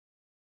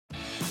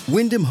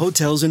Wyndham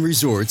Hotels and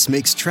Resorts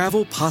makes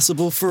travel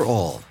possible for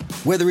all.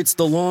 Whether it's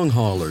the long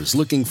haulers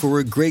looking for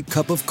a great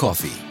cup of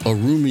coffee, a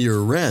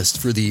roomier rest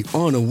for the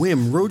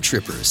on-a-whim road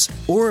trippers,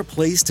 or a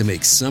place to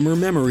make summer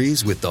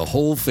memories with the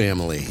whole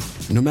family.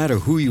 No matter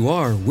who you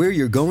are, where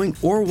you're going,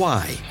 or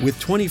why, with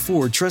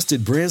 24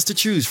 trusted brands to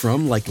choose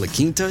from like La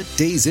Quinta,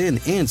 Days Inn,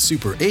 and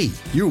Super 8,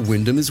 your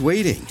Wyndham is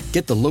waiting.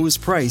 Get the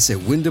lowest price at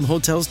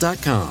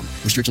WyndhamHotels.com.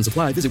 Restrictions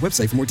apply. Visit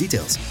website for more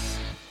details.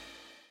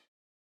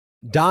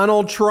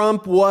 Donald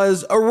Trump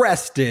was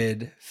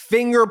arrested,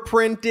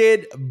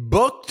 fingerprinted,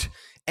 booked,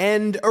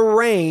 and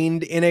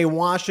arraigned in a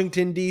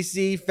Washington,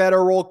 D.C.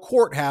 federal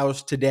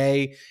courthouse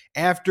today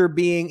after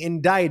being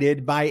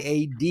indicted by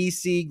a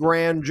D.C.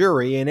 grand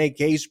jury in a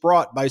case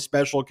brought by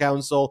special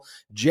counsel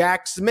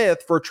Jack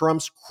Smith for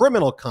Trump's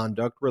criminal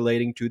conduct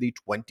relating to the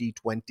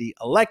 2020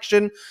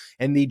 election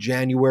and the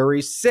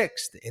January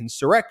 6th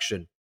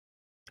insurrection.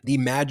 The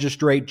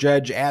magistrate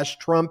judge asked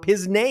Trump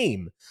his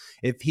name,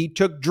 if he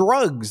took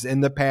drugs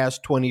in the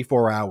past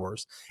 24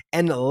 hours,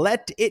 and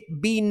let it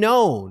be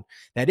known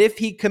that if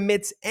he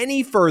commits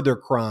any further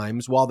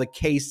crimes while the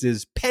case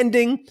is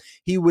pending,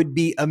 he would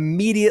be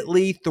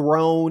immediately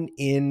thrown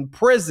in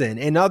prison.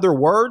 In other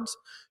words,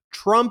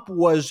 Trump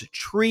was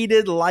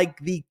treated like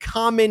the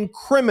common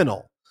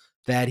criminal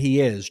that he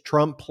is.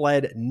 Trump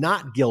pled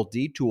not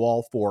guilty to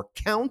all 4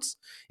 counts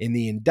in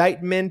the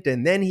indictment,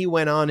 and then he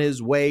went on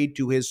his way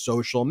to his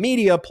social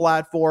media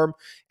platform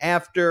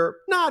after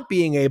not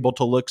being able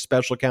to look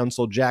special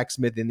counsel Jack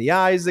Smith in the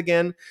eyes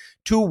again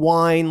to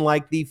whine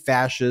like the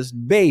fascist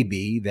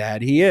baby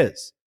that he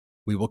is.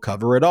 We will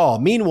cover it all.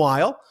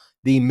 Meanwhile,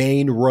 the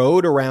main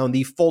road around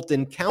the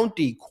Fulton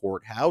County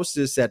Courthouse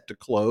is set to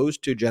close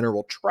to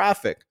general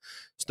traffic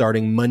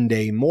starting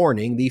Monday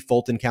morning. The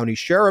Fulton County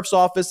Sheriff's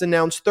Office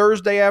announced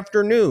Thursday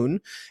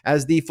afternoon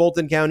as the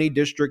Fulton County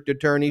District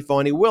Attorney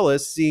Fani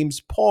Willis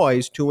seems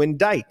poised to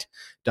indict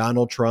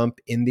Donald Trump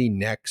in the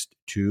next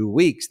 2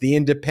 weeks. The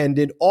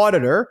independent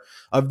auditor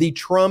of the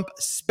Trump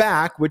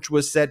SPAC, which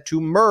was set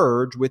to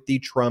merge with the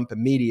Trump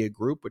Media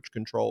Group, which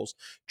controls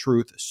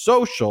Truth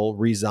Social,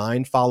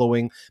 resigned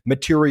following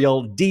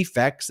material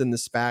defects in the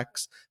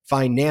SPAC's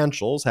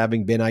financials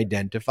having been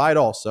identified.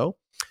 Also,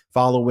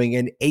 following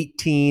an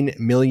 $18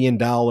 million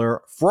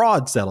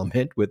fraud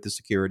settlement with the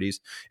Securities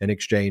and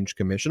Exchange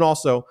Commission.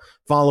 Also,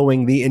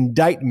 following the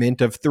indictment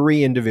of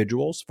 3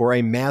 individuals for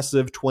a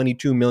massive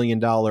 $22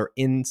 million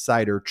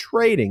insider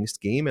trading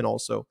scheme, and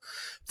also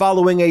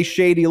following a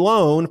shady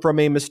loan from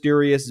a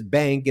mysterious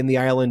bank in the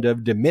island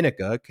of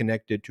Dominica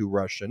connected to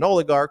Russian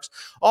oligarchs.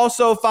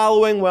 Also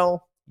following,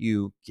 well,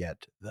 you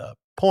get the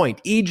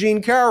point. E.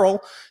 Jean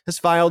Carroll has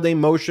filed a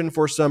motion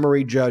for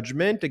summary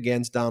judgment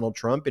against Donald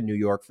Trump in New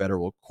York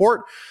federal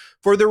court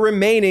for the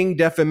remaining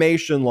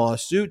defamation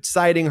lawsuit,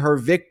 citing her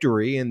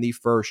victory in the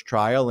first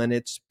trial and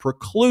its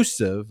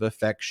preclusive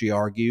effect, she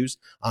argues,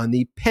 on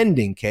the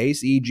pending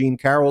case. E. Jean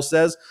Carroll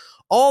says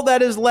all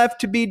that is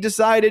left to be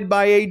decided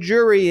by a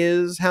jury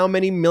is how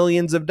many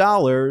millions of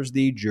dollars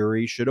the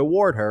jury should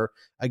award her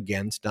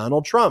against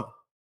Donald Trump.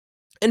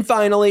 And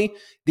finally,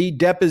 the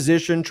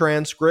deposition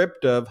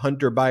transcript of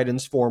Hunter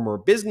Biden's former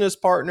business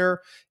partner,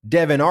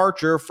 Devin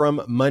Archer,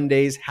 from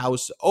Monday's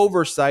House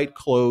Oversight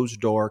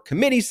closed-door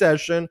committee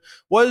session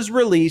was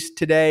released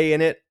today,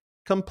 and it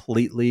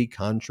completely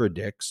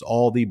contradicts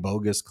all the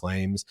bogus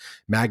claims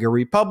MAGA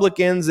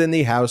Republicans in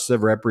the House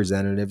of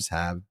Representatives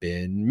have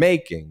been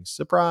making.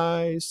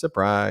 Surprise,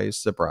 surprise,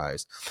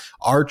 surprise.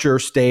 Archer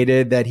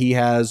stated that he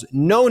has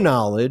no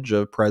knowledge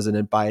of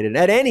President Biden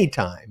at any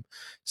time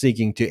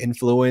seeking to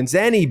influence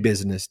any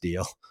business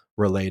deal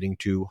relating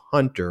to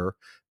Hunter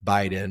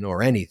Biden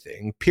or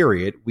anything,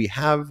 period. We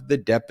have the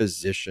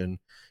deposition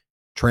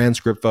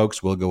transcript,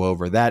 folks. We'll go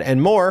over that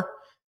and more.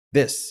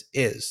 This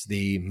is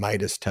the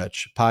Midas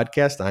Touch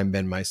podcast. I'm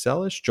Ben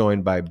Meiselas,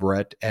 joined by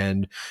Brett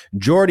and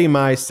Jordy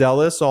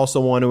Meiselas.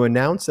 Also want to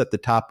announce at the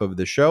top of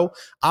the show,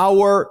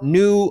 our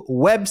new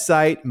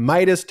website,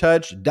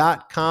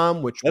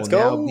 MidasTouch.com, which will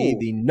now be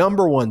the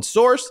 #1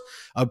 source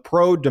of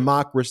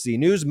pro-democracy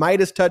news.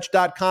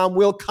 MidasTouch.com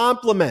will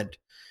complement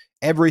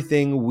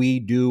everything we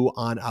do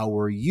on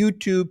our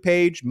YouTube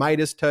page.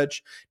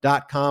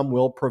 MidasTouch.com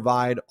will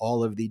provide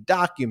all of the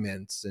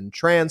documents and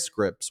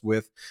transcripts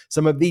with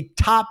some of the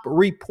top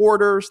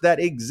reporters that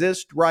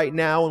exist right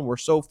now, and we're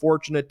so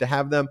fortunate to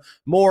have them.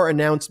 More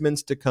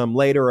announcements to come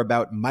later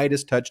about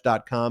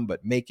MidasTouch.com,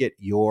 but make it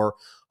your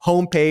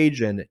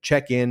homepage and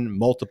check in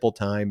multiple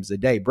times a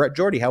day. Brett,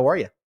 Jordy, how are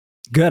you?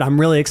 Good. I'm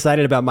really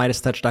excited about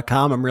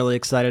MidasTouch.com. I'm really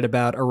excited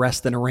about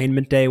Arrest and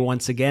Arraignment Day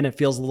once again. It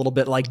feels a little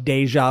bit like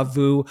deja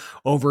vu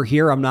over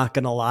here. I'm not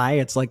going to lie.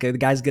 It's like the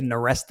guy's getting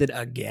arrested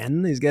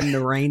again. He's getting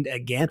arraigned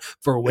again.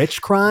 For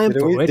which crime?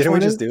 Didn't we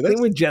just do this?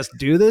 Didn't we just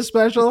do this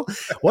special?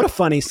 What a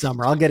funny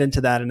summer. I'll get into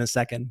that in a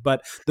second.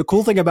 But the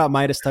cool thing about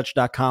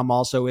MidasTouch.com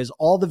also is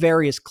all the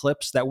various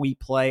clips that we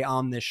play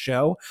on this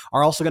show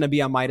are also going to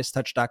be on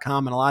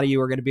MidasTouch.com. And a lot of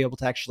you are going to be able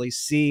to actually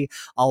see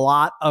a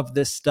lot of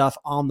this stuff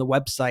on the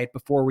website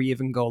before we even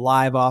even go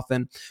live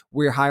often.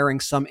 We're hiring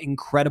some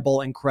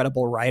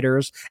incredible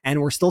writers,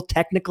 and we're still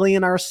technically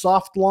in our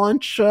soft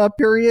launch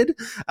period.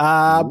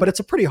 But it's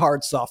a pretty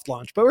hard soft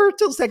launch, but we're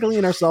still technically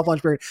in our soft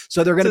launch period.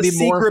 So they're going to be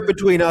more secret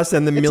between us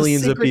and the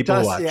millions of people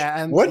who watch.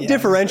 Yeah, what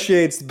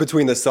differentiates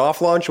between the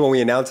soft launch when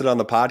we announce it on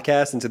the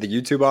podcast and to the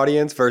YouTube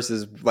audience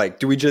versus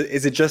like,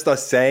 is it just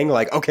us saying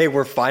like, okay,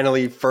 we're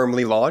finally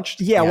firmly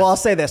launched? Yeah, well, I'll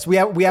say this: we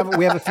have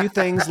a few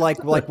things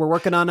like we're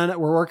working on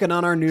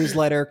our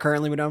newsletter.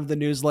 Currently, we don't have the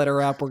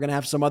newsletter up. We're going to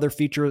have some other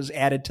features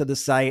added to the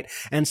site,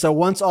 and so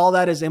once all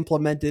that is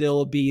implemented,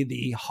 it'll be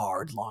the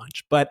hard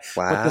launch. But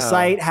the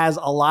site has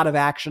a lot of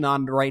action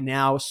on right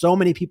now. So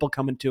many people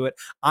coming to it.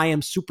 I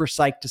am super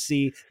psyched to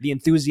see the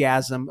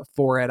enthusiasm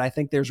for it. I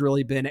think there's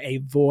really been a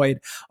void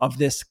of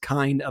this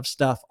kind of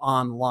stuff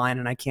online,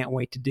 and I can't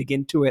wait to dig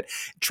into it.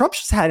 Trump's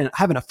just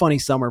having a funny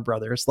summer,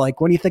 brothers.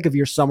 Like, when you think of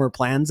your summer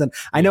plans, and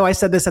I know I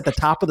said this at the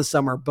top of the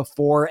summer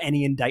before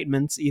any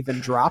indictments even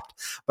dropped,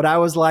 but I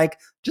was like,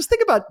 just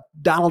think about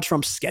Donald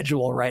Trump's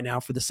schedule right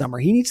now for the summer.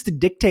 He needs to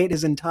dictate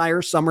his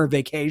entire summer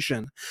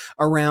vacation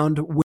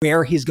around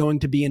where he's going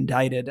to be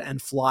indicted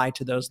and fly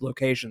to those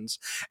locations.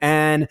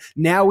 And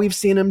now we've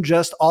seen him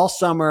just all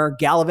summer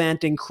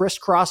gallivanting,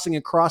 crisscrossing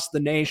across the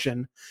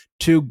nation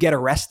to get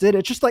arrested.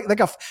 It's just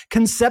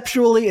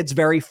conceptually, it's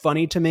very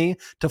funny to me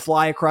to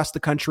fly across the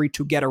country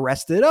to get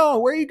arrested. Oh,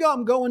 where you go?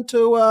 I'm going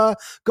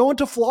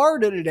to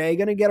Florida today.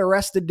 Going to get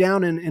arrested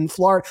down in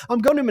Florida. I'm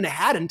going to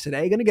Manhattan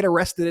today. Going to get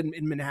arrested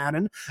in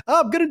Manhattan. Oh,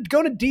 I'm going to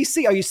go to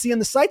DC. Are you seeing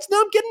the sights? No,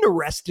 I'm getting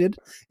arrested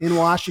in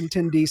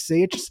Washington,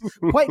 DC. It's just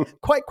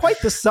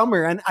quite the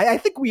summer. And I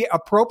think we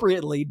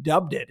appropriately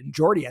dubbed it. And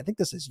Jordy, I think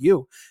this is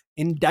you.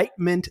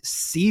 Indictment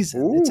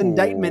season. Ooh. It's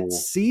indictment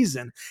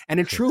season. And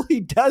it truly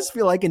does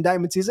feel like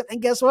indictment season.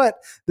 And guess what?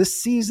 The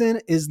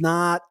season is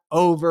not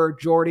over.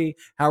 Jordy,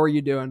 how are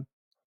you doing?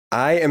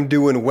 I am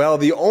doing well.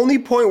 The only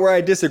point where I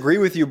disagree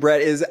with you,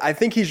 Brett, is I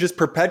think he's just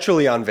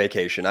perpetually on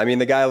vacation. I mean,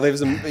 the guy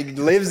lives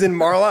in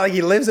Mar-a-Lago.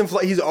 He lives in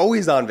Florida. He's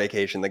always on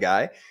vacation, the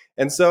guy.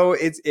 And so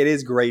it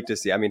is great to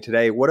see. I mean,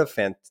 today, what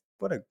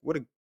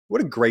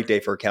a great day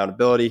for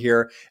accountability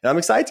here. And I'm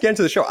excited to get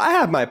into the show. I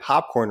have my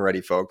popcorn ready,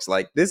 folks.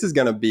 Like, this is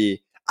going to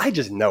be, I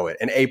just know it,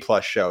 an A+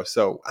 show.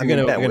 So I'm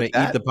going to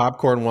eat the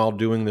popcorn while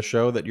doing the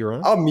show that you're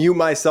on? I'll mute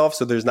myself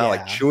so there's not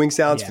like chewing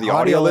sounds for the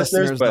audio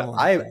listeners, but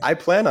I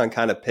plan on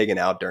kind of pigging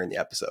out during the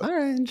episode. All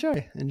right,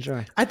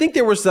 enjoy. I think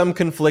there were some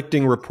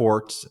conflicting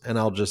reports, and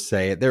I'll just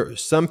say it. There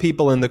some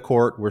people in the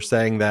court were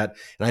saying that,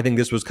 and I think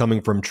this was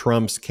coming from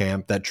Trump's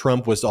camp, that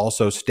Trump was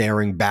also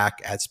staring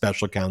back at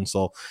special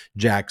counsel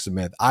Jack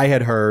Smith. I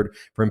had heard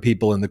from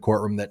people in the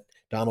courtroom that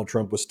Donald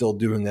Trump was still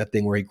doing that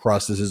thing where he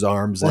crosses his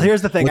arms. Well,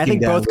 here's the thing. I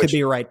think both could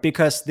be right,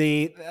 because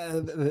the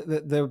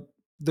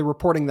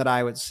reporting that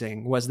I was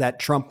seeing was that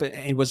Trump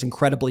was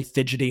incredibly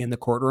fidgety in the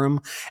courtroom.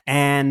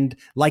 And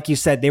like you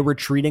said, they were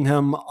treating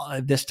him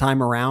this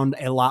time around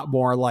a lot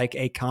more like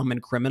a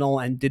common criminal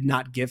and did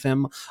not give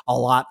him a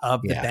lot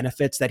of the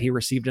benefits that he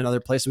received in other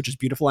places, which is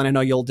beautiful. And I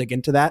know you'll dig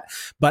into that.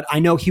 But I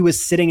know he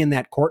was sitting in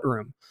that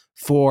courtroom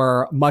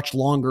for much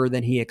longer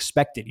than he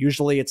expected.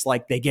 Usually it's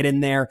like they get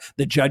in there,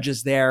 the judge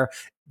is there,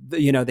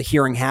 the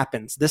hearing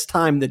happens. This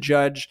time the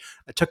judge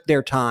took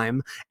their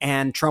time,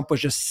 and Trump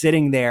was just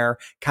sitting there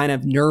kind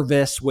of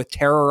nervous with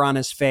terror on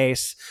his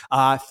face,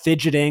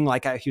 fidgeting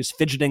like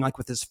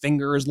with his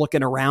fingers,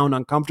 looking around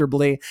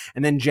uncomfortably.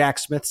 And then Jack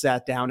Smith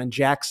sat down, and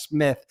Jack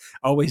Smith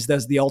always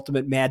does the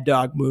ultimate mad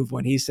dog move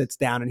when he sits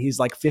down, and he's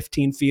like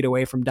 15 feet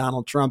away from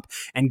Donald Trump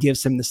and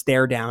gives him the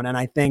stare down. And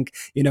I think,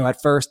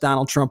 at first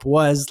Donald Trump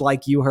was,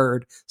 like you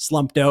heard,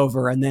 slumped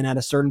over, and then at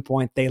a certain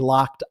point they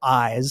locked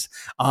eyes.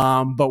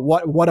 But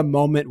what a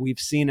moment we've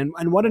seen,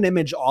 and what an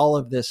image all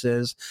of this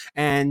is.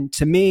 And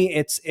to me,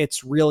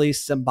 it's really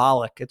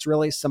symbolic. It's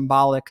really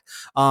symbolic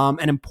and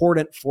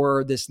important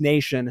for this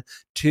nation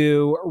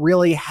to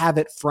really have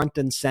it front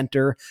and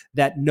center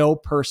that no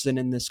person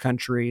in this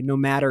country, no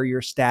matter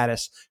your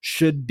status,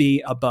 should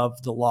be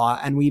above the law.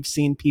 And we've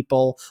seen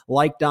people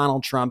like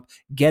Donald Trump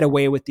get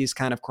away with these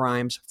kind of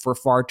crimes for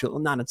far too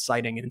long, not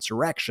inciting an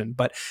insurrection,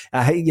 but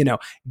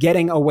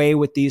getting away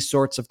with these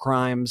sorts of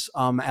crimes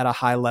at a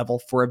high level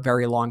for a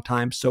very long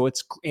time. So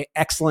it's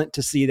excellent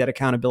to see that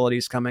accountability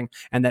is coming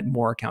and that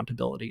more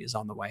accountability is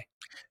on the way.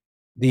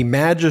 The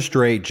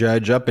magistrate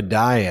Judge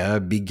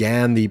Upadhyaya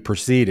began the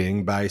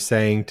proceeding by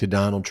saying to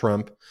Donald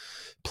Trump,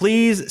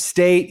 "Please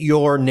state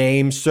your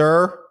name,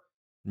 sir."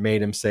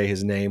 Made him say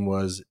his name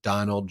was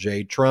Donald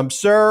J. Trump.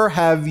 "Sir,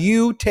 have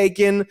you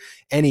taken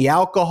any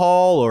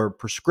alcohol or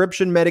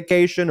prescription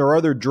medication or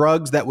other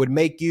drugs that would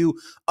make you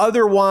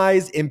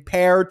otherwise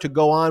impaired to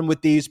go on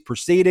with these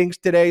proceedings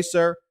today,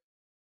 sir?"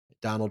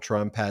 Donald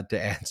Trump had to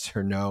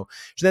answer no.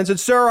 She then said,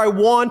 "Sir, I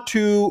want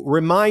to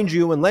remind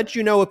you and let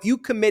you know if you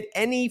commit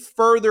any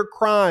further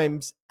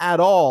crimes at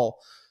all,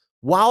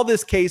 While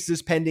this case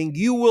is pending,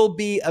 you will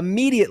be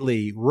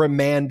immediately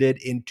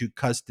remanded into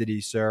custody,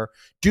 sir.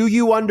 Do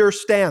you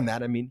understand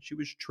that? I mean, she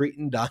was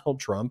treating Donald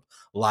Trump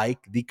like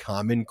the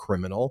common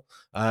criminal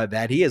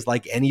that he is,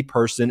 like any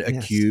person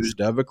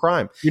accused of a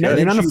crime.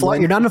 You're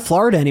not in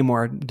Florida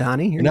anymore,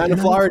 Donnie. You're not in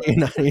Florida.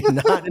 You're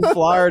not in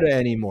Florida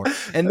anymore.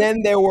 And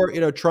then there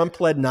were, Trump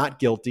pled not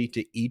guilty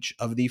to each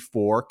of the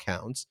 4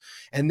 counts.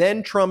 And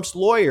then Trump's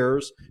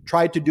lawyers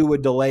tried to do a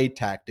delay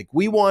tactic.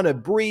 We want a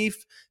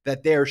brief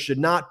that there should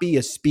not be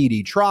a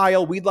speedy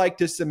trial. We'd like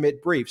to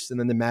submit briefs. And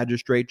then the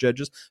magistrate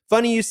judges,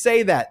 funny you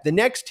say that. The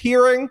next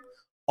hearing,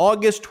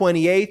 August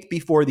 28th,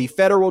 before the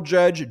federal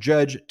judge,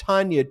 Judge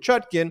Tanya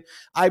Chutkin.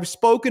 I've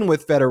spoken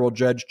with federal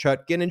Judge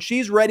Chutkin, and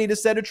she's ready to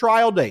set a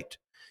trial date.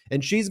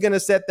 And she's going to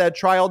set that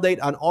trial date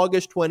on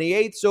August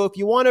 28th. So if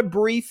you want to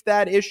brief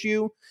that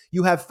issue,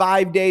 you have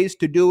 5 days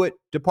to do it.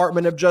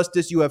 Department of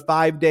Justice, you have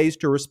 5 days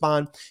to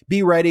respond.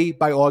 Be ready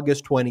by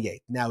August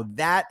 28th. Now,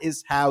 that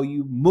is how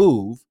you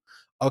move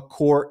a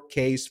court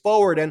case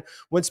forward. And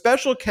when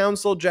special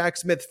counsel Jack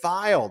Smith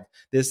filed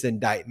this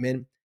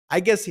indictment, I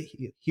guess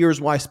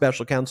here's why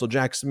special counsel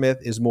Jack Smith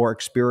is more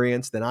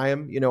experienced than I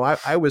am.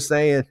 I was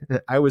saying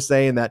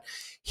that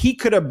he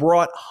could have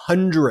brought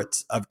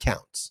hundreds of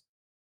counts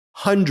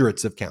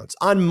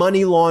on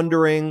money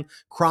laundering,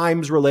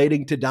 crimes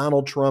relating to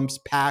Donald Trump's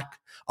PAC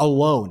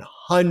alone,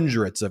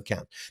 hundreds of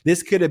counts.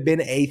 This could have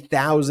been a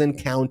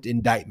 1,000-count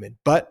indictment,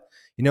 but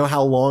you know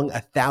how long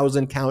a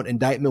 1,000-count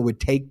indictment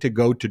would take to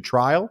go to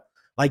trial?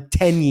 Like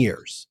 10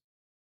 years.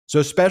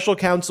 So special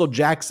counsel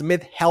Jack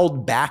Smith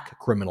held back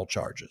criminal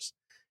charges.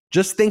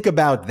 Just think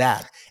about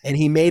that. And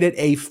he made it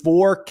a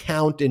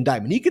 4-count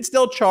indictment. He could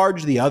still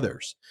charge the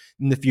others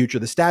in the future.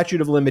 The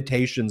statute of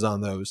limitations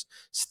on those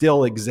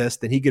still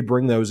exists, and he could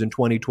bring those in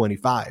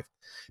 2025.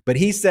 But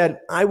he said,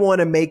 I want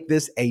to make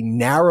this a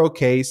narrow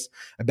case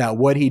about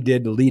what he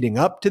did leading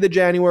up to the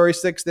January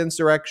 6th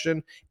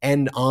insurrection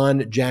and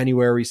on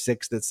January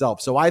 6th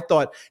itself. So I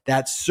thought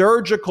that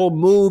surgical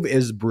move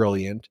is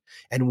brilliant.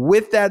 And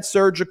with that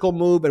surgical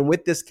move and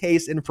with this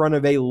case in front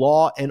of a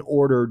law and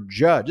order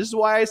judge, this is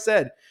why I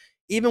said,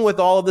 even with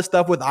all of the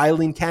stuff with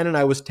Eileen Cannon,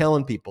 I was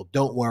telling people,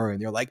 don't worry.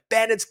 And they're like,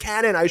 Ben, it's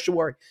Cannon. I should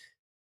worry.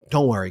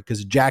 Don't worry,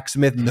 because Jack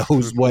Smith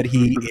knows what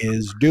he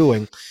is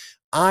doing.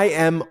 I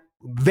am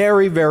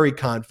very, very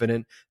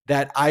confident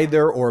that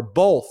either or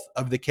both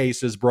of the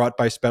cases brought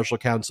by special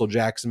counsel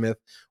Jack Smith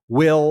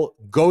will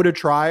go to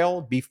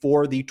trial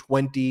before the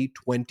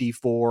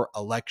 2024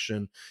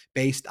 election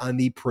based on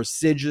the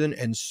precision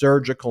and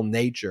surgical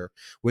nature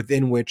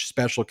within which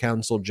special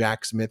counsel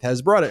Jack Smith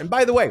has brought it. And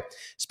by the way,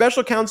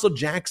 special counsel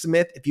Jack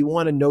Smith, if you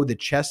want to know the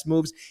chess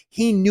moves,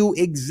 he knew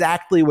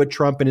exactly what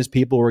Trump and his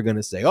people were going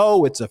to say.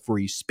 Oh, it's a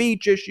free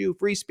speech issue,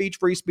 free speech,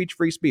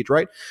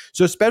 right?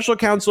 So special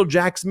counsel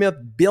Jack Smith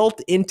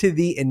built into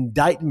the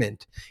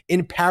indictment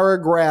in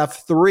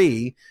paragraph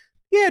 3,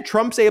 yeah,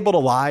 Trump's able to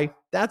lie.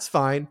 That's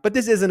fine. But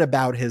this isn't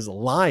about his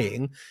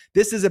lying.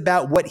 This is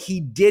about what he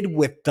did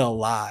with the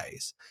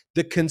lies,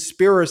 the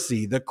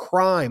conspiracy, the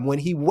crime. When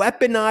he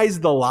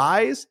weaponized the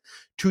lies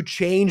to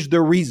change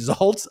the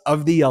results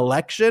of the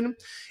election,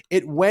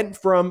 it went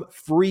from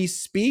free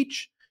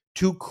speech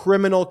to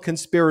criminal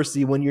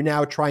conspiracy when you're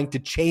now trying to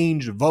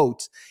change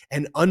votes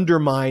and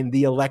undermine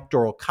the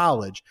Electoral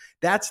College.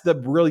 That's the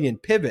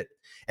brilliant pivot.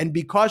 And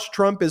because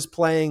Trump is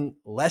playing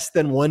less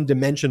than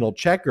one-dimensional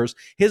checkers,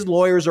 his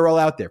lawyers are all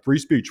out there. Free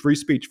speech, free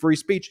speech, free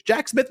speech.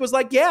 Jack Smith was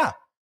like, yeah,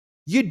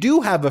 you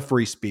do have a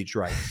free speech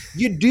right.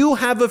 You do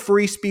have a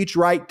free speech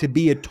right to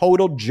be a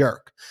total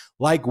jerk.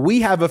 Like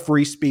we have a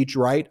free speech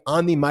right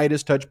on the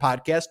Midas Touch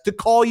podcast to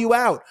call you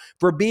out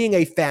for being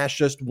a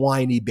fascist,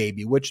 whiny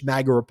baby, which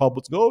MAGA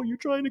Republicans go, oh, you're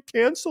trying to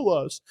cancel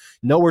us.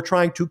 No, we're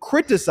trying to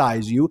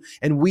criticize you,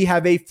 and we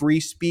have a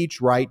free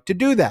speech right to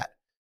do that.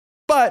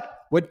 But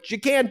what you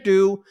can't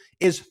do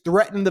is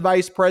threaten the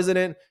vice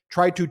president,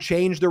 try to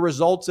change the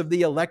results of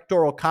the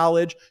Electoral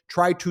College,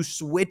 try to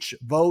switch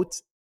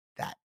votes.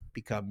 That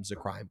becomes a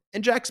crime.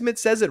 And Jack Smith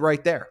says it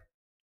right there.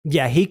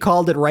 Yeah, he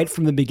called it right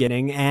from the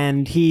beginning.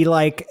 And he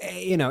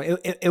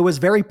it was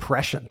very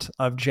prescient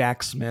of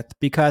Jack Smith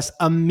because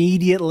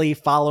immediately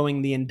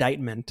following the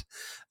indictment,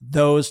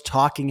 those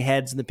talking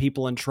heads and the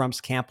people in Trump's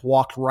camp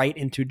walked right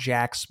into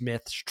Jack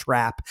Smith's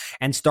trap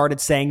and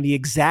started saying the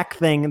exact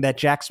thing that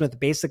Jack Smith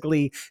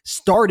basically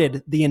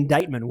started the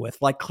indictment with.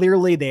 Like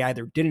clearly they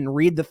either didn't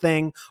read the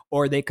thing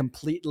or they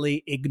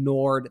completely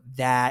ignored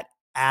that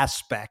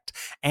aspect.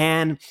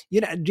 And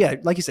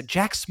like you said,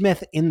 Jack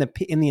Smith in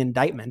the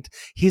indictment,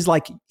 he's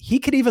like, he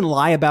could even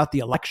lie about the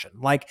election.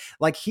 Like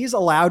he's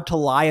allowed to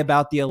lie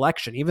about the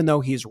election, even though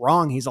he's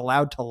wrong, he's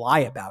allowed to lie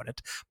about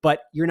it.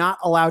 But you're not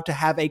allowed to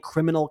have a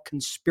criminal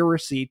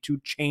conspiracy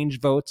to change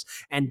votes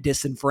and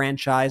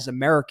disenfranchise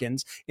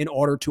Americans in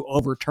order to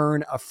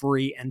overturn a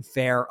free and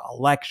fair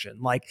election.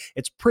 Like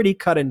it's pretty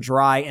cut and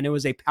dry, and it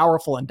was a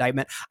powerful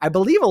indictment. I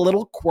believe a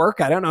little quirk.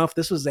 I don't know if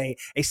this was a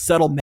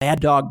subtle Mad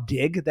Dog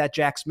dig that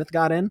Jack Smith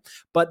got in.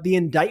 But the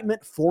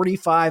indictment,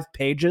 45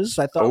 pages,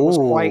 I thought was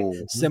quite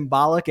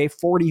symbolic. A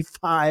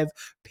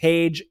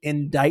 45-page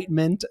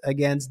indictment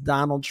against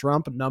Donald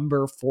Trump,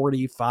 number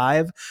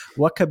 45.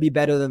 What could be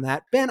better than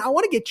that? Ben, I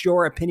want to get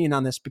your opinion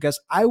on this because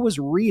I was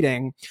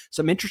reading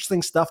some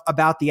interesting stuff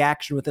about the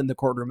action within the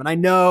courtroom. And I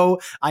know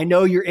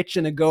you're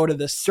itching to go to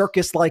the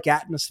circus-like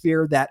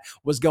atmosphere that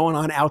was going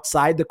on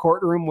outside the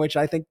courtroom, which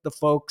I think the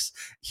folks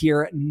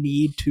here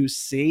need to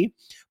see.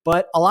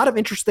 But a lot of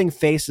interesting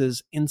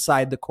faces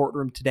inside the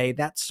courtroom today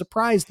that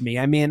surprised me.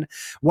 I mean,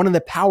 one of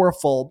the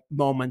powerful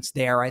moments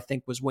there, I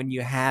think, was when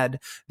you had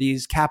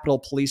these Capitol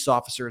police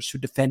officers who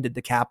defended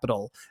the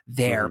Capitol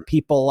there. Mm-hmm.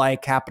 People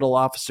like Capitol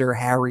Officer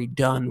Harry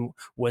Dunn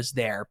was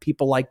there.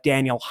 People like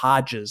Daniel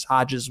Hodges.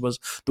 Hodges was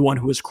the one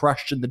who was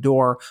crushed in the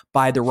door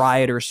by the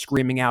rioters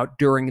screaming out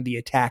during the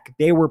attack.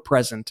 They were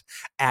present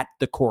at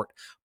the court.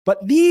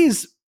 But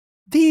these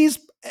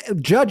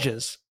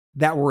judges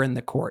that were in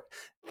the court,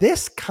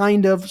 this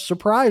kind of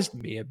surprised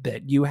me a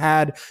bit. You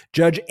had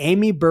Judge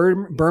Amy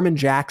Berman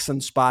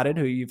Jackson spotted,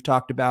 who you've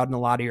talked about in a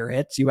lot of your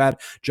hits. You had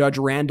Judge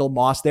Randall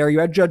Moss there. You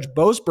had Judge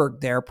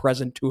Boasberg there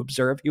present to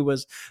observe. He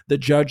was the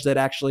judge that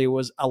actually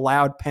was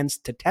allowed Pence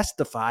to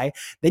testify.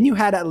 Then you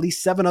had at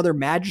least 7 other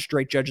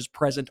magistrate judges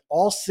present,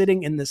 all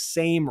sitting in the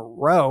same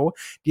row.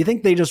 Do you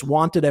think they just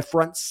wanted a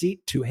front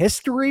seat to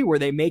history? Were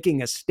they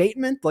making a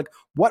statement? Like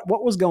what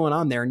was going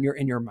on there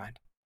in your mind?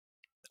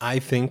 I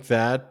think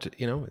that,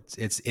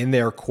 it's in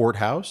their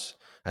courthouse.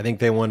 I think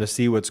they want to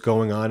see what's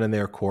going on in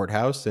their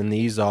courthouse. And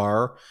these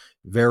are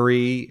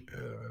very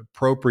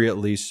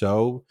appropriately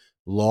so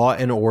law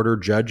and order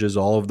judges,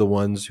 all of the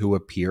ones who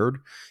appeared,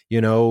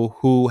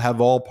 who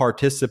have all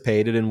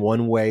participated in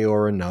one way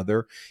or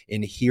another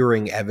in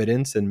hearing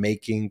evidence and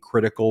making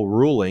critical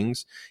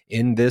rulings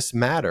in this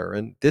matter.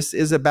 And this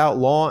is about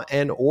law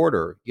and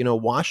order.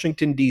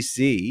 Washington,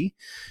 D.C.,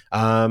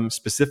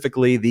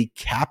 specifically the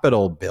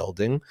Capitol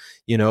building,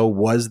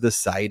 was the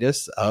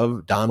situs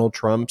of Donald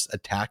Trump's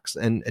attacks.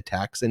 And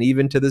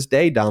even to this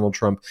day, Donald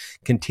Trump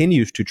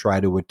continues to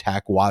try to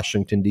attack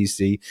Washington,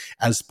 D.C.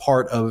 as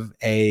part of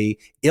a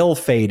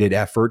ill-fated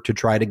effort to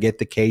try to get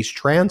the case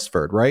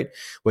transferred, right?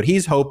 What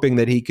he's hoping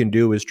that he can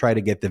do is try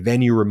to get the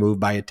venue removed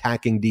by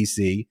attacking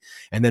D.C.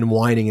 and then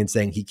whining and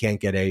saying he can't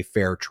get a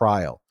fair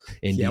trial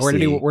in D.C. Where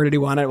did he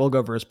want it? We'll go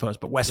over his post,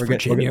 but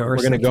Virginia. We're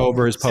going to go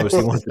over his post.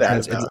 He wants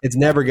it's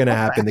never going to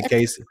happen.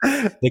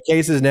 The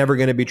case is never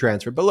going to be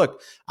transferred. But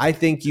look, I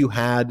think you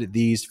had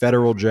these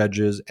federal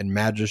judges and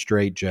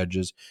magistrate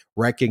judges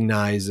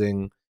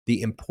recognizing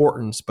the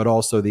importance, but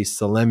also the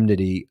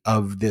solemnity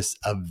of this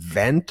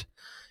event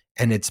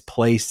and its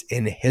place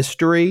in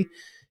history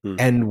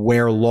and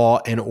where law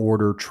and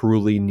order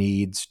truly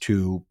needs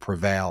to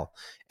prevail.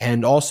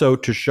 And also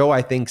to show,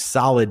 I think,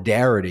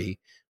 solidarity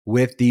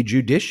with the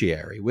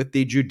judiciary, with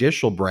the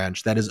judicial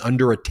branch that is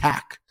under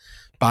attack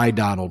by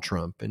Donald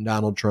Trump and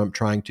Donald Trump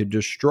trying to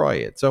destroy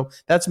it. So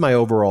that's my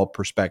overall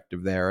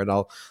perspective there. And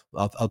I'll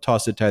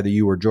toss it to either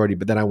you or Jordy,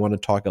 but then I want to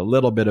talk a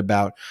little bit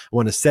about, I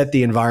want to set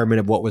the environment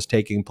of what was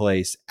taking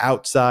place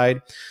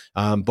outside,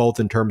 both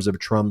in terms of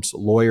Trump's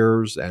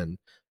lawyers and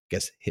I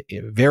guess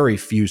very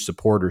few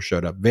supporters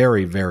showed up.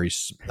 Very, very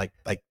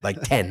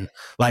like 10,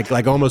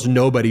 like almost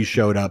nobody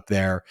showed up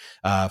there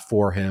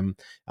for him.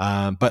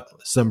 But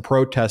some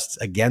protests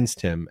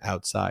against him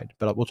outside.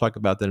 But we'll talk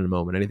about that in a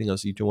moment. Anything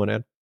else you two want to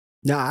add?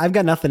 No, I've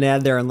got nothing to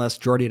add there unless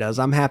Jordy does.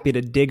 I'm happy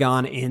to dig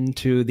on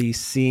into the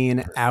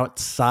scene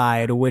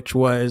outside, which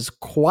was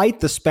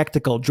quite the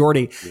spectacle.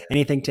 Jordy,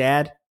 anything to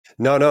add?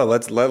 No,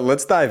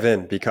 let's dive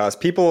in because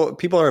people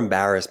are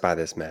embarrassed by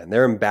this man.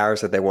 They're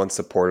embarrassed that they once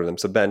supported him.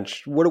 So Ben,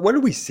 what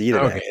did we see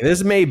today? Okay,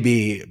 this may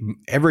be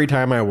every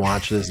time I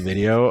watch this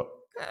video,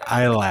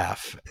 I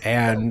laugh,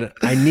 and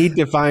I need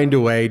to find a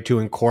way to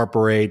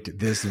incorporate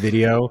this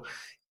video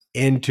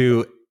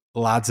into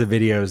lots of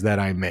videos that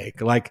I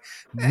make. Like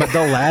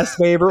the last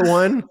favorite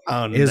one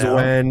is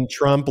when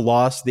Trump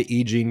lost the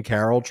E. Jean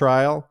Carroll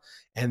trial.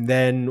 And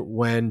then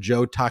when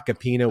Joe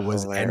Tacopina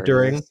was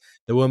entering,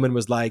 the woman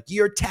was like,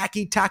 "You're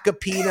tacky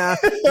Tacopina.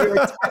 You're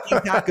tacky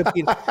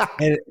Tacopina."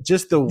 And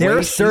just the way there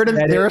are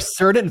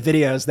certain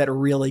videos that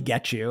really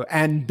get you.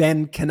 And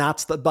Ben cannot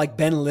stop. Like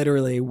Ben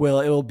literally it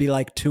will be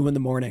like 2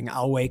 a.m.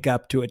 I'll wake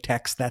up to a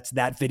text that's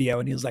that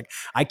video, and he's like,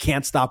 "I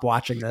can't stop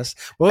watching this."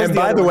 And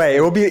by the way,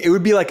 it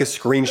would be like a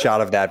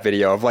screenshot of that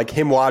video of like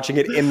him watching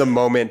it in the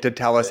moment to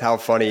tell us how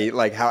funny,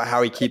 like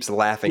how he keeps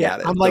laughing at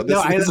it. I'm like,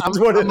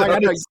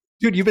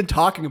 dude, you've been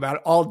talking about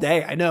it all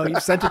day. I know.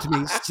 You've sent it to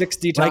me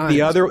 60 times.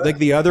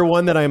 The other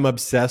one that I'm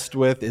obsessed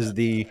with is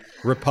the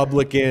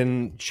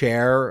Republican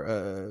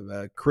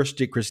chair,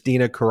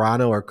 Christina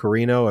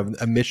Carino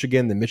of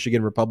Michigan, the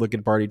Michigan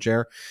Republican Party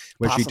chair,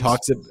 where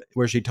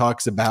she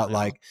talks about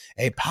like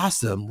a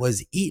possum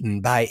was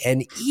eaten by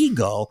an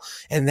eagle,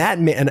 and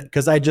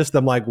because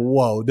I'm like,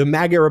 whoa, the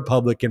MAGA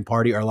Republican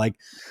Party are like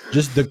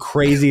just the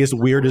craziest,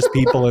 weirdest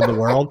people in the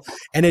world,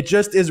 and it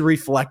just is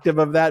reflective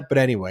of that. But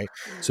anyway,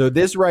 so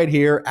this right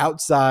here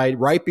outside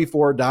right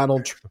before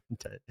Donald Trump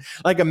did.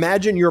 Like,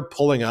 imagine you're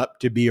pulling up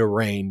to be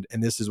arraigned,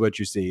 and this is what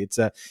you see. It's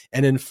an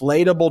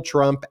inflatable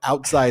Trump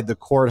outside the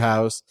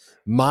courthouse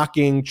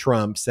mocking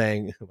Trump,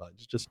 saying, well,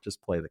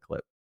 just play the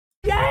clip.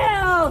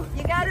 Jail!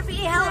 You gotta be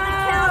held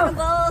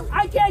accountable.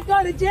 I can't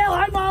go to jail.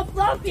 I'm all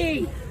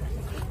fluffy.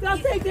 They'll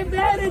take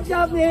advantage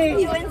of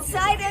me. You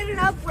incited an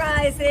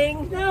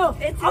uprising. No.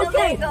 It's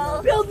okay.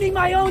 illegal. Build me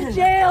my own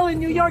jail in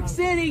New York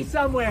City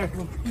somewhere.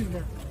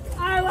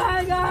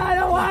 I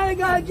don't want to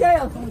go to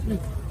jail.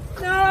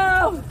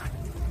 No.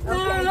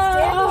 Okay, No.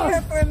 stand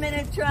here for a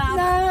minute, Trump.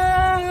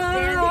 Stand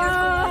here No.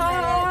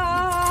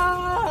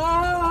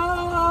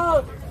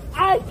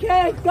 I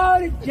can't go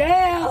to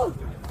jail. for a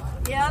minute.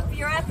 Yep,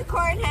 you're at the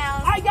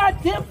courthouse. I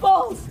got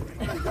dimples.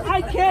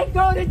 I can't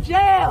go to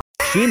jail.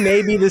 She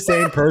may be the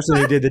same person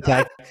who did the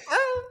tack.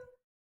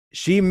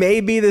 She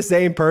may be the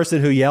same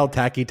person who yelled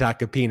 "Taki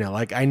Takapina."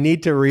 Like, I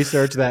need to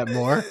research that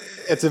more.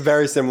 It's a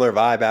very similar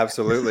vibe,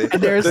 absolutely.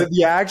 And there's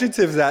the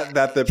adjectives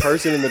that the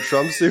person in the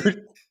Trump suit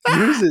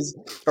uses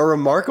are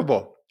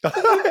remarkable.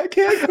 I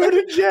can't go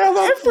to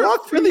jail.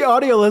 For the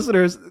audio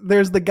listeners,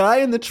 there's the guy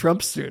in the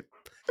Trump suit.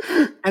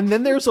 And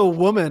then there's a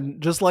woman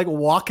just like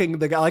walking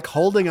the guy, like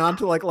holding on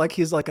to like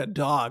he's like a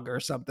dog or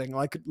something,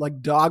 like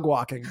dog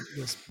walking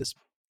this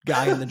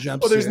guy in the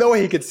jumpsuit. Well, there's no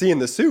way he could see in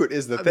the suit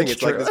is the thing. That's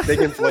It's true. like this big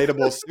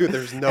inflatable suit.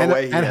 There's no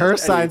way. He and has her any-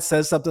 sign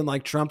says something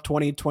like Trump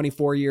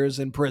 24 years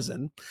in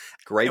prison.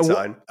 Great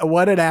sign.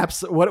 What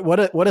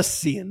a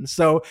scene.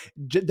 So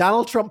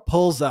Donald Trump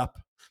pulls up.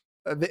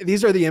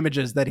 These are the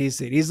images that he's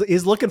seen.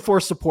 He's looking for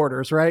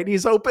supporters, right?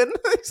 He's open.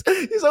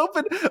 He's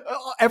open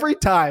every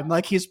time.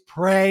 Like, he's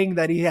praying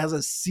that he has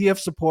a sea of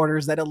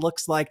supporters, that it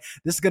looks like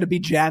this is going to be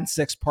Jan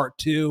 6 Part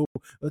 2.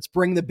 Let's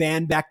bring the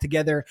band back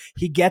together.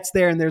 He gets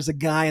there, and there's a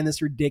guy in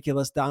this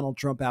ridiculous Donald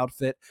Trump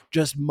outfit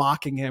just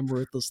mocking him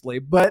ruthlessly.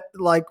 But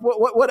like,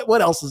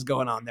 what else is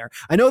going on there?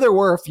 I know there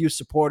were a few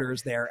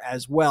supporters there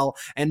as well,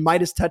 and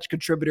Midas Touch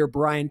contributor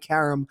Brian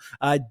Karam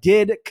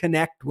did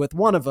connect with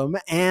one of them.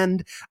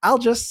 And I'll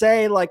just say,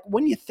 like,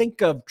 when you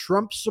think of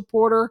Trump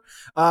supporter,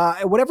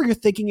 whatever you're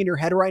thinking in your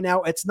head right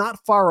now, it's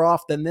not far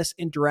off than this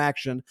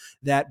interaction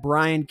that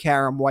Brian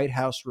Karam, White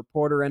House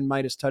reporter and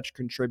Midas Touch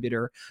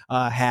contributor,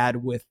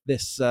 had with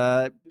this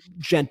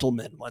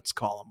gentleman, let's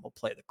call him. We'll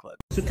play the clip.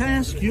 So can I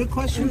ask you a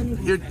question?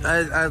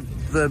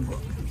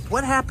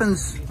 What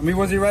happens? I mean,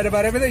 was he right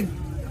about everything?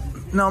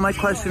 No, my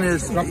question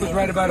is, Trump was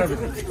right about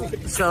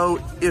everything. so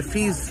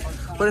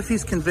what if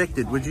he's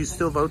convicted? Would you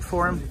still vote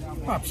for him?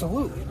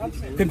 Absolutely.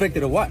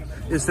 Convicted of what?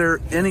 Is there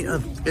any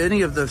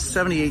of the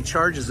 78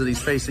 charges that he's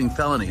facing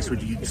felonies?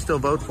 Would you still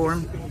vote for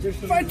him?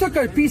 If I took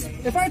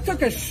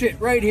a shit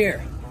right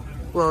here,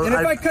 Well, and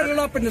if I cut it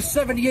up into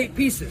 78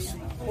 pieces,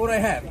 what would I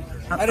have?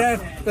 I'd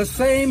have the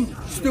same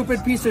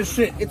stupid piece of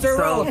shit. It's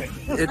irrelevant.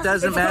 It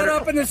doesn't it's matter.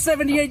 cut up into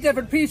 78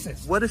 different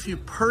pieces. What if you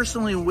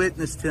personally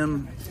witnessed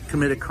him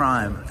commit a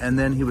crime and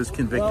then he was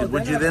convicted?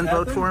 Would you then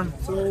vote for him?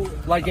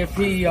 Like if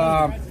he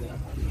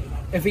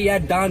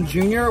had Don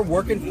Jr.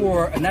 working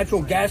for a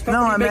natural gas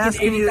company, No, I'm making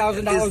asking you,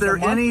 $80,000 is there a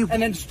month, any,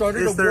 and then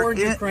started is a there war in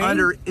Ukraine?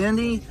 under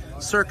any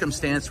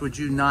circumstance would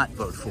you not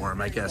vote for him,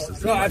 I guess is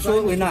the No, question.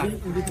 absolutely not.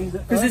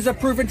 Because he's a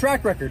proven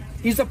track record.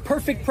 He's a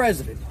perfect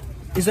president.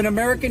 He's an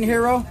American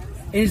hero,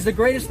 and he's the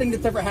greatest thing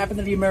that's ever happened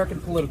to the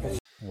American political.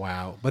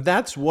 Wow. But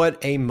that's what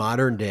a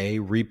modern day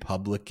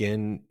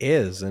Republican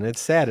is. And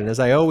it's sad. And as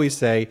I always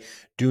say,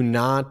 do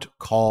not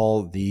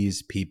call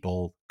these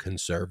people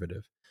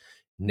conservative.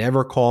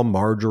 Never call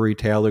Marjorie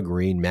Taylor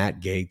Greene,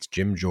 Matt Gaetz,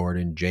 Jim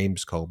Jordan,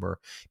 James Comer,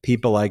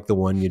 people like the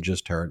one you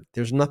just heard.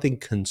 There's nothing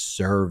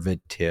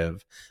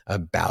conservative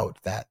about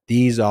that.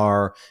 These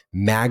are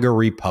MAGA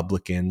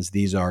Republicans.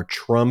 These are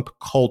Trump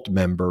cult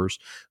members.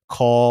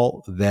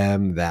 Call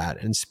them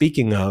that. And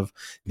speaking of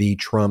the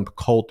Trump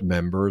cult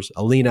members,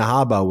 Alina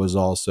Habba was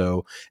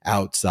also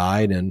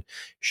outside, and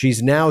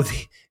she's now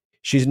the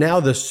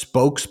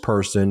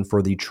spokesperson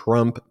for the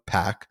Trump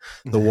PAC,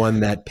 the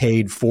one that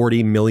paid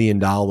 $40 million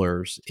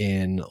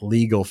in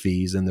legal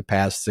fees in the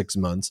past 6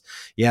 months.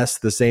 Yes,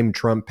 the same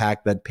Trump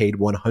PAC that paid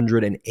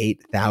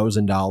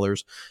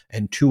 $108,000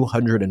 and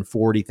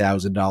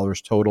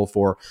 $240,000 total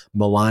for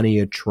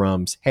Melania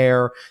Trump's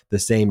hair. The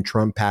same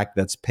Trump PAC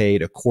that's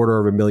paid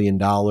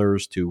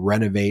 $250,000 to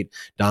renovate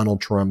Donald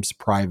Trump's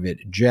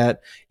private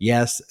jet.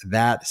 Yes,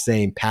 that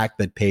same PAC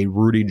that paid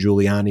Rudy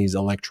Giuliani's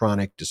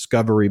electronic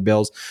discovery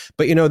bills.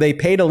 But, you know, they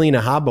paid Alina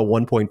Habba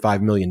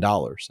 $1.5 million.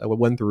 I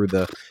went through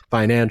the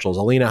financials.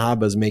 Alina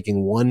Habba is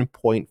making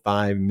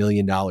 $1.5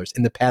 million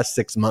in the past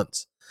 6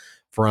 months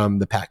from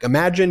the PAC.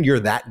 Imagine you're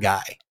that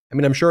guy. I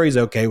mean, I'm sure he's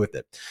okay with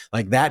it.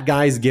 Like, that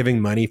guy's giving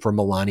money for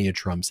Melania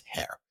Trump's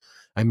hair.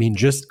 I mean,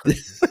 just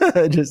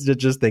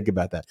think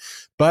about that.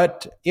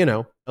 But, you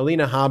know,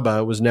 Alina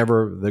Habba was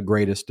never the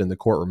greatest in the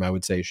courtroom. I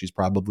would say she's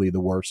probably the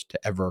worst to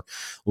ever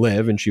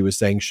live. And she was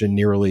sanctioned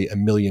nearly $1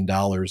 million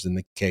in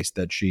the case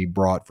that she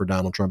brought for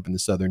Donald Trump in the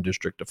Southern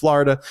District of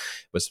Florida.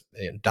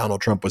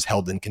 Donald Trump was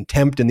held in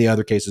contempt in the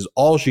other cases.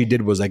 All she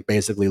did was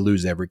basically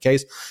lose every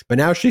case. But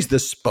now she's the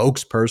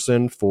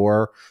spokesperson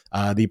for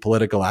the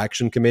Political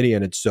Action Committee.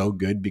 And it's so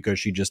good because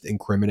she just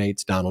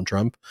incriminates Donald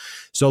Trump.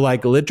 So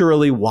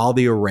literally while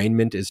the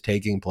arraignment is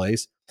taking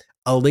place,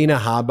 Alina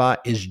Habba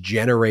is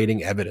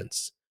generating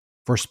evidence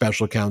for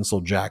special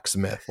counsel Jack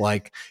Smith.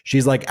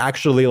 She's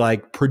actually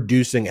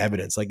producing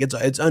evidence.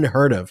 It's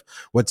unheard of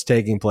what's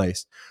taking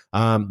place.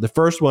 The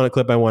first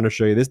clip I want to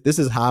show you, this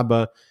is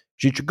Habba.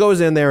 She goes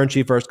in there and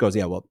she first goes,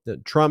 yeah, well,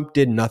 Trump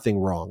did nothing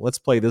wrong. Let's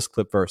play this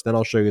clip first. Then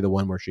I'll show you the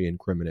one where she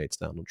incriminates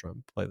Donald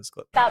Trump. Play this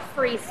clip. About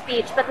free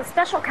speech, but the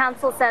special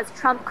counsel says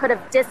Trump could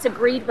have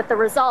disagreed with the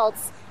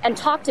results and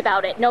talked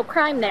about it. No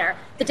crime there.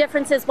 The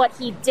difference is what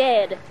he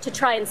did to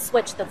try and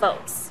switch the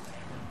votes.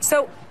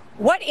 So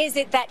what is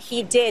it that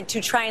he did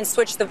to try and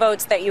switch the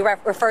votes that you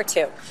refer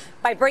to?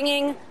 By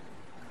bringing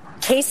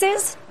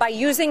cases, by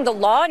using the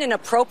law in an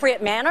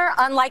appropriate manner,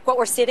 unlike what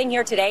we're sitting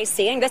here today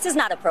seeing. This is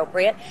not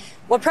appropriate.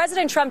 What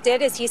President Trump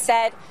did is he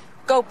said,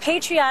 go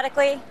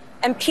patriotically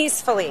and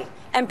peacefully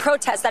and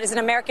protest. That is an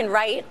American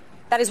right.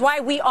 That is why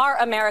we are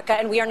America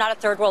and we are not a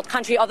third world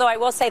country. Although I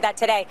will say that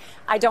today,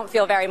 I don't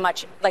feel very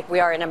much like we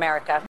are in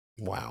America.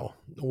 Wow.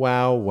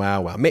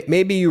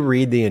 Maybe you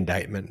read the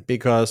indictment,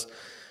 because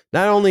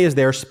not only is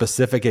there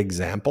specific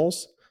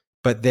examples,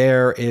 but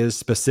there is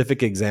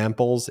specific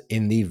examples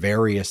in the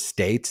various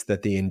states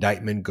that the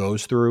indictment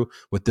goes through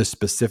with the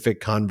specific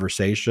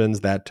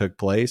conversations that took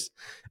place.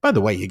 By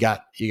the way, you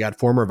got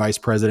former Vice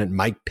President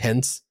Mike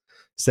Pence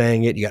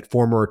saying it. You got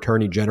former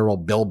Attorney General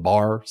Bill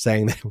Barr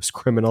saying that it was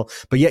criminal.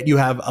 But yet you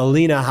have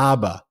Alina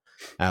Habba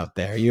out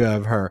there. You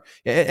have her.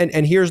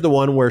 And here's the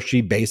one where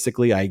she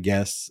basically, I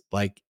guess,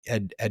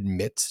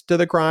 admits to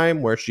the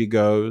crime, where she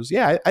goes,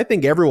 yeah, I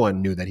think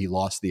everyone knew that he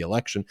lost the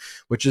election,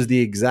 which is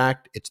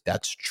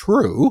that's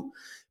true,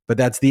 but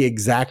that's the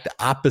exact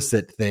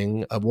opposite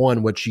thing of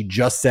what she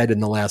just said in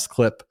the last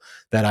clip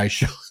that I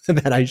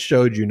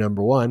showed you,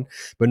 number one.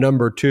 But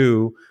number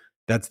two,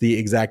 that's the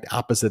exact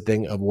opposite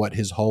thing of what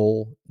his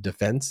whole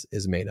defense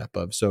is made up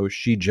of. So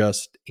she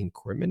just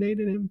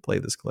incriminated him. Play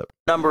this clip.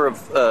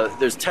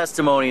 There's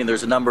testimony and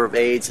there's a number of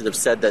aides that have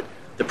said that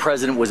the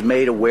president was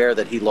made aware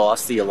that he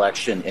lost the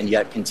election and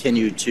yet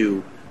continued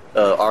to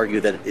argue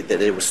that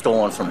it was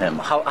stolen from him.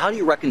 How do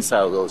you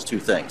reconcile those two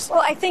things?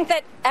 Well, I think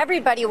that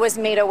everybody was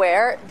made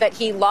aware that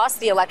he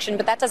lost the election,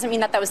 but that doesn't mean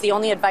that was the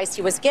only advice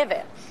he was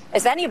given.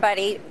 As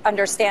anybody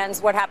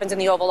understands what happens in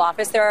the Oval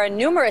Office, there are a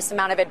numerous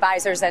amount of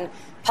advisors and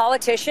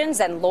politicians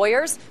and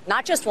lawyers,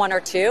 not just one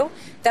or two,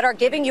 that are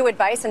giving you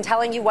advice and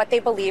telling you what they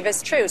believe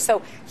is true.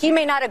 So he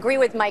may not agree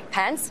with Mike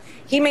Pence.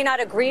 He may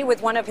not agree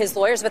with one of his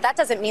lawyers, but that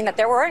doesn't mean that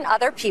there weren't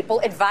other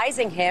people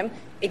advising him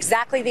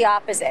exactly the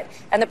opposite.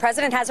 And the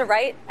president has a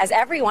right, as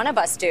every one of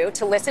us do,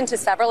 to listen to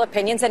several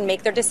opinions and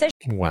make their decision.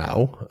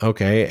 Wow.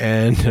 Okay.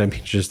 And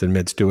he just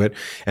admits to it.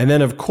 And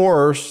then, of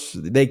course,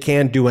 they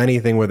can't do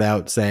anything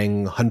without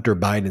saying Hunter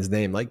Biden's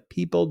name.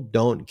 People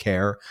don't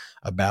care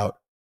about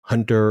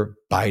Hunter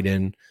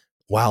Biden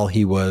while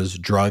he was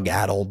drug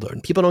addled.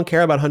 People don't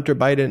care about Hunter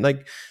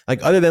Biden.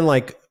 Other than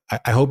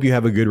I hope you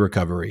have a good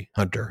recovery,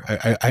 Hunter.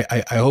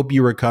 I hope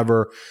you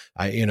recover.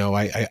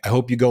 I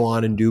hope you go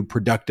on and do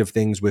productive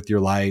things with your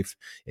life.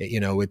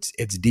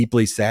 It's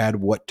deeply sad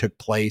what took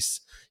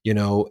place,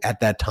 at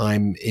that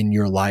time in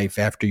your life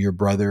after your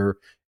brother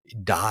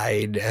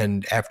died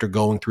and after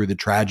going through the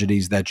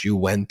tragedies that you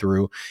went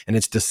through. And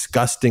it's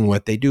disgusting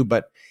what they do.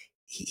 But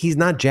he's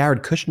not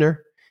Jared Kushner.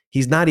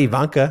 He's not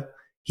Ivanka.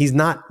 He's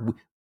not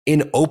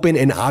in open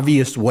and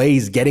obvious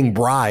ways getting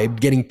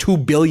bribed, getting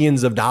 $2 billion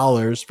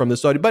from the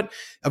Saudi. But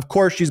of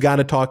course, she's got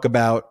to talk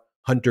about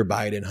Hunter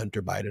Biden.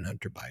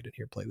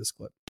 Here, play this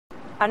clip.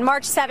 On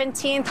March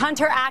 17th,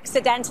 Hunter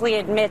accidentally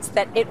admits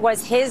that it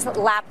was his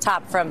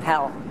laptop from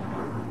hell.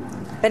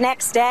 The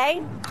next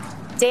day,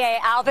 DA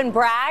Alvin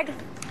Bragg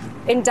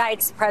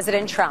indicts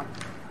President Trump.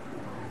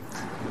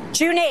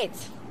 June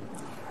 8th,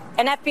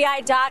 an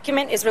FBI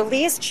document is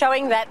released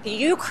showing that the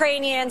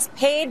Ukrainians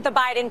paid the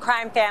Biden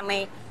crime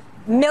family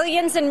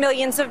millions and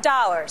millions of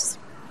dollars.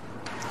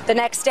 The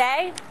next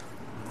day,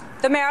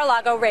 the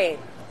Mar-a-Lago raid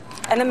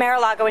and the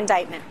Mar-a-Lago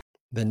indictment.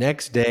 The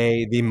next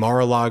day, the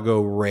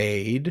Mar-a-Lago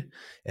raid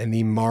and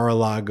the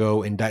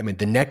Mar-a-Lago indictment.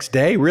 The next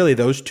day, really,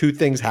 those two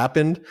things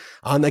happened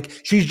on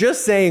she's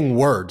just saying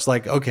words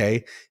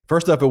okay,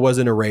 first up, it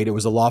wasn't a raid. It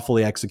was a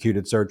lawfully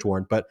executed search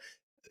warrant, but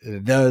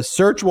the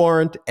search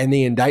warrant and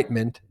the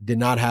indictment did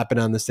not happen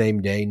on the same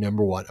day,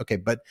 number one. Okay,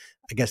 but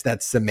I guess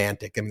that's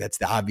semantic. That's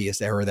the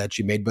obvious error that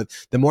she made. But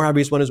the more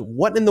obvious one is,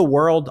 what in the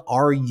world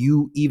are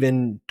you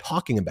even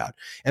talking about?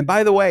 And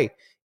by the way,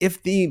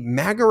 if the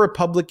MAGA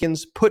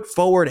Republicans put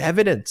forward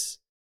evidence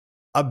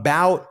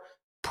about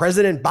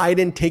President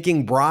Biden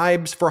taking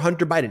bribes for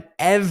Hunter Biden,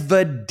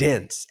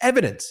 evidence.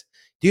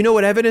 Do you know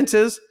what evidence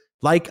is?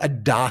 Like a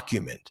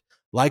document,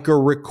 like a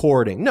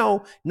recording.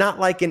 No, not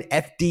like an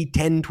FD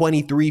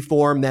 1023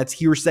 form that's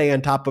hearsay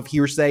on top of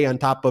hearsay on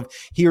top of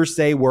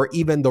hearsay, where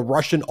even the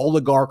Russian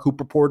oligarch who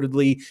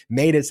purportedly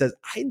made it says,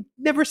 I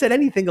never said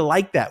anything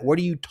like that. What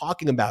are you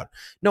talking about?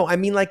 No, I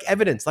mean like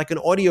evidence, like an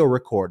audio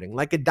recording,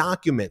 like a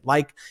document,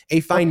 like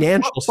a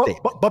financial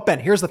statement. But Ben,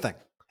 here's the thing.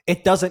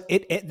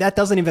 That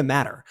doesn't even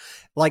matter.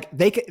 Like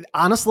they could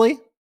honestly,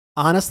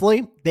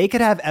 they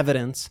could have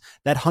evidence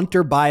that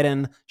Hunter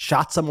Biden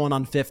shot someone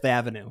on Fifth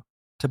Avenue,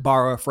 to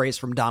borrow a phrase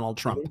from Donald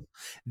Trump.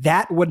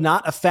 That would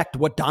not affect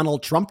what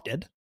Donald Trump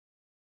did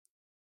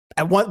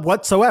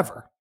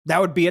whatsoever. That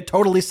would be a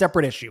totally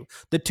separate issue.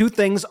 The two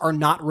things are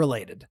not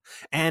related.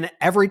 And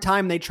every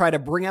time they try to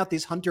bring out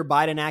these Hunter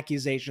Biden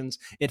accusations,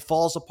 it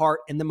falls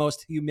apart in the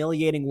most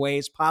humiliating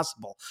ways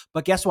possible.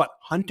 But guess what?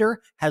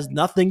 Hunter has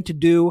nothing to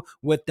do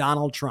with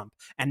Donald Trump.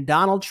 And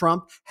Donald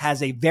Trump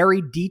has a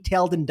very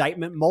detailed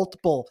indictment,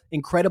 multiple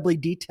incredibly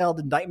detailed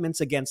indictments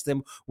against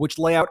him, which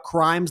lay out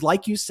crimes,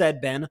 like you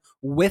said, Ben,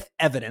 with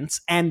evidence.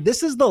 And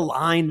this is the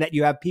line that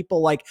you have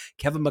people like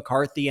Kevin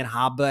McCarthy and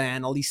Habba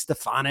and Elise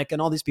Stefanik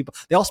and all these people.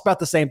 They all spout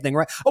the same thing,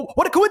 right? Oh,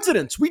 what a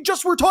coincidence. We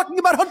just were talking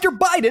about Hunter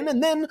Biden,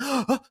 and then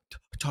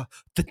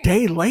the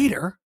day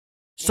later,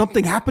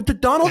 something happened to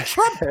Donald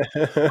Trump.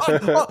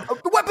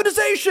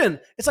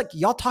 Weaponization. It's like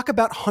y'all talk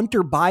about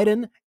Hunter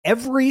Biden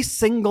every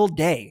single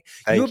day.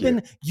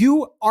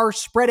 You are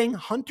spreading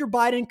Hunter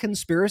Biden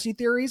conspiracy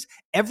theories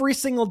every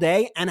single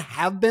day and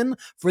have been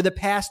for the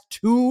past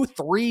 2,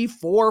 3,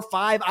 4,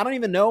 5, I don't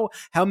even know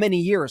how many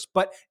years.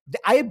 But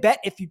I bet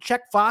if you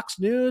check Fox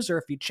News or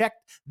if you check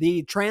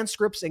the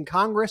transcripts in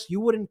Congress, you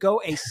wouldn't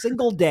go a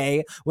single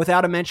day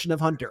without a mention of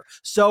Hunter.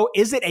 So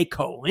is it a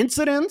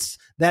coincidence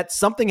that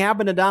something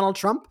happened to Donald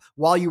Trump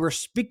while you were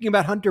speaking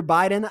about Hunter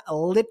Biden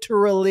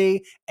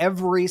literally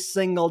every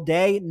single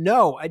day?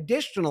 No.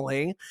 Additionally,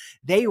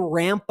 they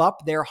ramp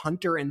up their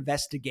Hunter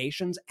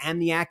investigations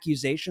and the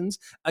accusations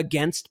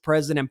against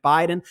President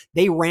Biden.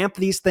 They ramp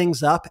these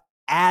things up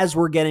as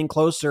we're getting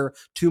closer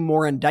to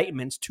more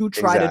indictments to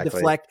try to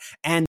deflect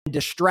and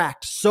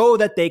distract so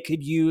that they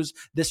could use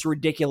this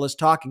ridiculous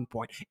talking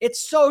point.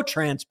 It's so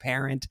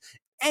transparent.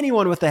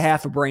 Anyone with a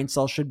half a brain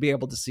cell should be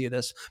able to see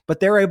this, but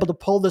they're able to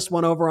pull this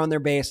one over on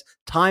their base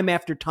time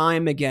after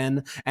time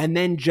again, and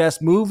then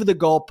just move the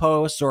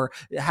goalposts or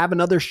have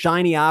another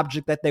shiny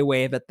object that they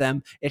wave at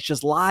them. It's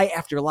just lie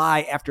after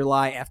lie after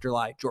lie after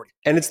lie, Jordy.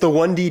 And it's the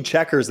 1D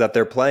checkers that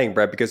they're playing,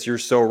 Brett, because you're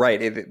so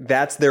right.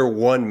 That's their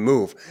one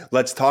move.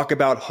 Let's talk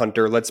about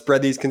Hunter. Let's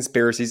spread these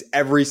conspiracies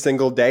every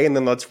single day, and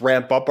then let's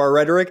ramp up our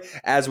rhetoric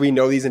as we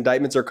know these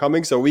indictments are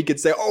coming so we could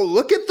say, oh,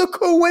 look at the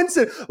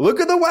coincidence.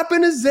 Look at the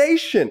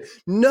weaponization.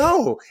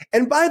 No.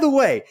 And by the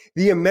way,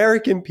 the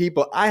American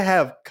people, I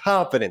have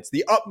confidence,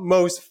 the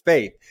utmost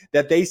faith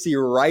that they see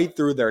right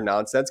through their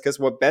nonsense, because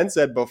what Ben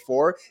said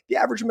before, the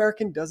average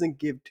American doesn't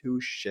give two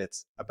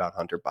shits about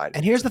Hunter Biden.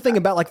 And here's the thing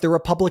about like the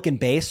Republican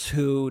base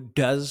who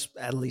does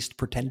at least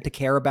pretend to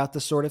care about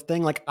this sort of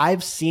thing. Like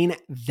I've seen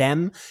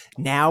them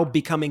now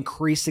become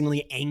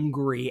increasingly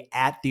angry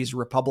at these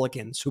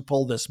Republicans who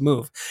pull this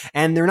move.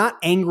 And they're not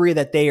angry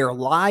that they are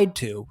lied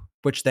to,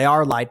 which they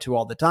are lied to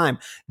all the time.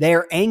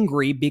 They're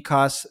angry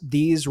because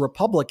these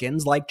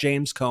Republicans like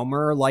James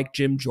Comer, like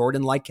Jim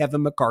Jordan, like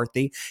Kevin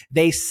McCarthy,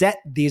 they set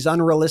these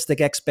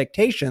unrealistic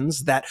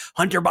expectations that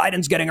Hunter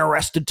Biden's getting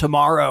arrested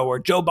tomorrow or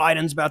Joe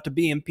Biden's about to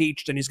be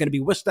impeached and he's going to be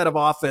whisked out of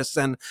office.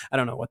 And I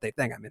don't know what they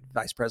think. I mean,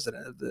 Vice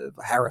President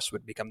Harris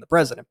would become the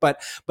president,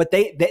 but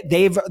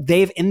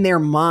they've in their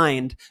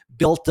mind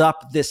built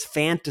up this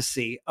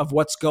fantasy of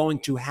what's going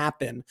to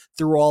happen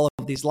through all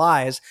of these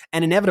lies.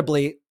 And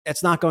inevitably,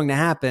 it's not going to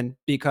happen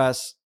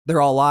because they're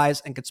all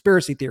lies and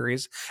conspiracy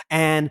theories.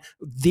 And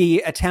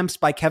the attempts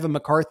by Kevin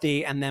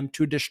McCarthy and them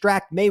to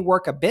distract may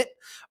work a bit,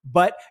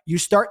 but you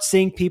start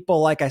seeing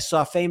people like I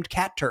saw famed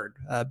Cat Turd,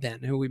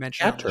 Ben, who we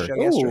mentioned on the show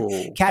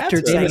yesterday. Cat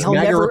Turd saying he'll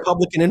never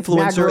Republican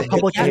influencer.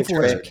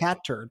 Cat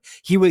Turd.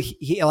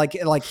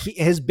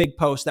 His big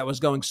post that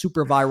was going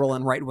super viral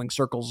in right-wing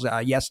circles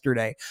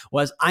yesterday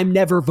was, I'm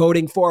never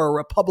voting for a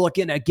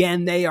Republican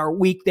again. They are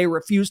weak. They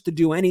refuse to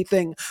do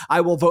anything.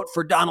 I will vote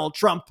for Donald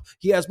Trump.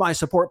 He has my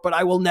support, but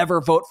I will never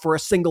vote for a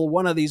single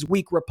one of these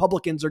weak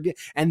Republicans.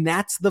 And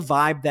that's the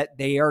vibe that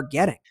they are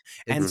getting.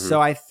 And so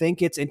I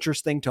think it's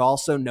interesting to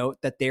also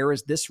note that there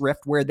is this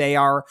rift where they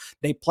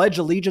pledge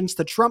allegiance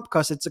to Trump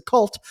because it's a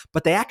cult,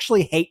 but they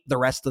actually hate the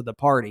rest of the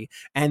party.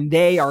 And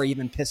they are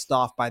even pissed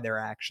off by their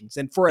actions.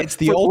 And it's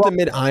the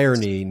ultimate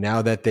irony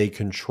now that they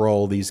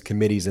control these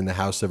committees in the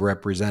House of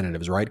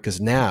Representatives, right? Because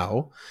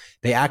now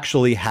they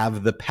actually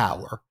have the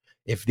power.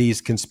 If these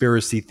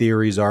conspiracy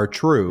theories are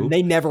true,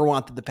 they never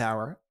wanted the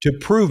power to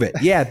prove it.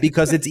 Yeah,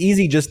 because it's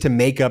easy just to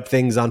make up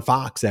things on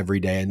Fox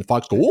every day, and the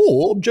Fox go,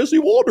 "Oh, I'm Jesse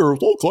Waters."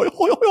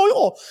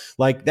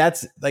 Like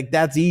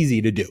that's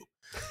easy to do.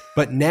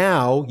 But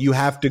now you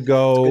have to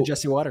go,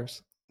 Jesse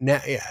Waters. Now,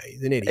 yeah,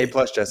 he's an idiot.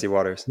 A+ Jesse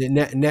Waters.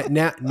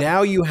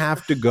 Now you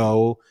have to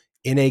go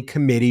in a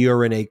committee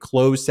or in a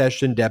closed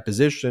session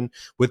deposition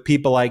with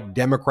people like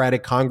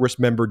Democratic Congress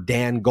member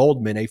Dan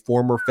Goldman, a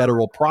former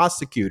federal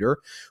prosecutor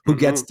who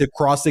gets to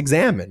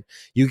cross-examine.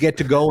 You get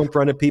to go in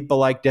front of people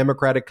like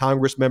Democratic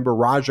Congress member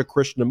Raja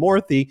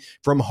Krishnamurthy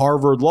from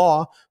Harvard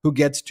Law, who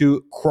gets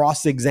to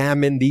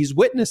cross-examine these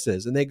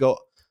witnesses. And they go,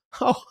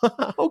 oh,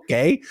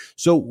 okay.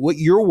 So what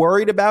you're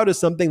worried about is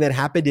something that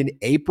happened in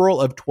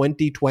April of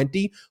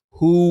 2020.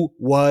 Who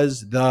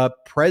was the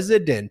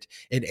president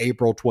in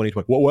April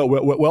 2020?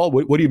 Well,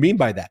 what do you mean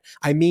by that?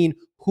 I mean,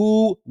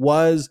 who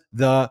was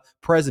the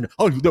president?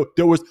 Oh, no,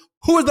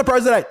 who was the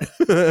president?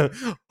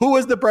 Who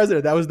was the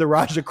president? That was the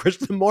Raja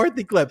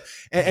Krishnamurthy clip.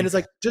 And it's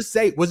like, just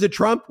say, was it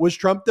Trump? Was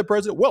Trump the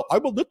president? Well,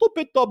 I'm a little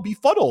bit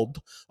befuddled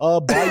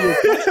by your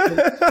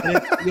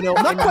question.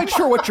 I'm not quite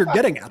sure what you're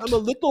getting at. I'm a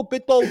little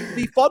bit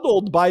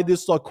befuddled by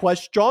this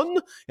question.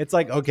 It's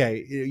like,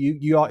 okay,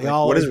 you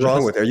all. What is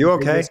wrong with you? Are you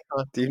okay?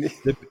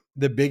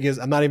 The biggest,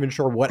 I'm not even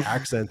sure what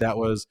accent that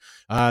was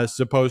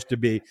supposed to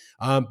be.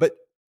 But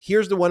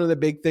here's one of the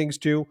big things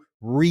too.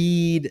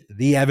 Read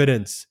the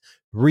evidence.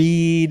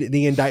 Read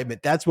the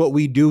indictment. That's what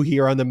we do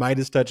here on the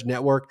Midas Touch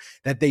Network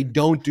that they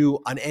don't do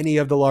on any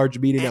of the large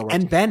media networks.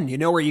 And Ben, you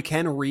know where you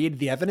can read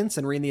the evidence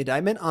and read the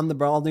indictment? On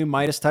the all new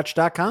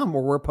MidasTouch.com,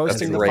 where we're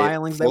posting the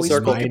filings that we speak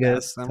about.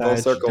 Full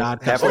circle.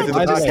 Halfway through the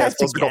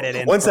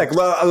podcast. 1 sec.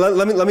 Well,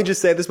 let me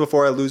just say this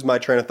before I lose my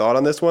train of thought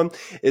on this one,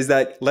 is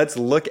that let's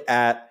look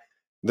at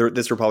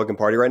this Republican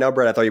Party right now.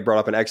 Brett, I thought you brought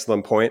up an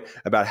excellent point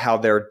about how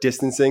they're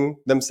distancing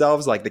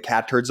themselves, like the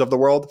cat turds of the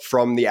world,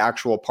 from the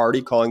actual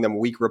party, calling them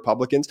weak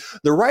Republicans.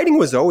 The writing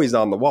was always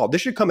on the wall.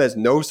 This should come as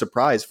no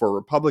surprise for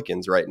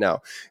Republicans right now.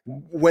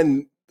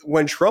 When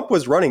Trump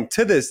was running,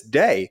 to this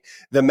day,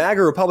 the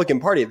MAGA Republican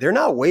Party, they're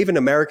not waving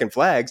American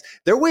flags.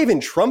 They're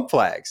waving Trump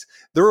flags.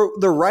 The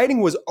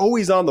writing was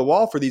always on the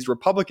wall for these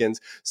Republicans.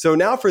 So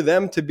now for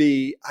them to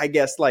be, I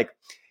guess, like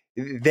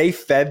they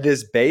fed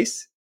this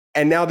base,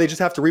 and now they just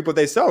have to reap what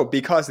they sow,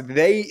 because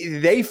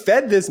they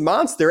fed this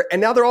monster, and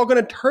now they're all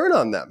going to turn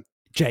on them.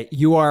 Jay,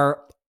 you are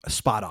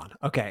spot on.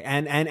 Okay,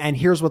 and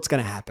here's what's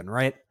going to happen,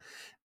 right?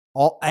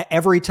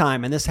 Every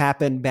time, and this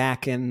happened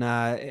back in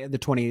the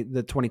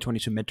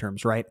 2022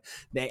 midterms, right?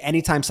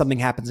 Anytime something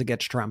happens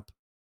against Trump,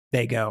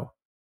 they go,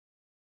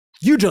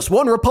 "You just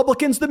won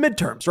Republicans the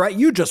midterms, right?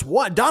 You just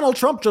won. Donald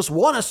Trump just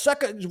won a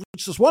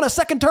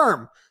second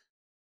term."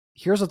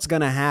 Here's what's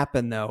going to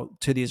happen though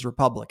to these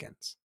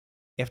Republicans.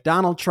 If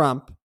Donald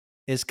Trump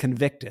is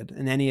convicted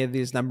in any of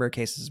these number of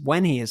cases,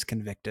 when he is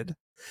convicted,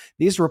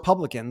 these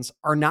Republicans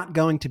are not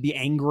going to be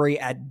angry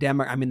at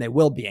they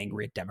will be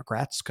angry at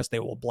Democrats because they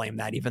will blame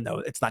that, even though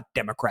it's not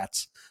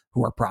Democrats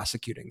who are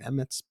prosecuting them.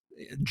 It's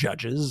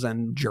judges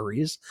and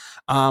juries.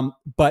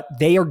 But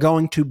they are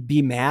going to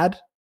be mad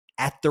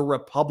at the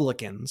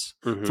Republicans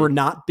for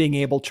not being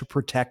able to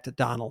protect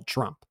Donald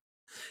Trump.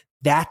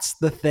 That's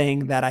the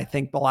thing that I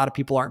think a lot of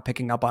people aren't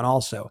picking up on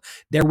also.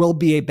 There will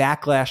be a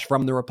backlash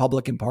from the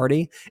Republican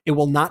Party. It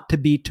will not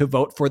be to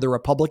vote for the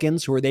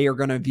Republicans, who they are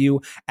going to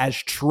view as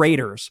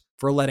traitors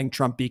for letting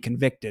Trump be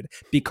convicted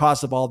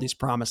because of all these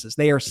promises.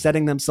 They are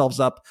setting themselves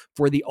up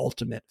for the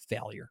ultimate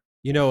failure.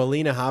 You know,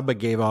 Alina Habba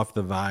gave off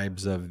the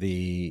vibes of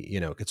the,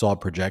 it's all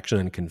projection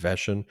and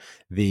confession,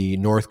 the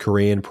North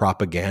Korean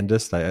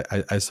propagandist.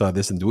 I saw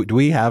this. And do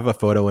we have a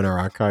photo in our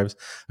archives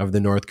of the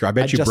North Korean?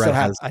 I bet you Brett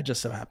has. I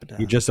just so happen to have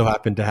You just so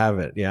happen to have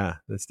it. Yeah,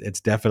 it's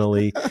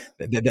definitely,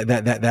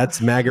 that's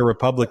MAGA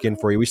Republican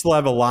for you. We still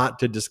have a lot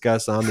to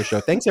discuss on the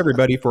show. Thanks,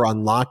 everybody, for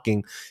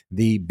unlocking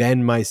the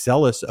Ben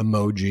Meiselas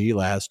emoji,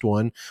 last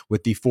one,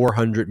 with the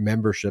 400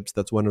 memberships.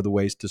 That's one of the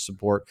ways to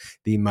support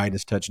the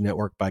Midas Touch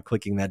Network, by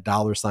clicking that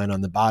 $sign on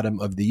the bottom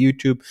of the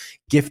YouTube,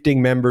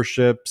 gifting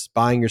memberships,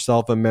 buying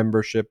yourself a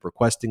membership,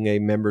 requesting a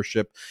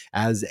membership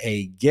as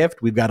a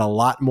gift. We've got a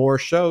lot more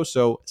show,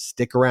 so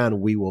stick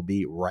around. We will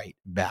be right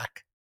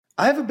back.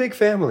 I have a big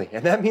family,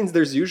 and that means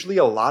there's usually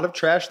a lot of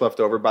trash left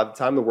over by the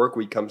time the work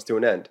week comes to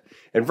an end.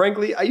 And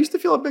frankly, I used to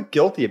feel a bit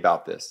guilty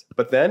about this,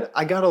 but then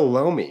I got a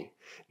Lomi.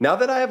 Now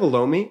that I have a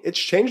Lomi, it's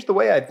changed the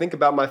way I think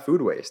about my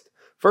food waste.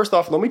 First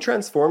off, Lomi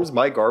transforms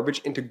my garbage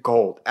into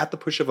gold at the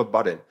push of a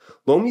button.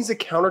 Lomi's a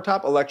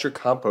countertop electric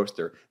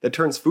composter that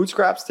turns food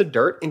scraps to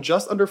dirt in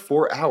just under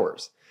 4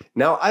 hours.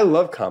 Now, I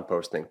love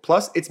composting.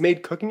 Plus, it's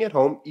made cooking at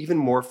home even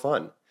more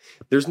fun.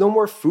 There's no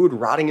more food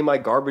rotting in my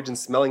garbage and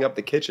smelling up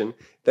the kitchen.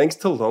 Thanks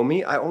to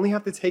Lomi, I only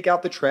have to take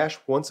out the trash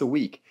once a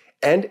week.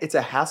 And it's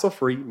a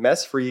hassle-free,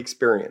 mess-free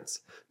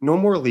experience. No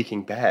more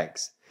leaking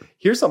bags.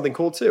 Here's something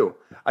cool too.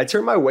 I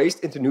turn my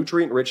waste into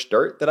nutrient-rich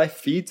dirt that I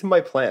feed to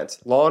my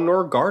plants, lawn,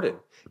 or garden.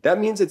 That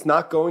means it's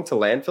not going to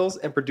landfills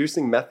and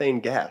producing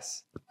methane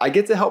gas. I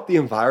get to help the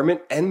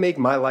environment and make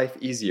my life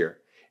easier.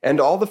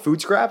 And all the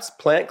food scraps,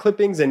 plant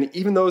clippings, and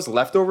even those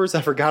leftovers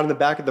I forgot in the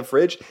back of the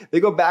fridge, they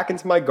go back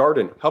into my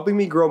garden, helping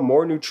me grow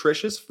more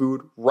nutritious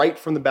food right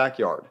from the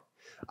backyard.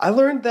 I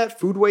learned that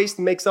food waste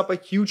makes up a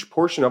huge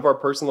portion of our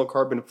personal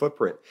carbon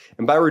footprint,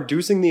 and by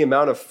reducing the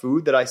amount of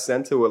food that I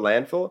send to a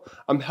landfill,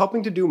 I'm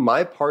helping to do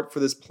my part for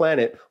this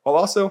planet while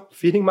also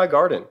feeding my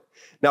garden.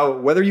 Now,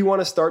 whether you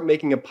want to start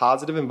making a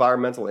positive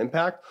environmental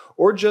impact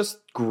or just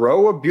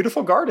grow a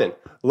beautiful garden,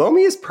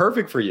 Lomi is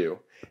perfect for you.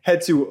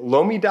 Head to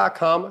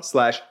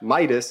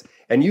lomi.com/Midas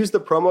and use the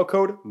promo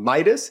code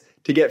Midas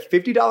to get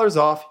 $50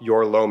 off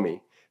your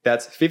Lomi.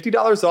 That's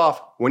 $50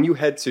 off when you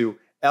head to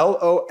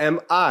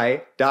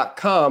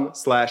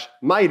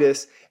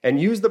LOMI.com/Midas and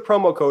use the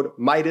promo code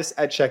Midas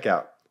at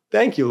checkout.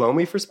 Thank you,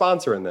 Lomi, for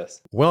sponsoring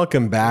this.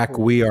 Welcome back.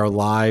 We are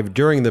live.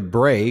 During the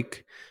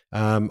break,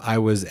 I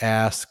was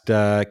asked,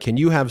 can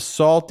you have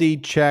Salty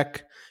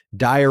check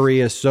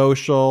Diarrhea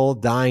Social?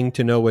 Dying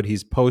to know what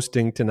he's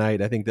posting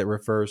tonight. I think that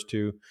refers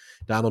to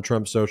Donald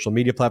Trump's social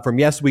media platform.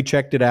 Yes, we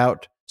checked it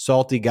out.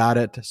 Salty got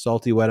it.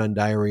 Salty went on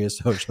Diarrhea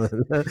Social.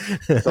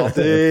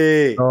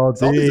 Salty.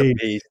 Salty's a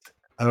beast.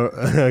 Oh,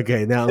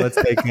 okay, now let's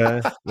take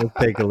a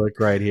look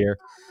right here.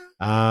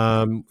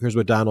 Here's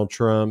what Donald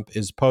Trump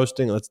is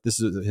posting. This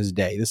is his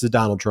day. This is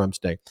Donald Trump's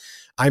day.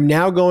 I'm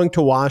now going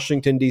to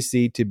Washington,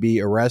 D.C. to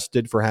be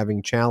arrested for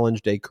having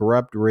challenged a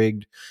corrupt,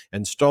 rigged,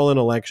 and stolen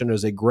election. It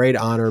is a great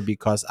honor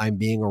because I'm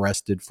being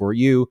arrested for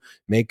you.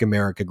 Make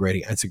America great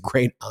again. It's a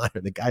great honor.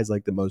 The guy's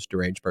like the most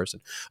deranged person.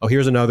 Oh,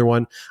 here's another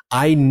one.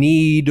 I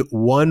need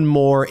one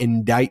more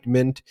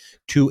indictment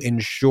to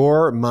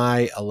ensure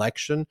my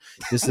election.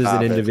 This is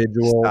an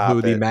individual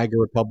who the MAGA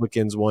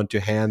Republicans want to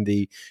hand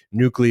the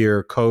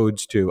nuclear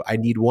codes to. I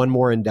need one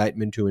more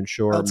indictment to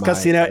ensure it's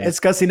because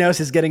he knows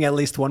he's getting at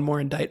least one more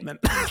indictment.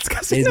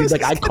 He's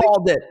like, I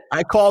called it.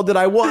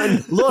 I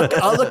won.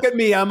 Look at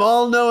me. I'm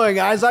all knowing,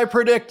 as I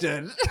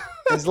predicted.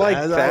 It's like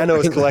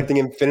Thanos collecting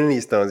Infinity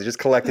Stones. He's just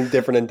collecting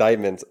different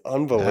indictments.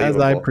 Unbelievable. As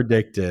I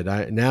predicted.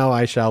 Now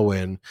I shall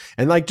win.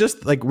 And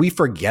we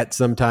forget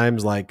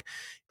sometimes,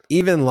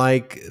 even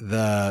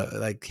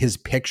his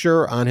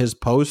picture on his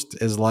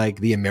post is like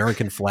the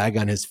American flag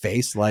on his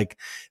face.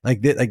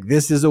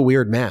 This is a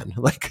weird man.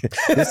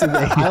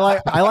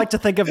 I like to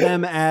think of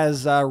them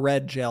as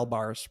red jail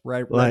bars,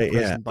 right?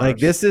 Prison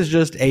bars. This is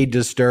just a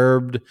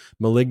disturbed,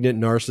 malignant,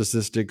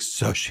 narcissistic,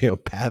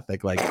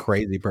 sociopathic,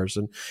 crazy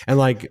person.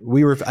 And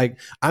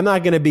I'm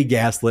not going to be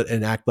gaslit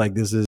and act like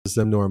this is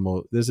some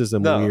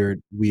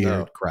weird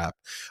crap.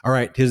 All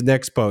right. His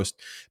next post.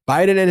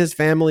 Biden and his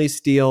family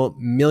steal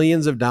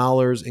millions of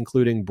dollars,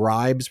 including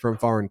bribes from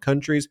foreign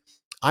countries.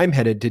 I'm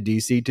headed to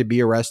D.C. to be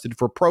arrested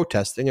for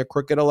protesting a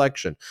crooked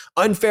election.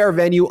 Unfair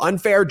venue,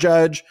 unfair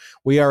judge.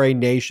 We are a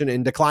nation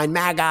in decline.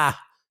 MAGA,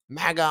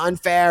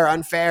 unfair.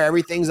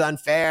 Everything's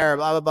unfair.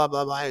 Blah, blah, blah,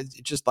 blah, blah. It's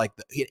just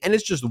and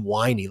it's just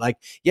whiny.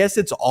 Yes,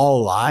 it's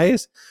all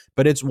lies,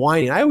 but it's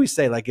whiny. I always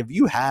say, if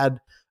you had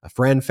a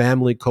friend,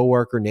 family,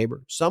 coworker,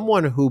 neighbor,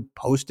 someone who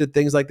posted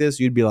things like this,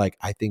 you'd be like,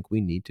 I think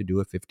we need to do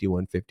a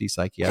 5150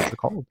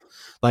 psychiatric hold.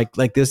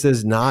 This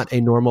is not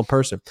a normal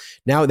person.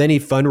 Now, then he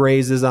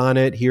fundraises on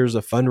it. Here's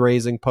a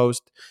fundraising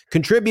post.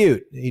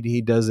 Contribute.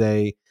 He does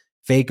a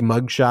fake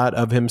mugshot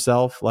of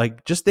himself.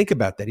 Just think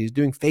about that. He's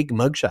doing fake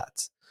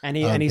mugshots. And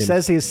he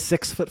says he's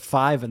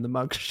 6'5" in the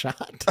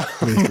mugshot.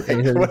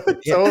 What a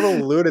total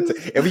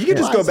lunatic. If you could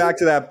just go back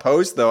to that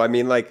post, though,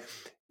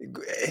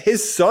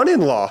 his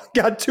son-in-law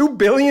got $2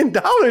 billion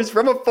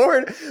from a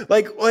foreign,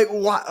 why?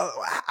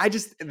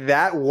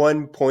 That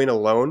one point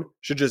alone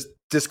should just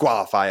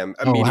disqualify him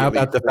immediately. How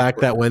about the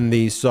fact that when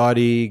the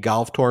Saudi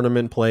golf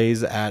tournament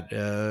plays at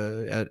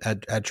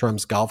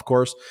Trump's golf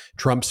course,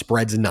 Trump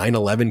spreads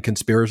 9/11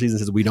 conspiracies and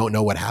says we don't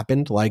know what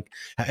happened?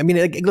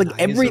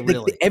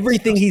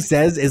 Everything he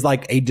says is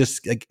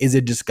is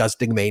a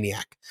disgusting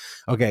maniac.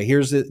 Okay,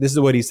 this is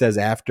what he says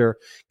after.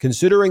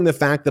 Considering the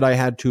fact that I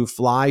had to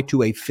fly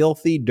to a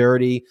filthy,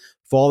 dirty,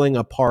 falling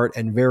apart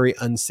and very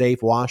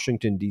unsafe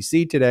Washington,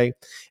 D.C. today,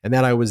 and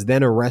that I was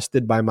then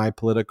arrested by my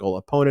political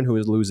opponent who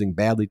is losing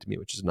badly to me,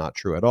 which is not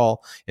true at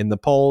all. In the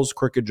polls,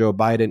 crooked Joe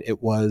Biden,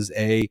 it was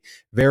a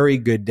very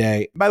good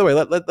day. By the way,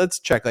 let's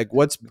check.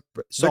 What's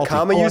the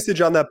comma usage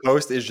on that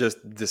post is just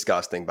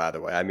disgusting, by the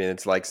way.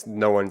 It's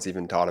no one's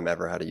even taught him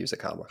ever how to use a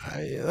comma.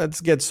 Let's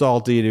get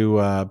Salty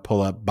to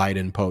pull up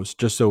Biden posts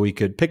just so we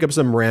could pick up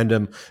some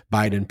random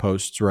Biden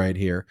posts right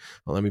here.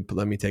 Well,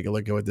 let me take a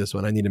look at this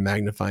one. I need a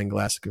magnifying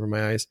glass for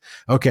my eyes.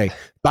 Okay.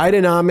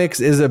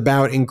 Bidenomics is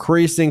about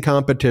increasing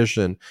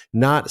competition,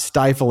 not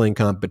stifling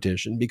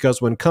competition,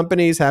 because when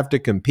companies have to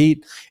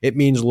compete, it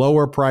means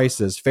lower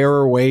prices,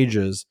 fairer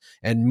wages,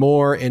 and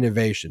more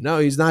innovation. No,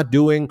 he's not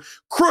doing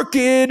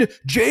crooked.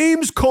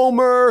 James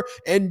Comer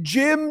and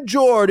Jim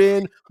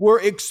Jordan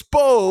were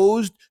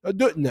exposed.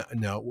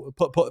 No.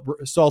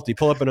 Salty,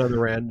 pull up another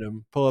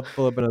random. Pull up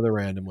another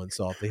random one,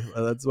 Salty.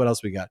 That's what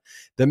else we got.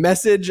 The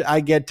message I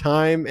get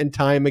time and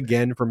time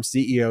again from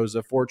CEOs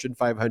of Fortune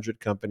 500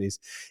 companies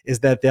is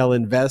that they'll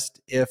invest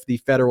if the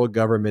federal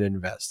government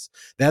invests.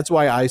 That's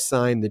why I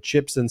signed the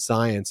Chips and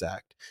Science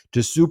Act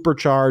to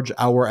supercharge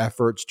our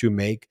efforts to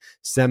make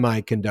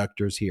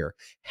semiconductors here.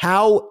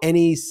 How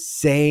any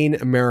sane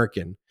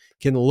American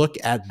can look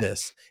at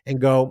this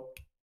and go,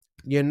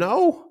 I'm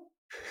going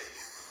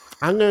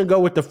to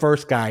go with the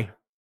first guy.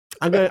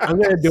 I'm going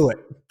to do it.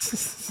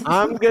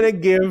 I'm going to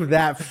give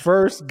that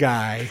first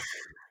guy.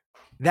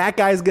 That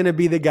guy's going to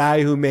be the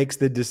guy who makes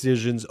the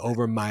decisions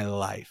over my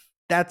life.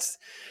 that's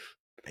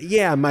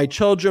my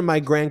children,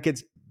 my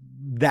grandkids,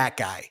 that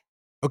guy.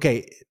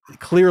 Okay,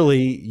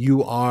 clearly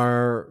you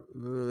are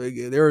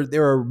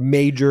there are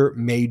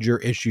major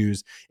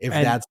issues if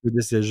that's the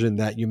decision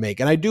that you make.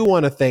 And I do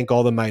want to thank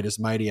all the Midas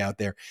Mighty out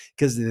there,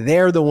 because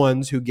they're the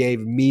ones who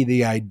gave me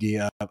the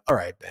idea of, all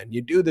right, Ben,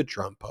 you do the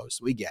Trump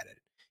post. We get it.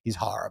 He's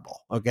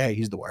horrible. Okay,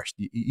 he's the worst.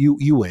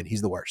 You win.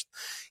 He's the worst.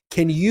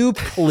 Can you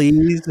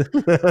please?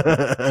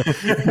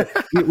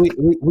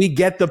 we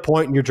get the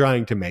point you're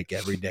trying to make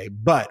every day.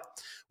 But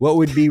what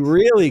would be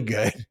really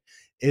good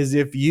is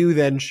if you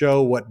then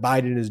show what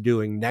Biden is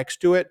doing next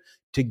to it,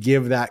 to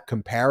give that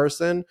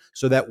comparison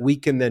so that we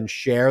can then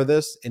share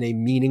this in a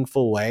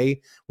meaningful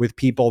way with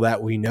people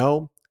that we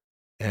know.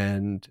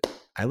 And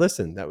I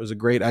listened. That was a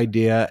great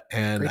idea.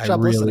 And Great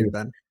job listening,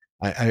 Ben.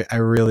 I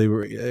really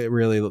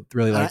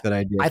like that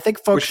idea. I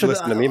think folks should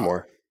listen to me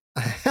more.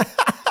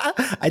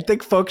 I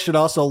think folks should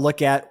also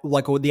look at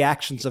like the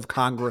actions of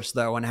Congress,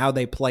 though, and how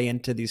they play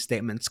into these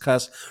statements.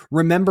 Because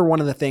remember,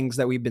 one of the things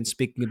that we've been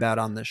speaking about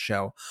on this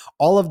show,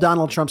 all of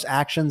Donald Trump's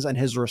actions and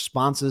his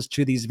responses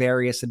to these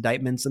various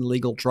indictments and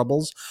legal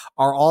troubles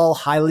are all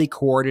highly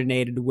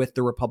coordinated with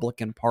the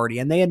Republican Party.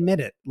 And they admit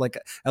it. Like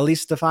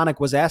Elise Stefanik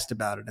was asked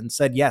about it and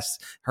said, yes,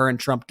 her and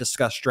Trump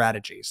discussed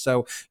strategy.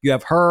 So you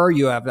have her,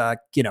 you have,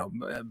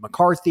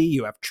 McCarthy,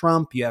 you have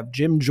Trump, you have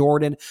Jim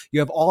Jordan, you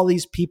have all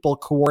these people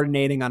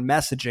coordinating on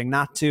messaging,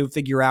 not to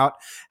figure out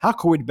how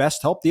can we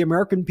best help the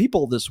American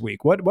people this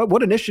week?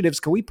 What initiatives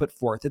can we put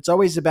forth? It's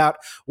always about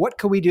what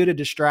can we do to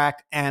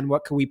distract and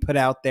what can we put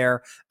out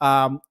there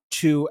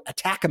to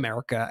attack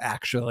America,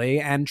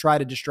 actually, and try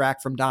to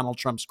distract from Donald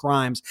Trump's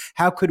crimes.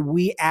 How could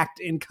we act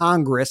in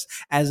Congress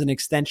as an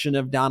extension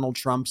of Donald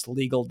Trump's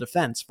legal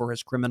defense for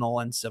his criminal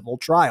and civil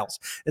trials?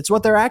 It's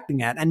what they're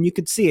acting at. And you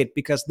could see it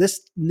because this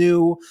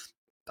new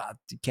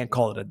you can't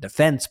call it a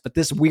defense, but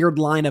this weird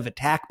line of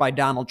attack by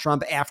Donald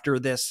Trump after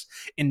this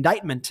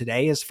indictment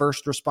today, his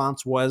first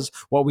response was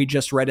what we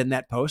just read in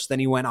that post. Then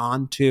he went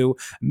on to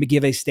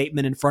give a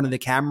statement in front of the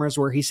cameras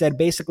where he said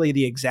basically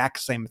the exact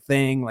same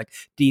thing, like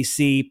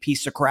DC,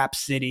 piece of crap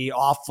city,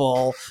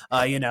 awful,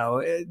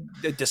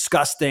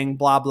 disgusting,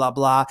 blah, blah,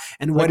 blah.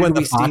 And like what when did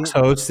the we Fox see?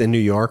 hosts in New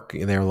York,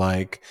 who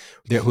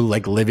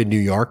live in New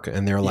York,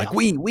 and they're like,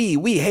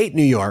 we hate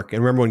New York.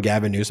 And remember when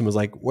Gavin Newsom was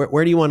like,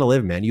 where do you want to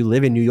live, man? You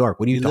live in New York.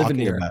 What are you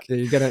talking about? And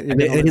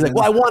he's like,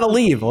 well, I want to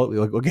leave. Well,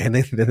 okay,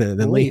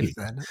 then leave.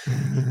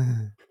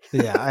 Then.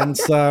 Yeah. And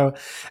so,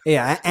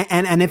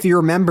 And if you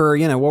remember,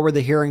 what were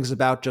the hearings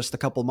about just a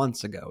couple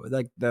months ago?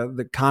 Like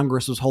the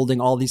Congress was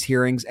holding all these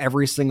hearings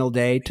every single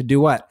day to do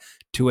what?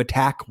 To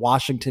attack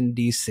Washington,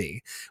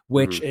 D.C.,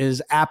 which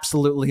is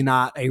absolutely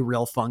not a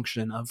real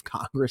function of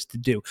Congress to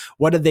do.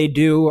 What did they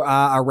do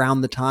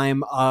around the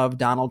time of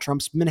Donald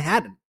Trump's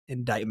Manhattan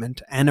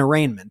indictment and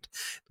arraignment?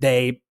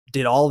 They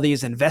did all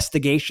these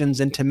investigations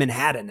into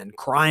Manhattan and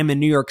crime in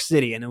New York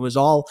City. And it was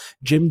all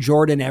Jim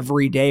Jordan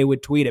every day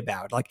would tweet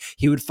about. Like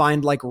he would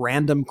find like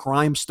random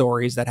crime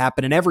stories that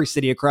happen in every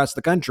city across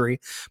the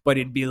country, but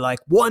it'd be like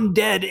 1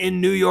 dead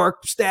in New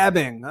York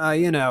stabbing,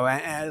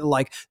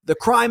 like the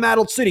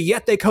crime-addled city,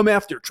 yet they come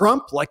after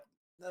Trump. Like,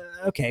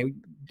 okay.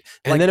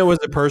 And then it was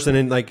a person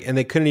and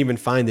they couldn't even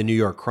find the New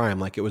York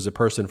crime. Like it was a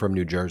person from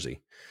New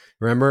Jersey.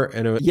 Remember?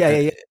 And it was,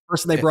 The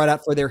person they brought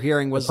out for their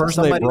hearing was the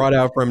person they brought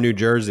out from New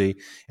Jersey.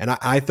 And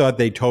I thought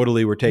they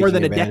totally were taking more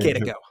than a decade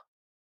ago.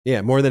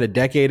 Yeah, more than a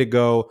decade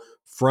ago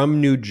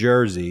from New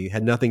Jersey,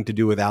 had nothing to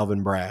do with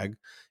Alvin Bragg.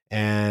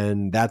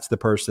 And that's the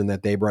person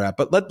that they brought out.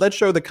 But let's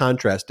show the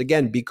contrast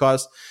again,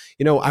 because,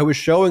 I was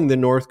showing the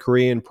North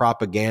Korean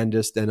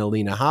propagandist and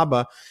Alina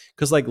Habba,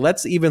 because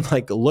let's even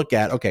look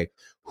at, okay,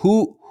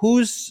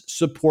 who's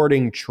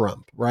supporting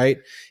Trump, right?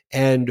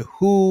 And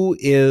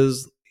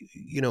who's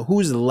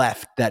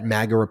left that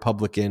MAGA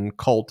Republican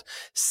cult,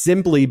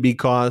 simply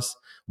because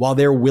while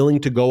they're willing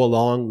to go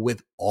along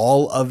with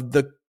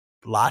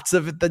lots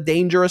of the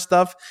dangerous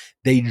stuff,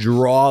 they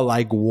draw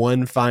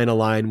one final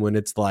line when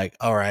it's like,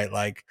 all right,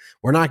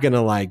 we're not going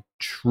to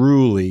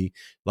truly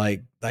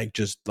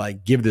just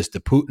give this to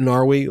Putin,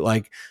 are we?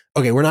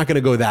 Okay, we're not going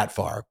to go that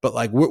far,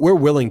 but we're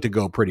willing to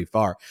go pretty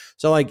far.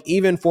 So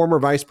even former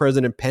Vice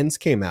President Pence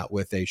came out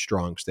with a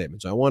strong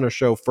statement. So I want to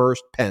show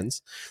first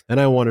Pence, then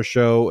I want to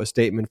show a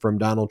statement from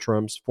Donald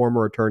Trump's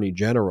former Attorney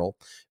General,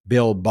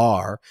 Bill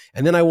Barr,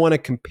 and then I want to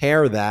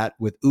compare that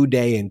with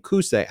Uday and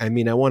Kusei. I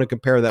mean, I want to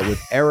compare that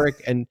with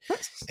Eric and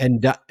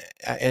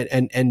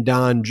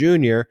Don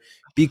Jr.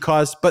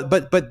 Because,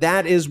 but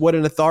that is what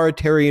an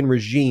authoritarian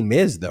regime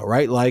is, though,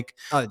 right?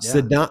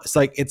 Saddam,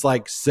 it's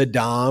like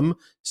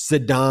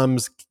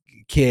Saddam's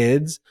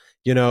kids,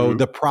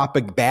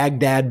 the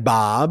Baghdad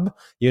Bob,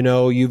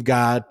 you've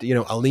got,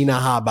 Alina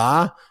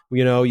Habba,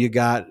 you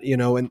got,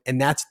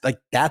 and that's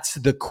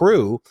the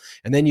crew.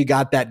 And then you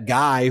got that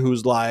guy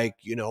who's like,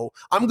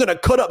 I'm going to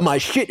cut up my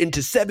shit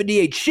into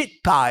 78 shit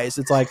pies.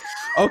 It's like,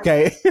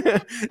 okay.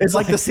 It's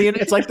like the scene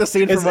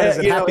from what is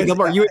it? Happy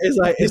Gilmore.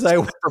 Is I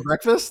for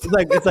breakfast?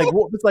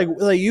 It's like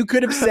you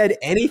could have said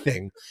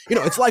anything.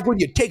 It's like when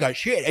you take a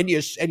shit and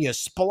you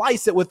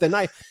splice it with a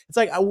knife. It's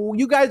like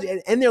you guys,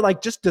 and they're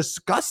like just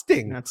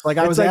disgusting. It's like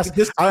I was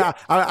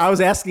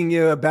asking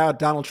you about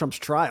Donald Trump's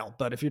trial,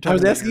 but if you're talking,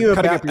 I was asking you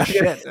about your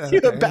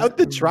shit, about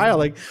the trial.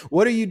 Like,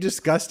 what are you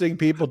disgusting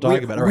people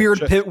talking about?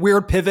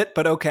 Weird pivot,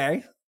 but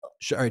okay.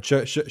 All right, show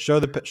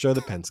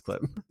the Pence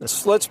clip.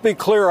 Let's be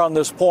clear on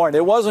this point.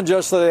 It wasn't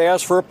just that they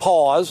asked for a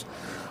pause.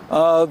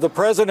 The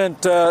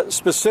president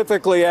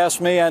specifically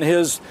asked me, and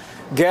his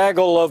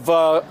gaggle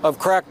of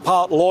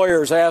crackpot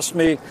lawyers asked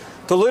me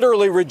to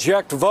literally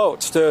reject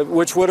votes,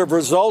 which would have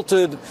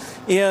resulted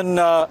in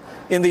the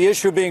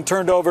issue being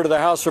turned over to the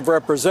House of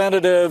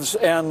Representatives,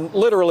 and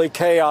literally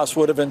chaos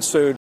would have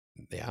ensued.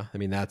 Yeah, I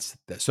mean that's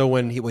so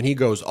when he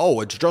goes,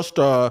 it's just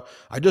I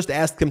just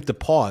asked him to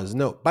pause.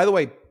 No, by the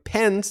way,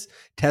 Pence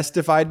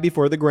testified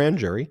before the grand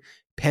jury.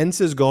 Pence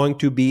is going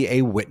to be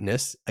a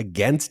witness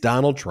against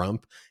Donald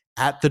Trump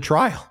at the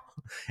trial.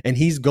 And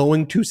he's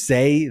going to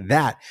say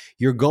that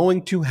you're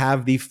going to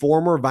have the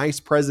former vice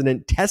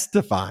president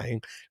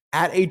testifying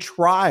at a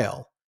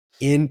trial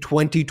in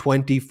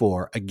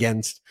 2024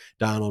 against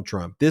Donald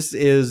Trump. This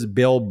is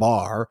Bill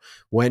Barr,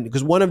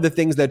 because one of the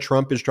things that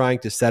Trump is trying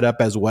to set up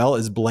as well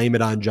is blame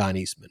it on John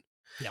Eastman.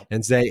 Yep.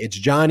 And say it's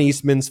John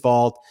Eastman's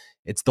fault.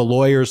 It's the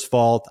lawyer's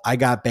fault. I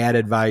got bad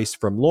advice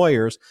from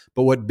lawyers.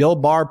 But what Bill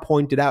Barr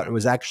pointed out, and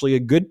was actually a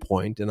good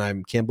point, and I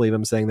can't believe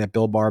I'm saying that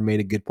Bill Barr made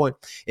a good point.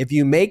 If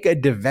you make a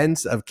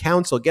defense of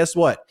counsel, guess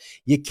what?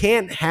 You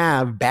can't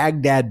have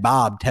Baghdad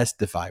Bob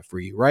testify for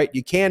you, right?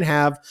 You can't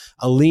have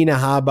Alina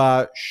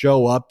Habba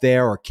show up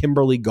there, or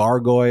Kimberly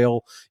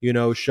Gargoyle,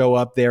 show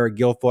up there, or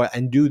Guilfoyle,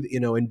 and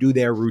do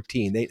their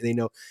routine. They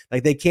know,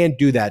 like, they can't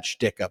do that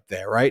shtick up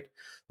there, right?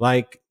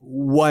 Like,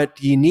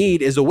 what you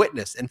need is a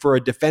witness. And for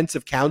a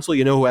defensive counsel,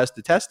 who has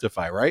to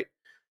testify, right?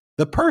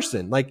 The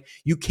person. Like,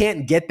 you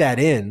can't get that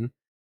in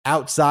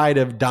outside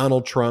of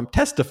Donald Trump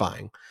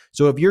testifying.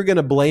 So if you're going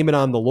to blame it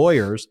on the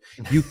lawyers,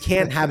 you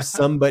can't have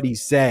somebody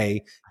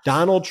say,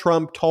 Donald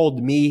Trump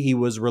told me he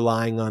was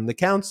relying on his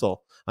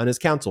counsel.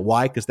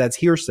 Why? Because that's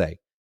hearsay.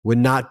 Would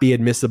not be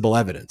admissible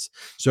evidence.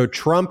 So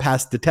Trump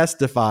has to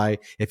testify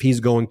if he's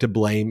going to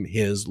blame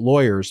his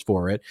lawyers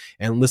for it.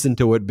 And listen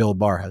to what Bill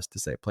Barr has to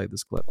say. Play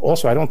this clip.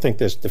 Also, I don't think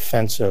this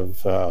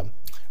defensive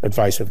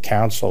advice of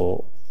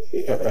counsel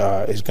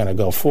is going to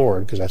go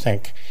forward, because I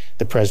think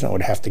the president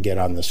would have to get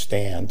on the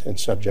stand and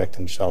subject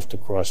himself to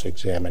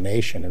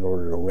cross-examination in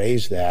order to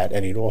raise that.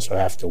 And he'd also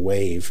have to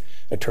waive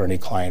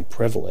attorney-client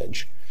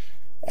privilege.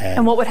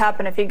 And what would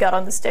happen if he got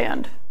on the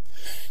stand?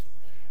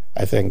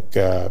 I think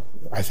it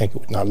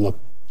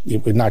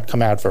would not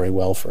come out very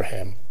well for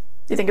him.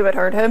 Do you think it would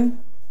hurt him?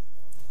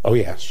 Oh,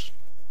 yes.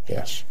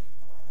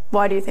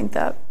 Why do you think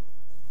that?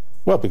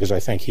 Well, because I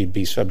think he'd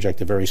be subject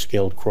to very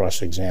skilled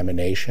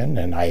cross-examination,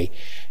 and I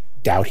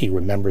doubt he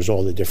remembers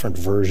all the different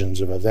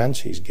versions of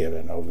events he's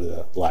given over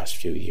the last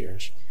few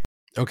years.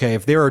 Okay,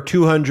 if there are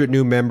 200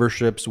 new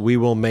memberships, we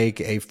will make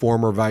a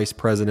former Vice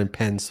President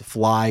Pence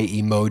fly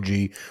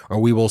emoji, or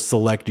we will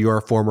select your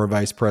former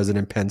Vice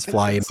President Pence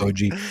fly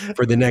emoji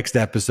for the next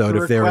episode.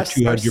 If there are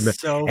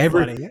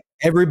 200,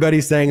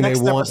 everybody's saying next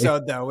they want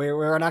episode, though.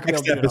 We're not going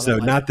to next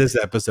episode, not this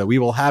episode. We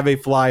will have a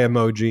fly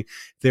emoji.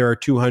 If there are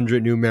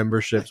 200 new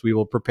memberships, we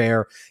will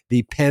prepare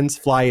the Pence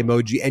fly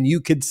emoji, and you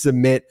could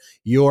submit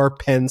your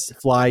Pence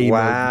fly emoji.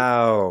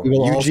 Wow,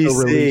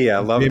 UGC, I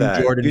love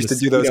that. I used to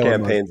do those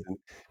campaigns.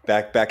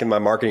 Back in my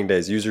marketing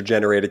days,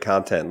 user-generated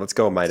content. Let's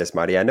go, Midas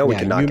Mighty. I know we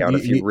can knock out a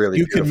few really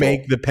You beautiful. can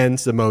make the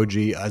Pence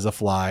emoji as a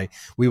fly.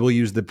 We will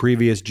use the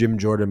previous Jim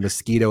Jordan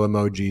mosquito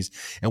emojis,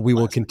 and we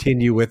will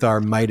continue with our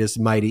Midas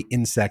Mighty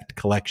insect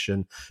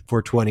collection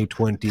for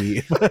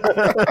 2020.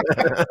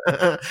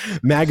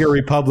 MAGA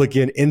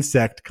Republican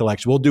insect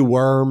collection. We'll do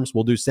worms.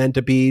 We'll do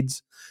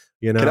centipedes.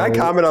 Can I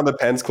comment on the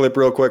Pence clip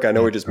real quick? I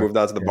know we just moved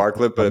on to the Barr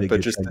clip, but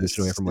just let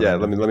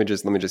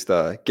me just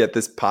get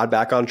this pod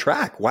back on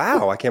track.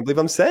 Wow, I can't believe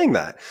I'm saying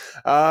that.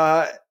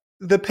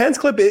 The Pence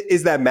clip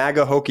is that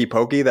MAGA hokey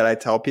pokey that I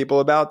tell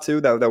people about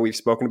too, that we've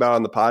spoken about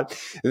on the pod.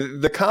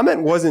 The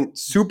comment wasn't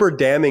super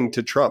damning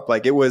to Trump.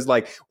 Like, it was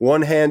like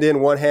one hand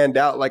in, one hand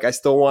out. Like, I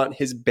still want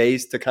his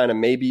base to kind of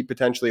maybe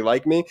potentially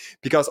like me,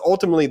 because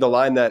ultimately the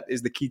line that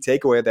is the key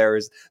takeaway there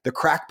is the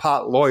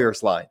crackpot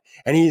lawyers line.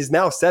 And he's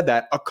now said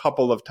that a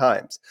couple of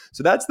times.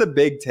 So that's the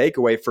big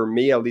takeaway for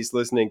me, at least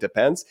listening to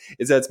Pence,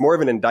 is that it's more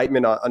of an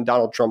indictment on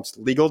Donald Trump's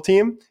legal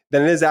team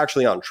than it is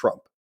actually on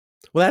Trump.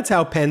 Well, that's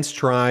how Pence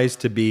tries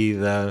to be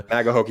the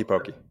MAGA hokey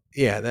pokey.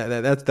 Yeah,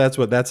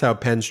 that's how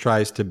Pence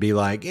tries to be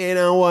like, you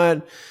know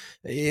what?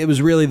 It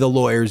was really the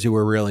lawyers who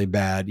were really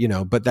bad,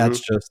 but that's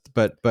just,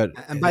 but.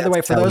 And by the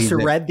way, for those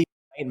who read the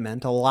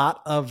indictment, a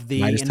lot of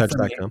the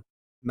MidasTouch.com.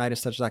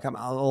 MidasTouch.com,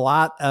 a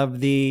lot of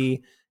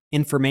the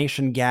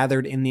information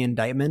gathered in the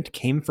indictment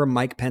came from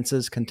Mike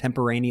Pence's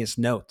contemporaneous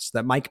notes.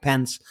 That Mike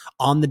Pence,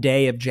 on the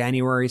day of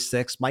January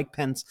 6th, Mike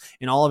Pence,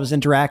 in all of his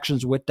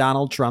interactions with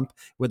Donald Trump,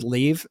 would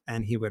leave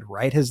and he would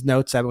write his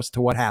notes as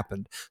to what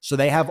happened. So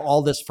they have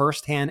all this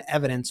firsthand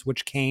evidence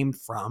which came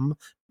from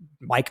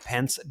Mike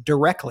Pence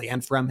directly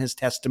and from his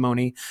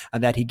testimony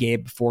that he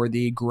gave before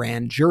the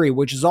grand jury,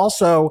 which is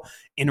also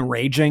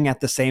enraging at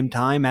the same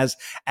time, as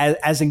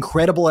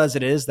incredible as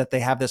it is that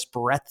they have this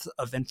breadth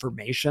of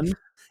information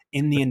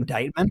in the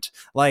indictment.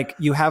 Like,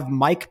 you have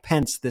Mike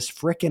Pence, this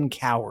frickin'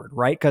 coward,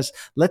 right? Because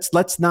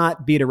let's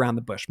not beat around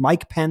the bush.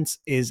 Mike Pence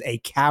is a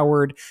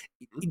coward,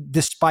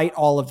 despite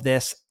all of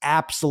this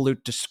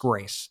absolute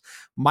disgrace.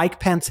 Mike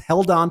Pence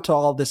held on to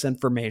all this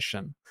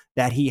information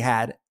that he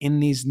had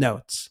in these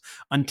notes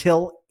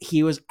until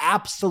he was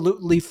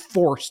absolutely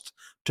forced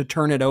to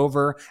turn it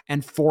over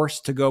and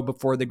forced to go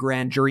before the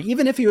grand jury.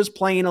 Even if he was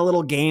playing a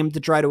little game to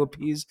try to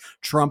appease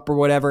Trump or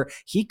whatever,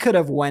 he could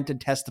have went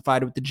and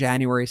testified with the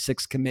January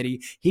 6th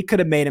committee. He could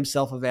have made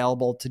himself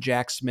available to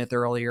Jack Smith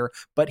earlier,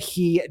 but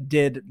he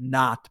did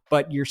not.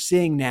 But you're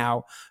seeing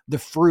now the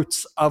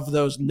fruits of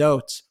those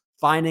notes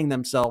finding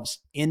themselves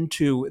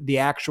into the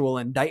actual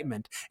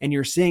indictment. And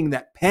you're seeing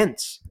that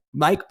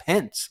Mike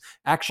Pence,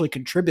 actually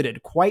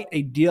contributed quite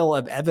a deal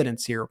of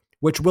evidence here,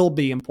 which will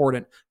be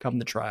important come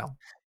the trial.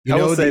 You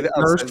know, the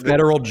first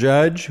federal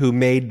judge who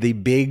made the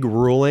big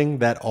ruling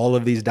that all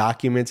of these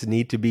documents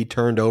need to be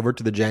turned over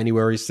to the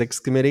January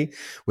 6th committee,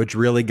 which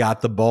really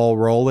got the ball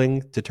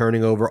rolling to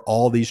turning over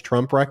all these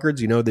Trump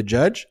records. You know, the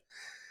judge?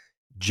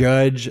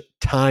 Judge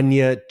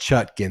Tanya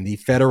Chutkin, the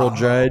federal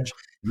judge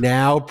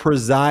now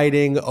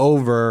presiding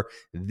over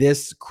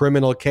this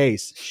criminal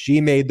case.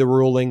 She made the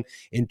ruling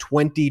in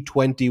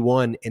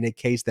 2021 in a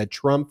case that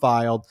Trump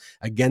filed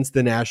against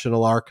the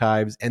National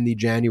Archives and the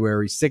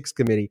January 6th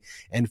committee.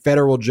 And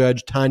federal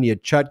judge Tanya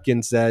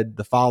Chutkin said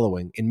the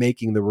following in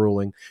making the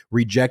ruling,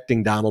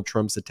 rejecting Donald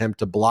Trump's attempt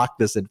to block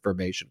this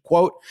information.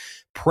 Quote,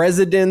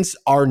 "Presidents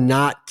are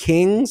not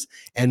kings,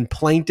 and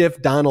plaintiff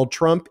Donald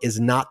Trump is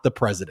not the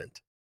president."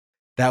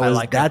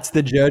 That's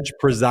the judge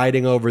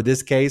presiding over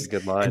this case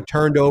and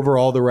turned over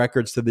all the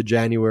records to the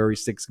January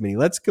 6th committee.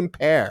 Let's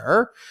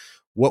compare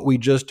what we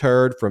just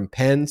heard from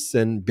Pence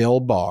and Bill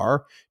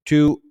Barr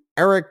to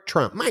Eric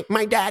Trump.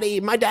 My daddy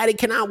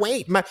cannot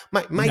wait. My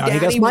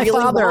daddy,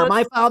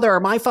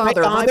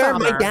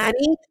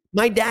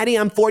 my daddy,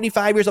 I'm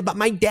 45 years old, but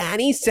my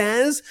daddy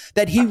says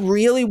that he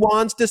really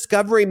wants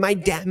discovery. My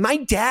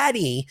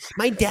daddy.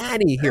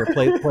 Here,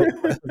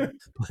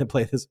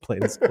 play this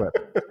clip.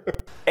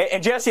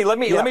 And Jesse, let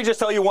me just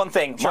tell you one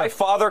thing. Sure. My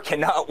father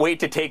cannot wait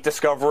to take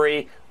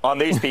discovery on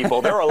these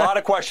people. There are a lot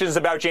of questions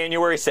about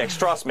January 6th,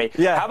 trust me.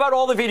 Yeah. How about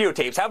all the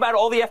videotapes? How about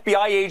all the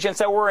FBI agents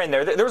that were in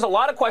there? There's a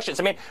lot of questions.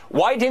 I mean,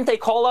 why didn't they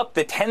call up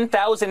the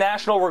 10,000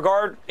 National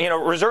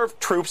Reserve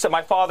troops that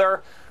my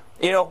father,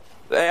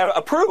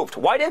 approved?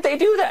 Why didn't they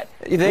do that?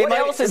 What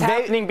else is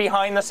happening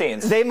behind the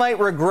scenes? They might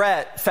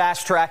regret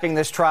fast-tracking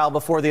this trial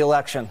before the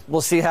election.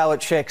 We'll see how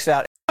it shakes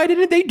out. Why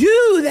didn't they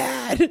do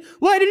that?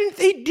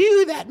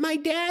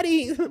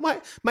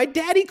 My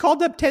daddy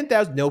called up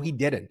 10,000. No, he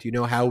didn't. You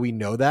know how we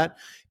know that?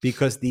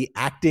 Because the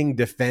acting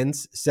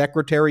defense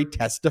secretary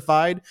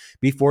testified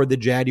before the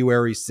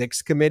January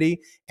 6th committee,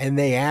 and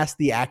they asked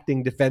the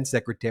acting defense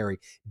secretary,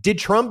 did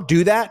Trump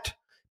do that?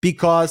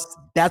 Because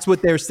that's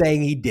what they're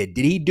saying he did.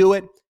 Did he do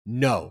it?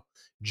 No.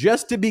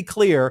 Just to be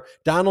clear,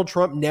 Donald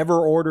Trump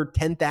never ordered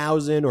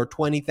 10,000 or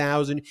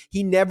 20,000.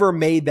 He never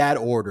made that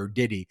order,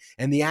 did he?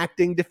 And the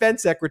acting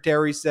defense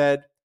secretary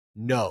said,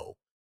 no,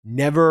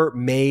 never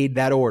made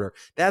that order.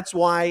 That's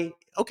why,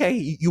 okay,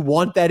 you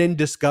want that in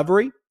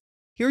discovery?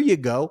 Here you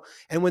go.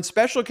 And when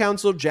special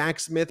counsel Jack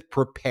Smith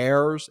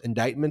prepares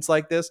indictments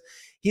like this,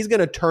 he's going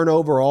to turn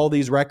over all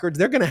these records.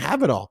 They're going to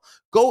have it all.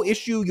 Go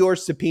issue your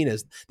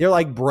subpoenas. They're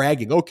like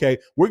bragging. Okay,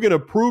 we're going to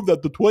prove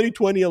that the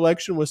 2020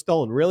 election was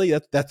stolen. Really?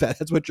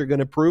 That's what you're going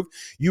to prove?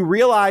 You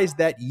realize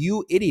that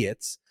you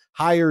idiots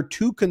hired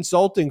two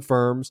consulting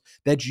firms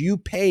that you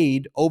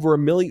paid over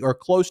 $1 million or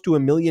close to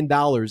 $1 million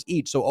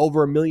each. So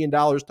over $1 million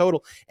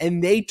total.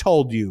 And they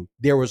told you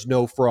there was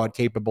no fraud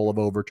capable of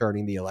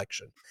overturning the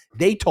election.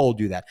 They told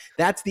you that.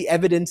 That's the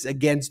evidence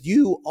against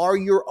you are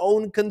your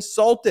own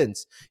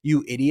consultants,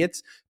 you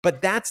idiots.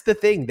 But that's the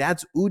thing.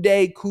 That's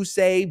Uday,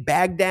 Qusay,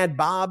 Baghdad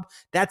Bob.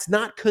 That's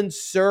not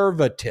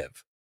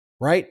conservative,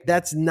 right?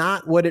 That's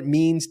not what it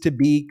means to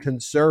be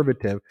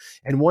conservative.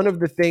 And one of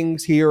the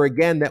things here,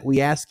 again, that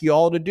we ask you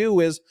all to do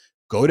is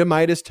go to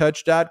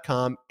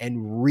MeidasTouch.com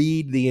and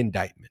read the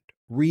indictment.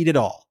 Read it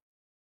all.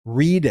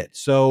 Read it.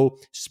 So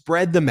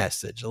spread the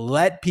message.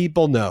 Let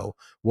people know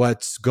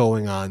what's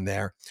going on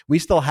there. We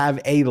still have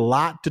a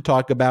lot to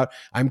talk about.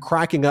 I'm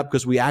cracking up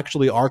because we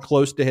actually are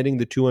close to hitting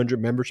the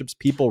 200 memberships.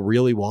 People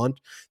really want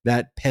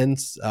that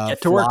Pence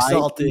get to work,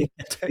 Salty.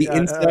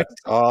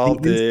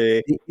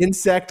 The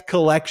insect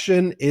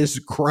collection is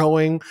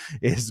growing.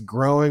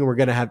 We're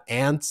going to have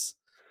ants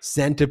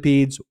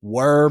centipedes,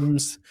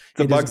 worms.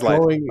 It's a bug's life.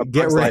 A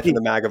bug's life in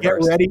the MAGAverse. Get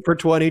ready for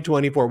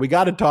 2024. We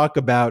got to talk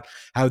about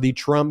how the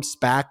Trump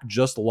SPAC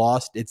just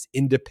lost its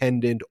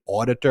independent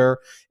auditor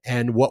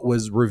and what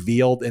was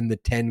revealed in the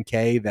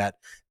 10K that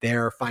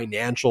their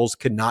financials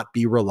could not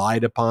be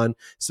relied upon.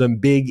 Some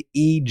big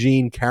E.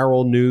 Jean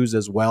Carroll news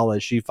as well,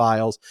 as she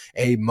files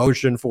a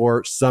motion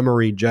for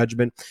summary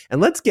judgment.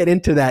 And let's get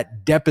into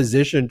that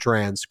deposition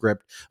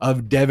transcript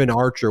of Devin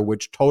Archer,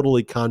 which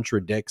totally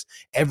contradicts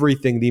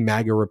everything the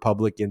MAGA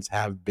Republicans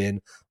have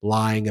been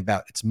lying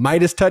about. It's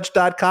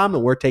MidasTouch.com,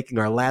 and we're taking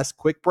our last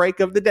quick break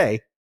of the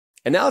day.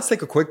 And now let's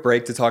take a quick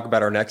break to talk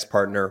about our next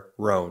partner,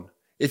 Roan.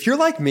 If you're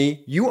like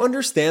me, you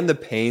understand the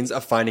pains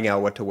of finding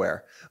out what to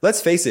wear.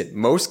 Let's face it,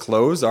 most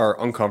clothes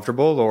are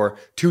uncomfortable or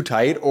too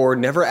tight or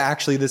never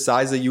actually the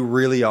size that you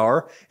really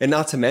are, and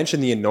not to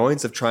mention the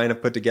annoyance of trying to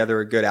put together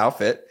a good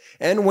outfit.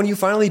 And when you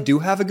finally do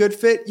have a good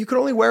fit, you can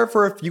only wear it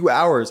for a few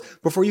hours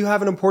before you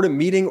have an important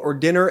meeting or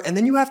dinner, and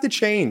then you have to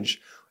change.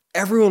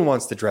 Everyone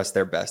wants to dress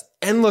their best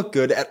and look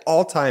good at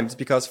all times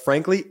because,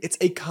 frankly, it's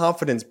a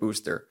confidence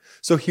booster.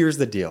 So here's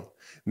the deal.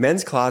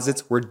 Men's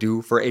closets were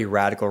due for a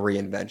radical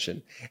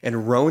reinvention,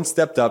 and Roan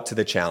stepped up to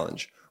the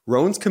challenge.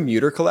 Roan's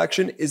commuter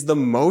collection is the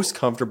most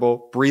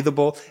comfortable,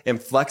 breathable,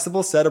 and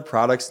flexible set of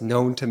products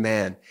known to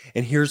man.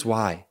 And here's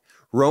why.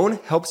 Roan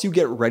helps you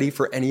get ready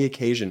for any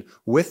occasion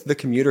with the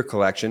commuter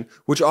collection,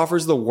 which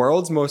offers the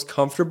world's most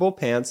comfortable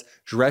pants,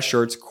 dress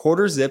shirts,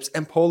 quarter zips,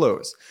 and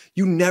polos.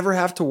 You never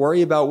have to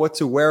worry about what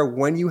to wear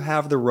when you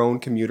have the Roan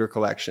commuter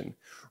collection.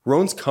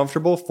 Roan's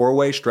comfortable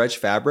 4-way stretch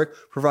fabric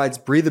provides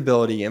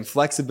breathability and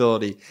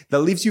flexibility that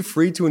leaves you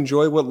free to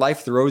enjoy what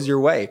life throws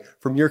your way,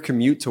 from your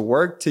commute to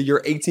work to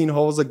your 18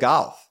 holes of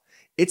golf.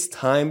 It's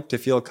time to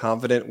feel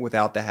confident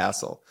without the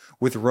hassle.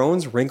 With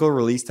Roan's wrinkle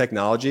release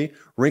technology,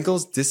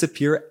 wrinkles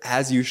disappear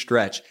as you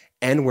stretch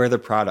and wear the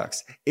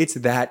products. It's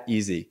that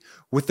easy.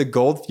 With the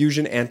Gold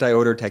Fusion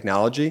anti-odor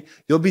technology,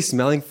 you'll be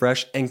smelling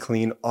fresh and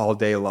clean all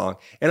day long.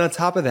 And on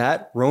top of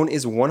that, Roan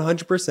is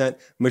 100%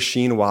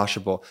 machine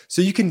washable,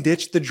 so you can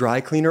ditch the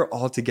dry cleaner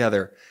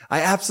altogether.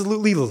 I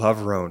absolutely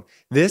love Roan.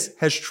 This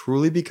has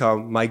truly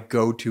become my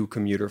go-to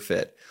commuter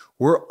fit.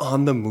 We're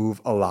on the move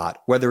a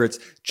lot. Whether it's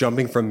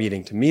jumping from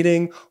meeting to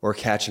meeting or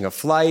catching a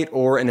flight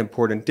or an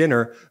important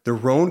dinner, the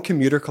Roan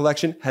commuter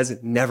collection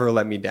has never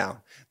let me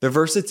down. The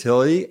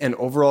versatility and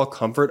overall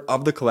comfort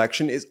of the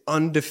collection is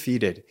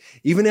undefeated.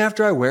 Even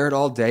after I wear it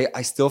all day,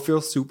 I still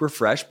feel super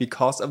fresh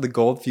because of the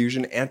Gold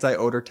Fusion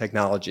anti-odor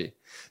technology.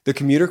 The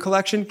commuter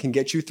collection can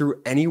get you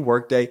through any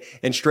workday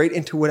and straight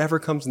into whatever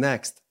comes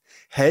next.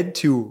 Head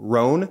to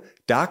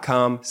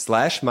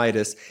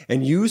roan.com/Midas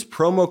and use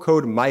promo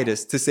code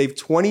Midas to save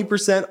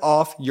 20%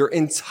 off your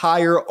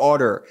entire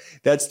order.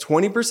 That's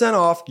 20%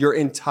 off your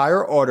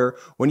entire order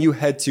when you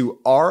head to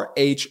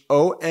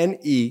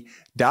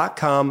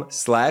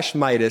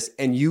RHONE.com/Midas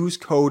and use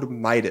code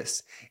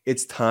Midas.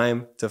 It's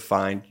time to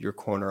find your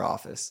corner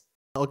office.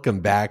 Welcome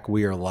back.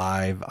 We are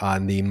live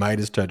on the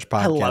Midas Touch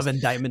podcast. I love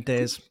indictment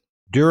days.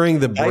 During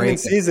the break, indictment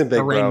season,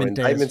 big bro.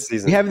 Indictment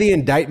season. We have the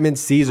indictment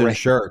season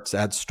shirts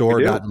at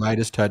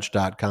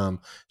store.midastouch.com.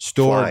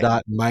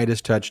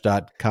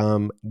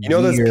 Store.midastouch.com. You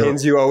know those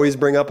pins you always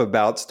bring up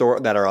about store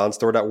that are on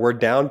store. We're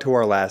down to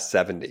our last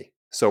 70.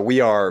 So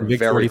we are Convict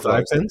very 45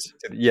 close. pins?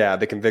 Yeah,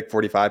 the Convict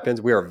 45 pins.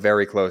 We are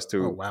very close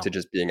to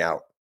just being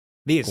out.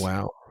 These.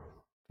 Wow.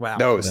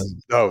 Those.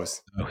 Gone.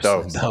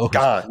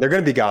 They're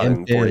going to be gone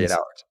in 48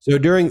 hours. So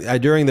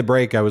during the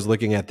break, I was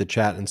looking at the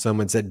chat and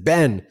someone said,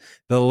 Ben,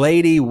 the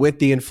lady with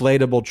the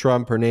inflatable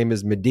Trump, her name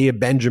is Medea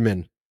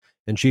Benjamin,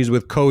 and she's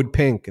with Code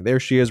Pink. There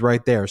she is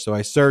right there. So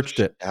I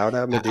searched it. Shout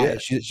out Medea.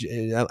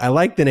 I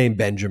like the name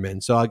Benjamin.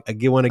 So I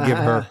want to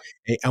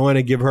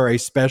give her a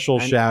special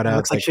shout out. It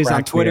looks like she's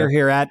on Twitter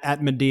here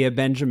at Medea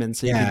Benjamin.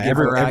 So you can give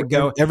her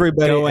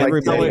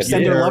everybody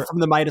send her love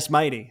from the Midas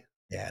Mighty.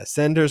 Yeah,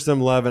 send her some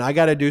love, and I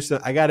got to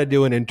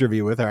do an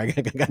interview with her. I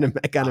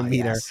gotta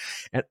meet her,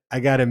 and I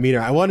gotta meet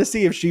her. I want to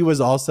see if she was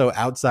also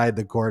outside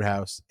the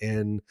courthouse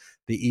in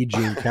the E.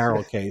 Jean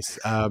Carroll case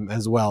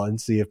as well,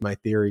 and see if my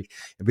theory.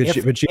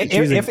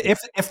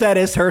 If that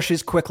is her,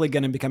 she's quickly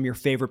going to become your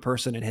favorite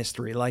person in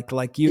history. Like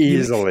you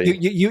easily.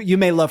 You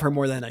may love her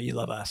more than you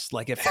love us.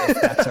 Like if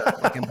that's her,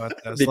 like in both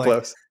those. Be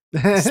close.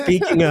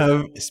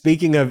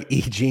 Speaking of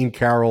E. Jean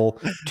Carroll,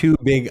 two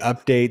big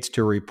updates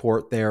to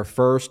report there.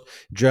 First,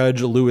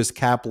 Judge Lewis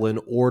Kaplan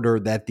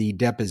ordered that the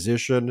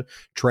deposition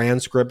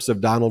transcripts of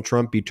Donald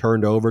Trump be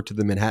turned over to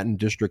the Manhattan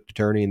District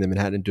Attorney and the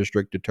Manhattan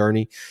District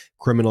Attorney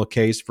criminal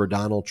case for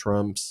Donald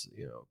Trump's,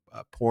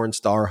 porn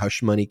star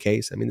hush money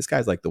case. I mean, this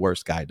guy's like the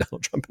worst guy,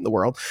 Donald Trump, in the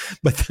world.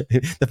 But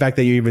the fact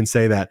that you even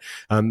say that,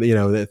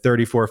 the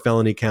 34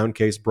 felony count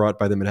case brought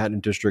by the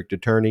Manhattan District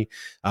Attorney.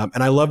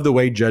 And I love the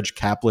way Judge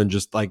Kaplan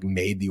just like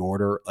made the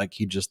order. Like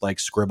he just like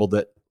scribbled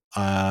it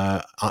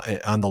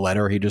on the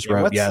letter. He just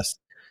wrote, yes,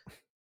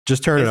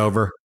 just turn it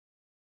over.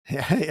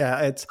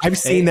 Yeah, I've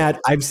seen that.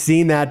 I've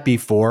seen that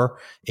before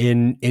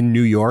in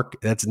New York.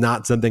 That's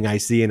not something I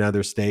see in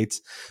other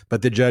states.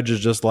 But the judge is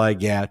just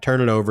like, yeah,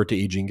 turn it over to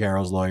E. Jean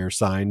Carroll's lawyer.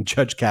 Sign.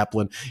 Judge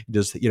Kaplan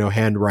just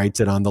hand writes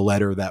it on the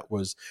letter that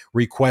was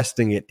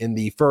requesting it in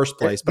the first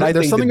place. But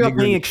there's something about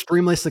being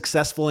extremely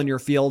successful in your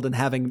field and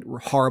having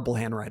horrible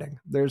handwriting.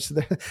 There's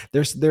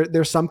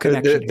some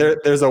connection.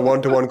 There's a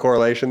 1-to-1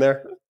 correlation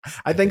there.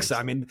 I think so.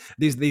 I mean,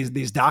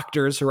 these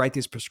doctors who write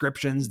these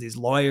prescriptions, these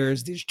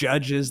lawyers, these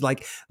judges,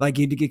 like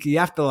you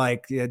have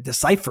to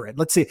decipher it.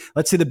 Let's see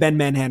the Ben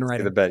Man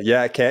handwriting.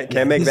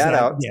 Can't make that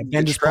out. Yeah,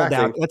 Ben just pulled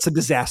out. That's a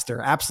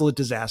disaster, absolute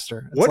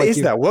disaster. It's what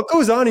is that? What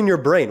goes on in your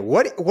brain?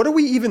 What are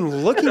we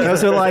even looking at?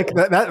 Those are like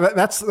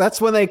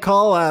that's when they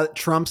call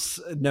Trump's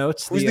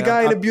notes. Who's the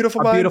guy in A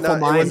Beautiful Mind? Beautiful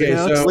Mind.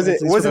 It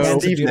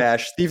wasn't Steve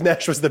Nash. Steve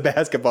Nash was the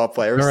basketball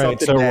player. All right,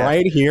 so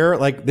right here,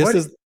 like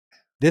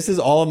this is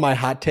all of my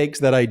hot takes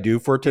that I do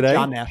for today.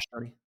 John Nash.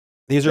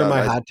 These are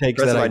my hot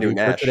takes that I do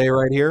for today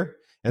right here.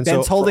 And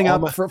Ben's holding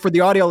up for the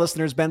audio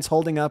listeners. Ben's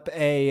holding up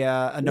a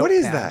notepad. What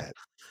is that?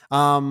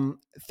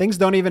 Things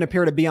don't even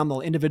appear to be on the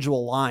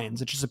individual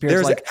lines. It just appears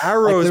there's like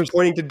arrows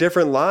pointing to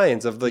different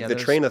lines of the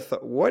train of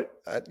thought. What?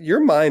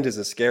 Your mind is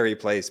a scary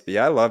place, B.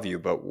 I love you,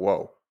 but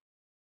whoa.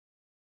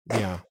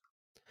 Yeah.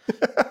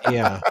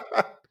 Yeah.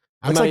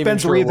 It's like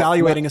Ben's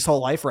reevaluating his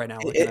whole life right now.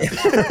 What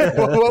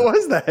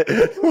was that?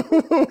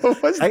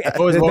 What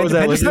was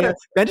that?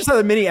 Ben just had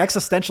a mini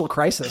existential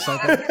crisis, I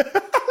think.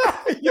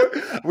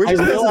 I realize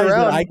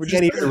that I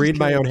can't even read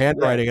my own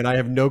handwriting, and I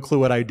have no clue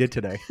what I did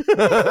today.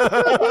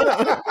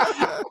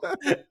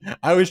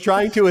 I was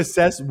trying to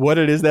assess what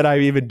it is that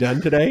I've even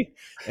done today,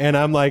 and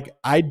I'm like,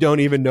 I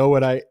don't even know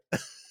what I...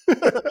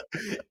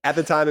 At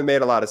the time, it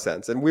made a lot of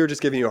sense, and we were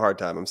just giving you a hard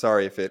time. I'm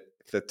sorry if it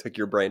took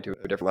your brain to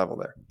a different level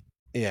there.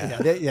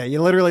 Yeah.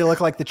 You literally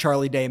look like the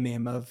Charlie Day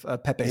meme of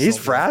Pepe. He's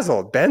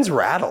frazzled. Ben's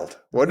rattled.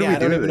 What do we do? I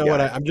don't even know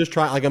what I'm just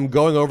trying. Like I'm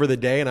going over the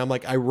day, and I'm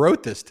like, I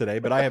wrote this today,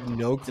 but I have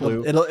no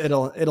clue.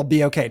 It'll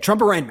be okay.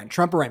 Trump arraignment.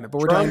 But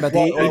we're talking about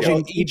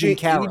the E. Jean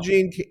Carroll.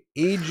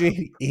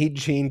 E.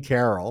 Jean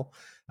Carroll.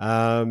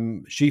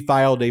 She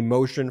filed a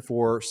motion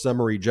for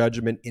summary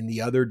judgment in the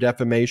other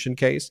defamation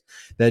case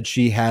that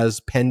she has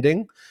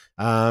pending.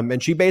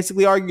 And she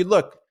basically argued,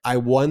 look, I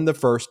won the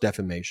first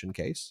defamation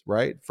case,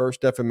 right?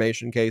 First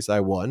defamation case I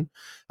won.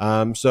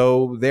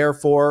 So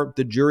therefore,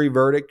 the jury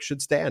verdict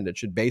should stand. It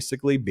should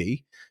basically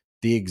be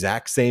the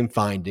exact same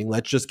finding.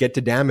 Let's just get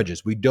to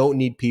damages. We don't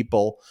need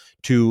people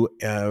to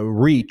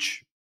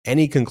reach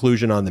any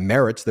conclusion on the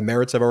merits. The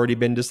merits have already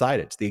been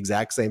decided. It's the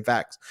exact same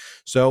facts.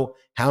 So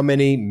how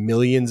many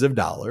millions of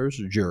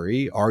dollars,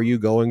 jury, are you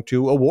going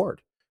to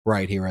award?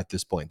 Right here at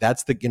this point.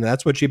 That's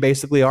what she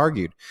basically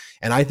argued.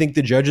 And I think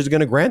the judge is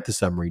going to grant the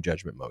summary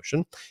judgment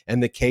motion.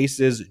 And the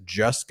case is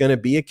just going to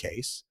be a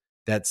case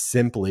that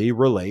simply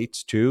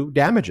relates to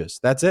damages.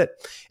 That's it.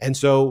 And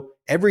so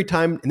every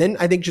time, and then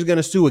I think she's going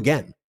to sue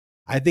again.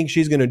 I think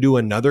she's going to do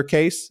another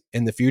case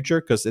in the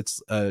future because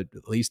it's at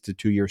least a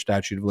 2-year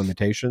statute of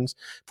limitations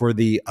for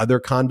the other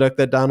conduct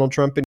that Donald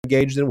Trump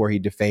engaged in where he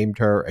defamed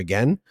her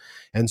again.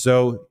 And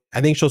so I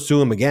think she'll sue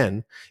him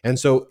again. And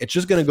so it's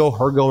just going to go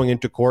her going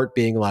into court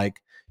being like,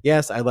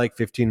 yes, I like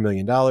 $15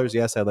 million.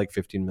 Yes, I like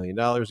 $15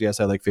 million. Yes,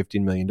 I like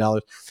 $15 million.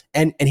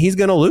 And he's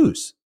going to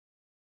lose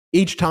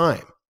each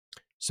time.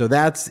 So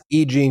that's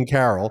E. Jean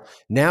Carroll.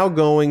 Now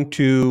going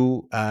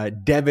to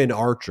Devin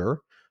Archer,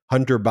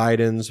 Hunter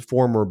Biden's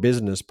former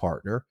business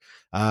partner.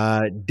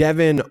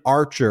 Devin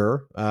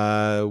Archer,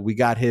 we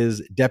got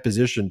his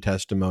deposition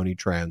testimony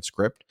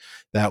transcript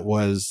that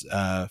was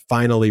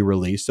finally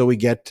released. So we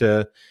get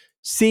to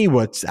see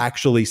what's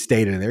actually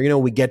stated in there.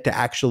 We get to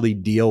actually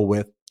deal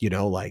with,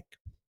 like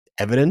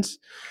evidence.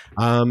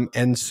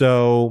 And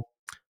so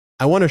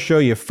I want to show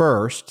you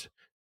first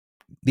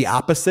the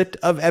opposite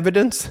of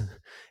evidence.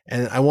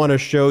 And I want to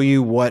show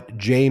you what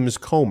James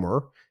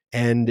Comer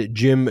and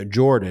Jim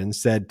Jordan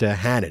said to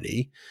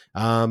Hannity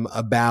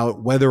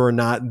about whether or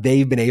not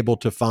they've been able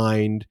to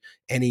find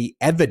any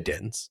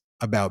evidence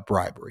about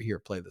bribery. Here,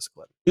 play this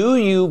clip. Do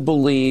you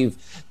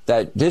believe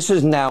that this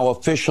is now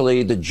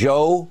officially the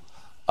Joe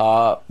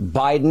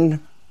Biden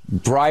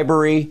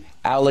bribery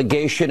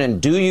allegation?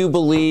 And do you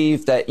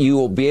believe that you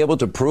will be able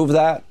to prove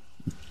that?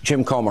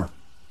 Jim Comer.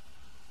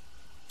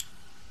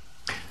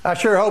 I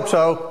sure hope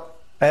so.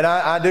 And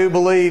I do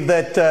believe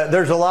that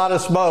there's a lot of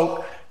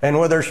smoke. And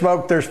where there's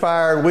smoke, there's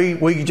fire.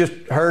 We just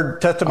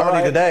heard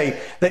testimony today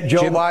that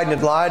Joe Biden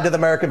had lied to the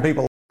American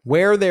people.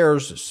 Where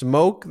there's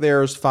smoke,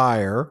 there's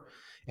fire.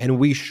 And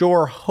we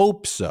sure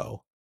hope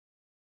so.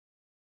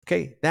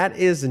 Okay, that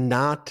is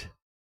not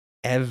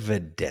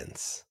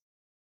evidence.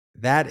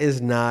 That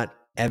is not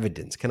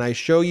evidence. Can I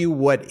show you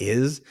what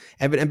is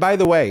evidence? And by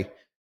the way,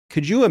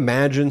 could you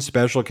imagine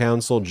Special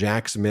Counsel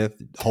Jack Smith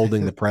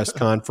holding the press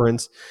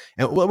conference?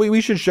 And well,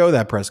 we should show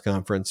that press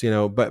conference,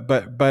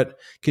 but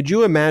could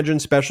you imagine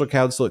Special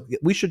Counsel?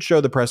 We should show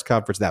the press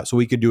conference now so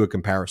we could do a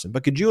comparison.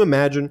 But could you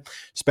imagine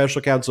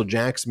Special Counsel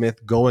Jack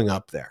Smith going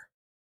up there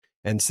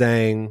and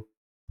saying,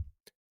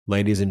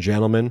 ladies and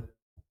gentlemen,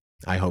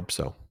 I hope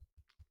so.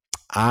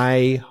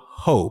 I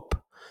hope,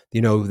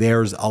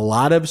 there's a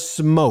lot of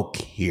smoke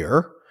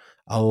here,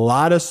 a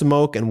lot of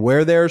smoke. And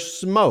where there's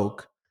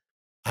smoke,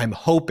 I'm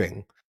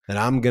hoping that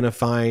I'm going to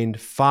find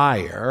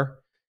fire.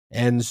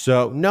 And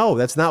so, no,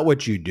 that's not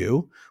what you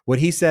do. What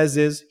he says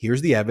is,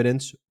 here's the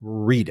evidence,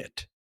 read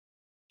it.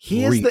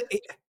 He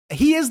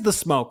is the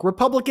smoke.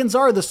 Republicans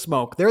are the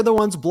smoke. They're the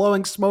ones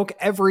blowing smoke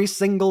every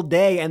single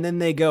day. And then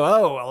they go,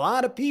 oh, a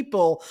lot of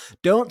people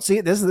don't see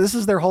it. This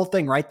is their whole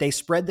thing, right? They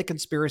spread the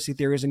conspiracy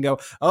theories and go,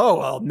 oh,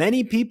 well,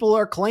 many people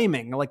are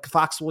claiming, like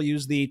Fox will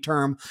use the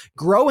term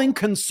growing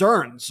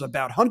concerns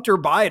about Hunter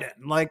Biden.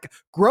 Like,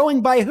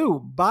 growing by who?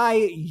 By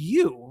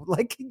you.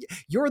 Like,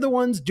 you're the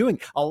ones doing.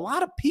 A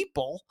lot of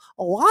people,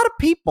 a lot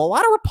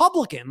of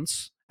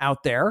Republicans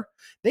out there,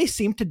 they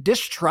seem to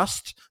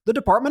distrust the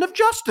Department of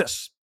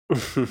Justice.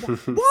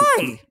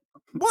 Why?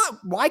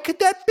 Why could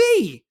that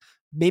be?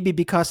 Maybe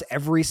because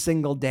every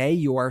single day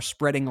you are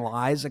spreading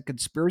lies and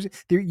conspiracy.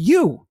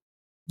 You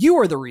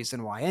are the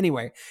reason why.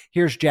 Anyway,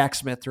 here's Jack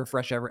Smith to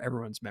refresh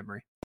everyone's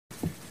memory.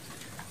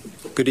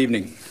 Good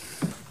evening.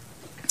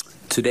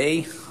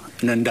 Today,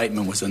 an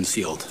indictment was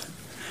unsealed,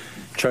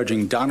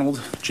 charging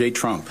Donald J.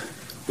 Trump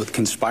with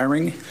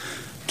conspiring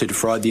to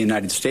defraud the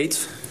United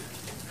States,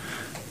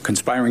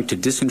 conspiring to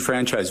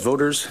disenfranchise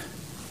voters,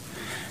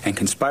 and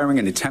conspiring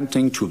and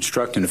attempting to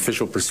obstruct an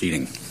official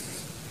proceeding.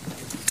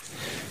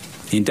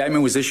 The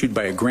indictment was issued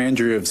by a grand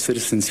jury of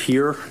citizens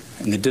here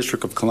in the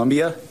District of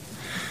Columbia,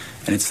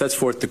 and it sets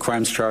forth the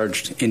crimes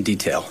charged in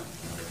detail.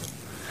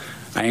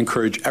 I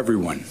encourage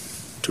everyone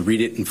to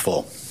read it in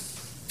full.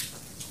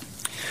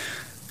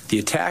 The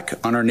attack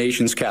on our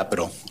nation's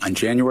capital on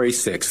January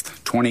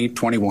 6th,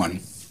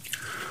 2021,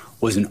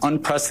 was an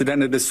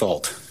unprecedented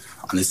assault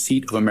on the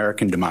seat of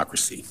American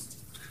democracy.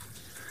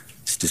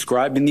 As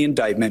described in the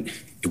indictment,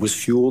 it was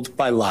fueled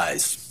by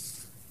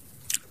lies.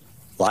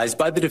 Lies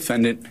by the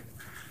defendant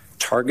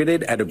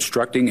targeted at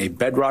obstructing a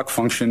bedrock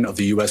function of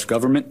the U.S.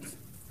 government,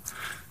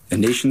 the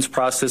nation's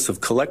process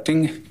of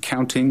collecting,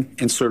 counting,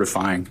 and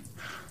certifying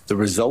the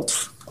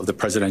results of the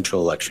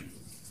presidential election.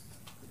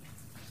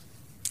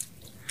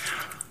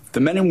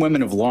 The men and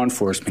women of law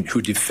enforcement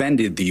who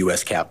defended the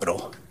U.S.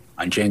 Capitol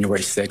on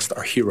January 6th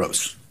are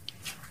heroes.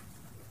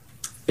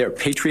 They are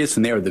patriots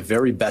and they are the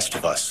very best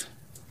of us.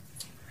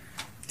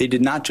 They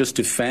did not just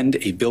defend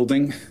a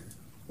building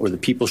or the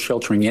people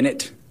sheltering in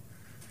it.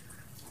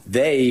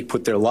 They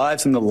put their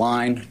lives on the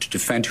line to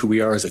defend who we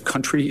are as a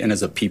country and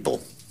as a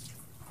people.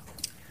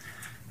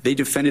 They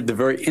defended the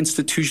very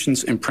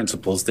institutions and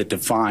principles that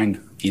define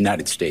the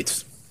United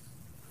States.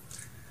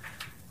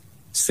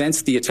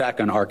 Since the attack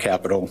on our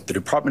Capitol, the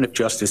Department of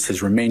Justice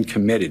has remained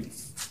committed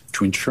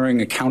to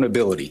ensuring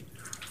accountability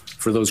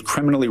for those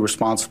criminally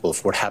responsible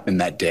for what happened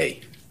that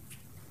day.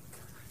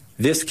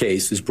 This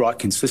case is brought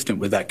consistent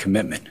with that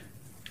commitment,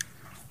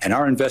 and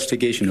our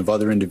investigation of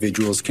other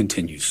individuals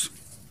continues.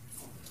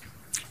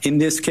 In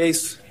this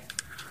case,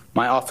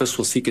 my office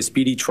will seek a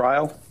speedy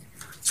trial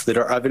so that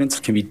our evidence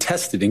can be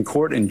tested in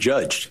court and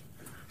judged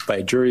by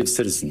a jury of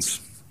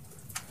citizens.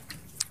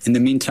 In the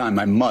meantime,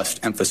 I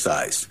must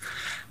emphasize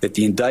that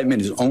the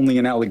indictment is only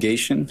an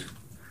allegation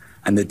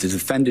and that the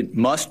defendant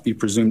must be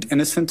presumed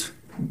innocent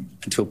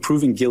until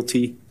proven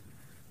guilty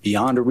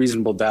beyond a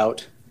reasonable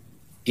doubt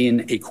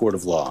in a court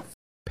of law.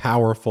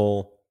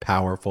 Powerful.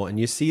 And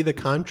you see the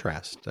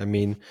contrast. I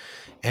mean,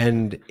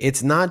 and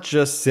it's not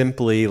just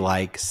simply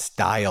like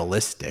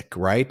stylistic,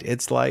 right?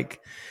 It's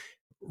like,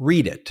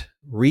 read it.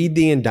 Read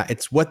the indictment.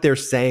 It's what they're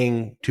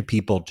saying to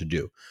people to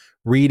do.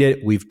 Read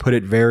it. We've put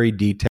it very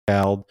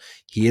detailed.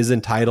 He is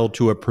entitled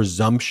to a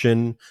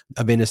presumption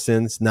of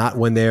innocence, not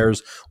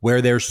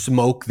where there's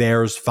smoke,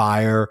 there's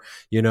fire,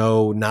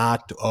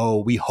 not,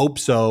 oh, we hope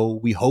so.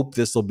 We hope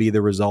this will be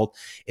the result.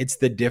 It's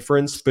the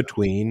difference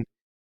between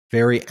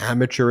very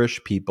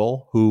amateurish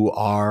people who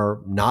are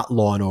not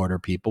law and order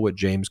people with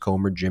James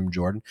Comer, Jim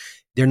Jordan.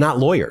 They're not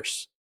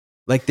lawyers.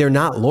 They're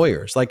not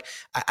lawyers.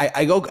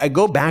 I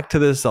go back to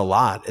this a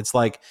lot. It's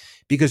like,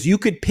 because you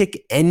could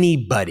pick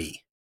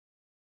anybody.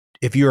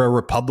 If you're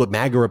a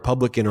MAGA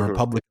Republican or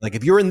Republican, like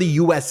if you're in the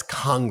U.S.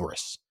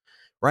 Congress,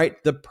 right?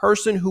 The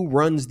person who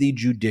runs the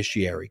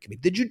Judiciary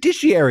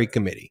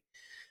Committee,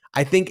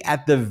 I think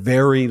at the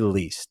very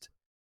least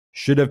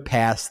should have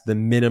passed the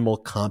minimal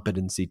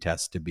competency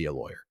test to be a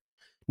lawyer.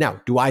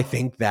 Now, do I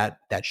think that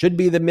should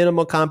be the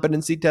minimal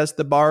competency test,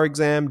 the bar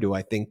exam? Do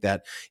I think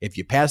that if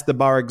you pass the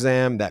bar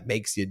exam, that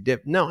makes you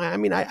No, I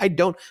mean, I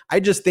don't. I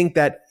just think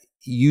that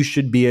you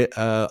should be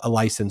a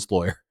licensed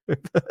lawyer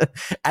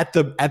at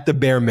the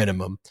bare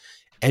minimum.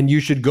 And you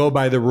should go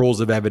by the rules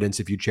of evidence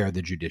if you chair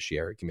the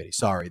Judiciary Committee.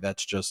 Sorry,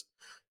 that's just,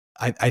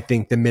 I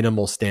think, the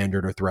minimal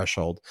standard or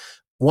threshold.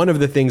 One of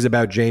the things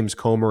about James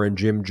Comer and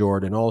Jim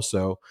Jordan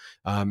also,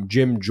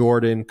 Jim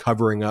Jordan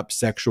covering up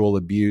sexual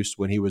abuse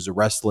when he was a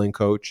wrestling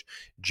coach,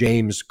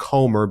 James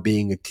Comer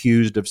being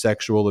accused of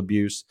sexual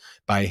abuse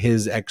by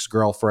his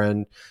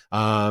ex-girlfriend.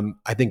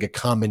 I think a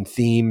common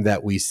theme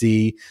that we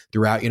see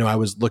throughout, I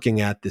was looking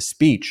at the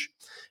speech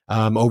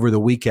over the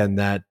weekend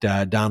that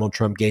Donald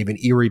Trump gave in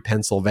Erie,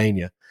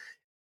 Pennsylvania.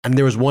 And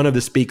there was one of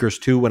the speakers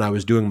too, when I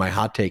was doing my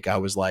hot take, I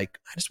was like,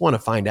 I just want to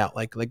find out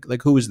like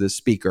who is this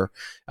speaker?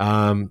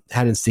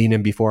 Hadn't seen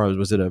him before.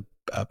 Was it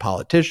a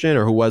politician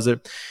or who was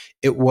it?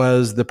 It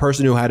was the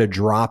person who had to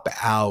drop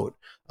out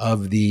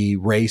of the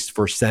race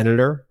for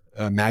senator,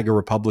 MAGA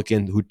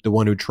Republican, the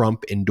one who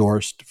Trump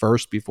endorsed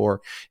first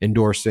before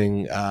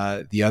endorsing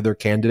the other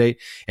candidate.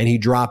 And he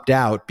dropped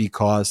out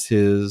because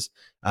his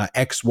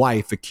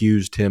ex-wife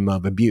accused him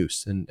of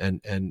abuse and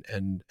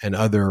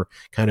other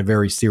kind of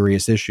very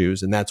serious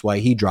issues, and that's why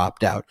he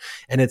dropped out.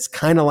 And it's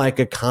kind of like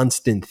a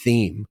constant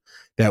theme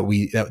that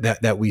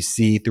we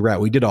see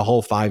throughout. We did a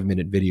whole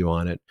 5-minute video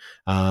on it,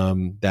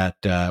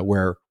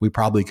 where we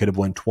probably could have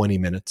went 20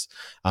 minutes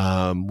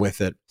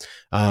with it.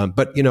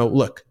 But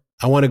look,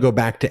 I want to go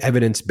back to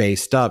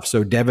evidence-based stuff.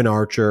 So Devin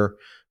Archer,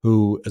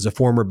 who is a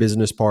former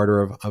business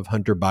partner of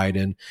Hunter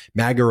Biden,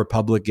 MAGA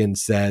Republican,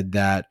 said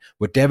that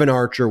what Devin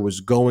Archer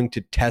was going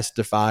to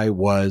testify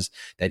was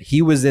that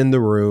he was in the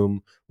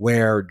room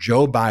where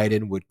Joe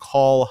Biden would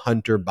call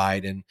Hunter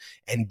Biden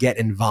and get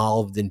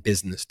involved in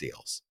business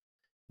deals.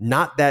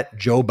 Not that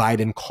Joe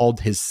Biden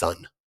called his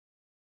son,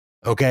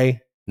 okay?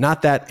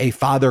 Not that a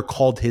father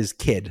called his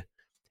kid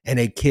and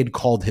a kid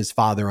called his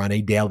father on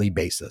a daily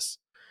basis.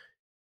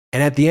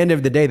 And at the end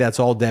of the day,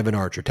 that's all Devin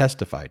Archer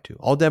testified to.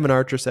 All Devin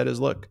Archer said is,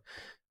 look,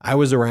 I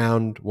was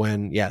around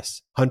when,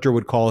 yes, Hunter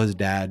would call his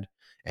dad,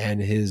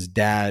 and his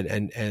dad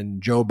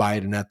and Joe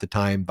Biden at the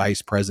time,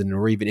 vice president,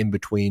 or even in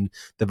between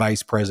the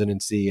vice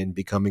presidency and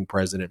becoming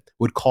president,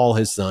 would call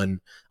his son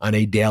on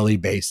a daily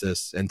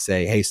basis and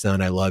say, hey,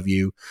 son, I love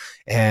you.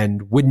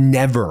 And would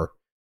never,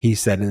 he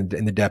said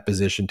in the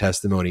deposition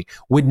testimony,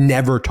 would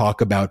never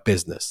talk about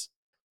business.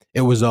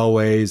 It was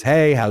always,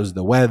 hey, how's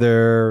the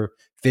weather?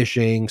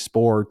 Fishing,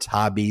 sports,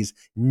 hobbies,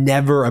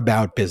 never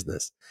about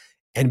business.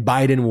 And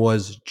Biden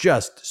was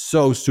just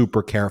so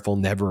super careful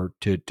never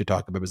to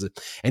talk about business.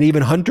 And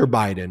even Hunter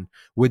Biden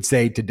would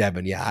say to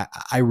Devin, yeah,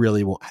 I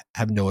really won't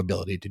have no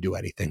ability to do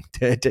anything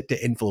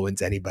to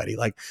influence anybody.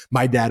 Like,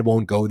 my dad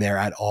won't go there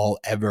at all,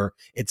 ever.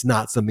 It's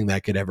not something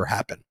that could ever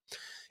happen.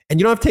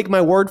 And you don't have to take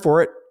my word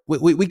for it.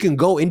 We can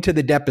go into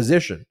the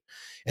deposition.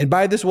 And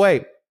by this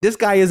way, this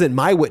guy isn't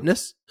my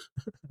witness,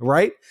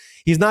 right?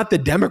 He's not the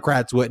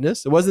Democrats'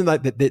 witness. It wasn't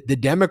like the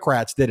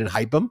Democrats didn't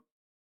hype him,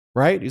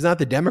 right? He's not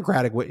the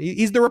Democratic witness.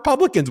 He's the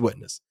Republicans'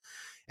 witness.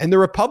 And the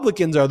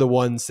Republicans are the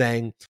ones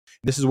saying,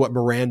 this is what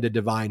Miranda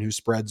Devine, who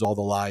spreads all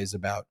the lies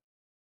about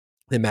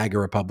the MAGA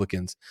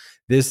Republicans.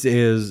 This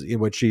is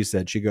what she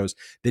said. She goes,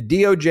 the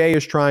DOJ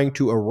is trying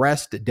to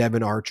arrest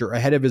Devin Archer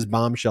ahead of his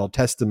bombshell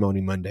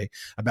testimony Monday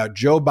about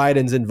Joe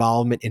Biden's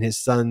involvement in his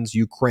son's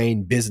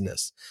Ukraine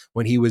business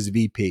when he was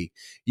VP.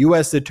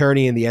 U.S.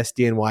 Attorney in the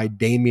SDNY,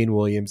 Damian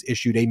Williams,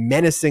 issued a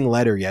menacing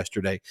letter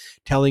yesterday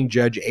telling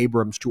Judge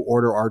Abrams to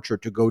order Archer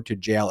to go to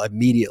jail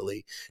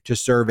immediately to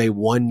serve a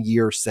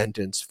 1-year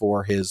sentence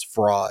for his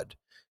fraud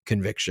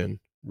conviction,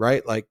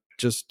 right? Like,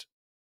 just...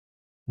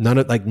 None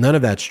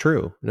of that's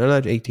true. None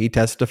of that. He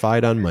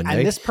testified on Monday.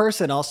 And this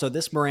person also,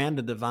 this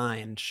Miranda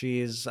Devine,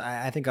 she's,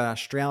 I think, an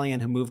Australian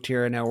who moved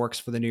here and now works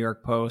for the New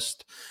York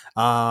Post.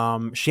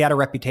 She had a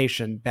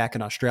reputation back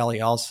in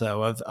Australia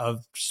also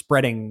of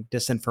spreading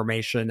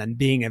disinformation and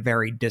being a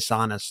very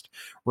dishonest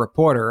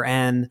reporter.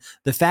 And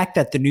the fact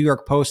that the New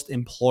York Post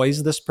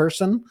employs this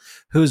person,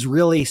 whose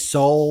really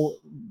sole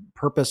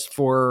purpose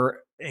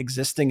for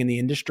existing in the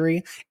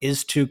industry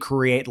is to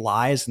create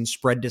lies and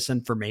spread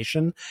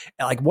disinformation.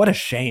 Like, what a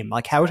shame.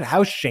 Like,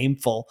 how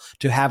shameful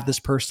to have this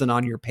person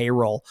on your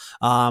payroll,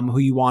 who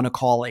you want to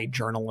call a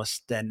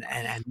journalist, and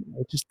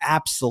just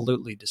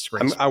absolutely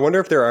disgraceful. I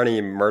wonder if there are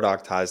any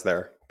Murdoch ties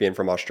there, being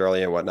from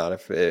Australia and whatnot.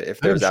 If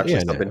there's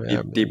actually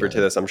something deeper to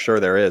this, I'm sure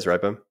there is,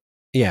 right, Bim?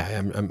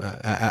 Yeah,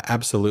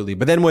 absolutely.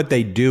 But then what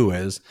they do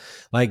is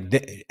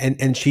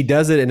and she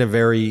does it in a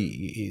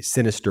very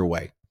sinister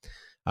way.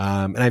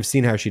 And I've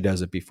seen how she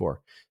does it before.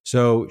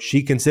 So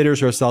she considers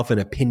herself an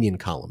opinion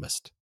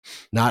columnist,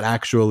 not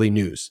actually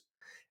news.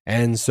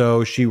 And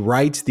so she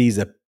writes these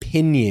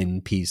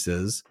opinion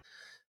pieces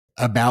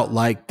about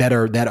that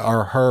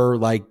are her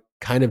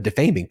kind of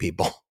defaming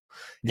people.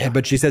 Yeah.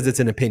 But she says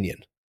it's an opinion.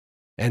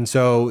 And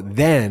so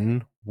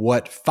then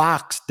what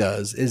Fox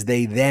does is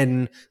they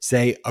then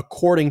say,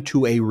 according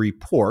to a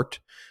report,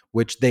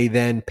 which they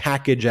then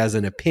package as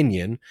an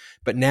opinion.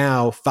 But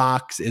now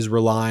Fox is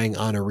relying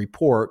on a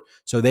report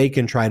so they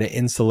can try to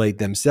insulate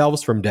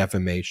themselves from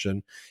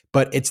defamation.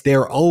 But it's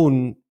their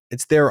own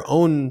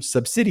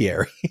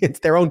subsidiary.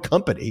 It's their own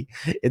company.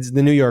 It's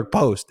the New York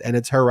Post, and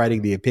it's her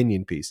writing the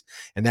opinion piece.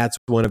 And that's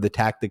one of the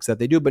tactics that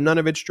they do, but none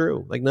of it's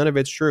true. None of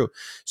it's true.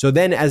 So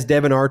then as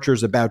Devin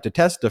Archer's about to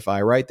testify,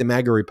 right, the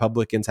MAGA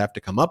Republicans have to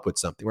come up with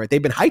something, right?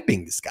 They've been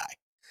hyping this guy.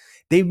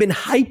 They've been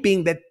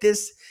hyping that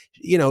this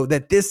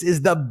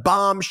is the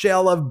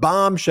bombshell of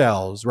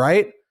bombshells,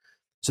 right?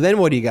 So then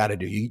what do you got to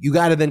do? You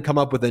got to then come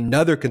up with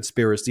another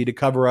conspiracy to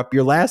cover up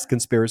your last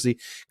conspiracy,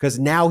 because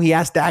now he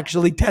has to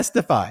actually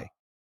testify.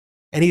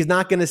 And he's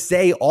not going to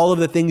say all of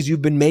the things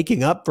you've been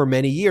making up for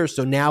many years.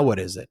 So now what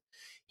is it?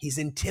 He's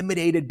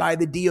intimidated by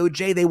the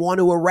DOJ. They want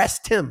to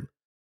arrest him.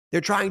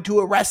 They're trying to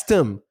arrest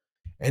him.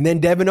 And then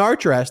Devin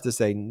Archer has to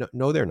say,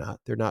 no, they're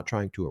not. They're not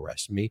trying to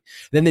arrest me.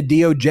 Then the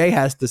DOJ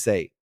has to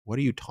say, what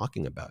are you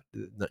talking about?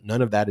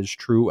 None of that is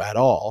true at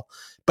all.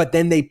 But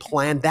then they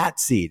plant that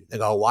seed. They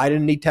go, why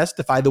didn't he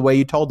testify the way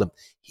you told him?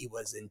 He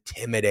was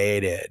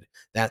intimidated.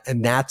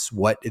 And that's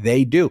what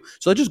they do.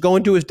 So let's just go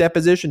into his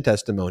deposition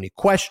testimony.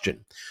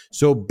 Question.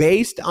 So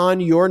based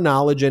on your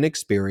knowledge and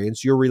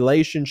experience, your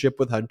relationship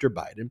with Hunter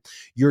Biden,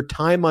 your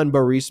time on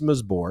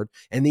Burisma's board,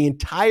 and the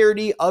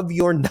entirety of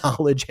your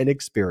knowledge and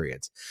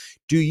experience,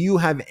 do you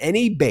have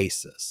any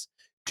basis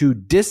to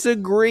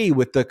disagree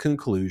with the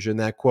conclusion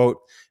that, quote,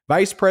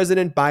 Vice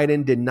President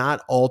Biden did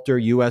not alter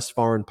U.S.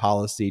 foreign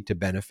policy to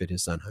benefit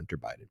his son, Hunter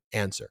Biden?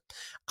 Answer.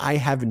 I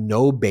have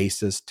no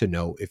basis to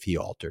know if he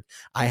altered.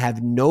 I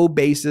have no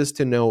basis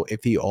to know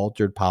if he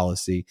altered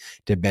policy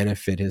to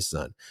benefit his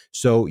son.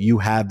 So you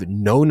have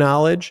no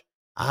knowledge.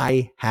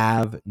 I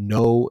have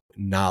no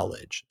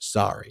knowledge.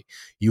 Sorry.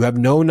 You have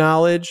no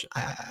knowledge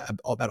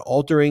about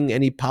altering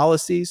any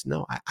policies?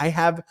 No, I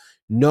have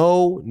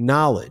no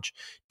knowledge.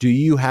 Do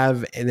you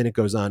have, and then it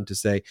goes on to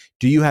say,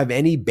 do you have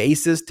any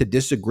basis to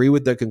disagree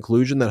with the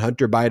conclusion that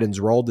Hunter Biden's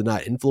role did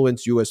not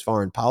influence U.S.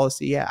 foreign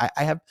policy? Yeah,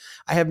 I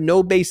have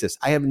no basis.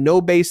 I have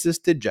no basis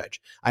to judge.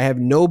 I have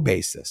no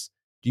basis.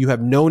 Do you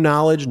have no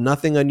knowledge,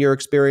 nothing on your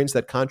experience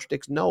that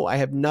contradicts? No, I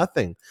have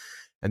nothing.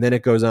 And then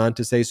it goes on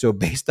to say, so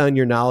based on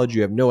your knowledge,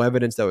 you have no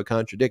evidence that would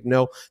contradict?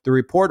 No. The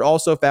report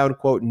also found,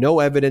 quote, no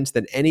evidence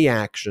that any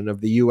action of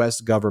the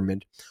U.S.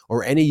 government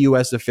or any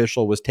U.S.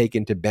 official was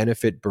taken to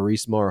benefit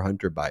Burisma or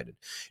Hunter Biden.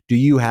 Do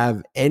you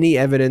have any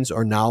evidence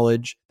or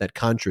knowledge that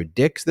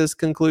contradicts this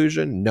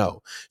conclusion?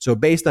 No. So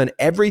based on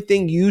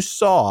everything you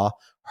saw,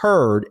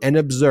 heard, and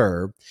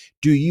observed,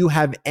 do you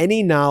have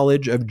any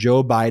knowledge of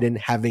Joe Biden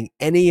having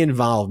any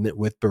involvement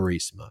with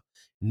Burisma?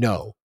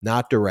 No.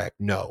 Not direct.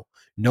 No.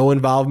 No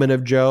involvement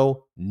of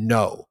Joe?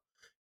 No.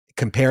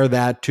 Compare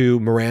that to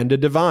Miranda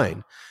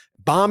Devine.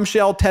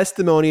 Bombshell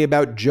testimony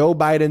about Joe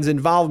Biden's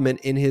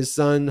involvement in his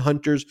son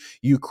Hunter's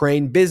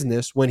Ukraine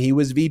business when he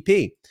was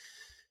VP.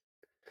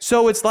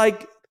 So it's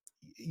like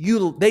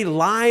they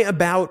lie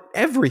about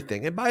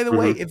everything. And by the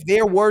way, if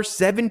there were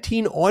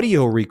 17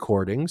 audio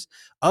recordings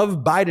of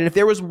Biden, if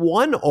there was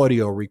one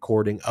audio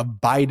recording of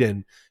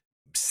Biden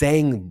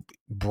saying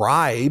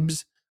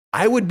bribes,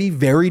 I would be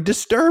very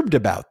disturbed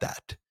about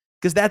that.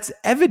 Because that's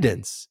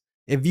evidence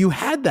if you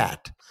had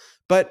that.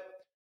 But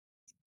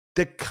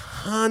the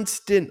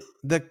constant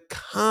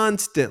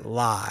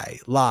lie.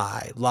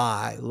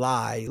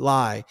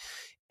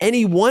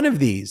 Any one of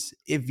these,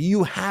 if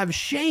you have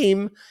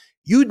shame,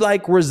 you'd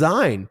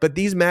resign. But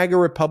these MAGA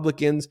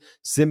Republicans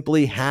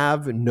simply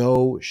have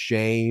no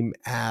shame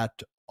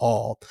at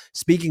all.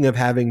 Speaking of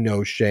having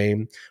no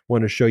shame, I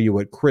want to show you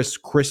what Chris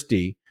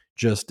Christie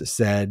just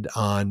said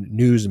on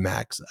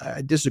Newsmax.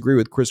 I disagree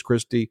with Chris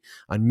Christie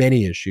on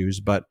many issues,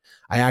 but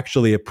I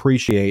actually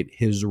appreciate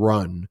his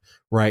run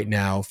right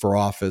now for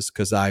office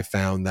because I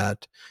found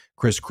that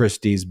Chris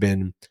Christie's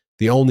been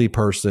the only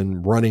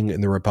person running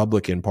in the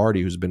Republican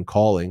Party who's been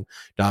calling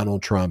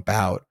Donald Trump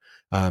out.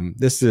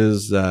 This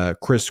is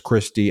Chris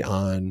Christie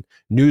on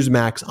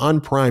Newsmax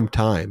on prime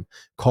time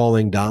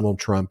calling Donald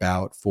Trump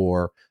out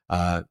for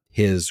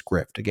his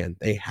grift. Again,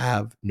 they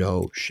have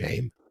no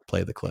shame.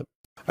 Play the clip.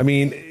 I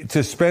mean,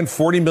 to spend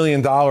 $40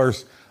 million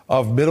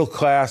of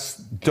middle-class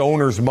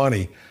donors'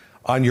 money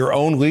on your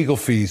own legal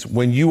fees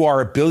when you are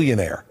a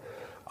billionaire,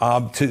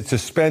 to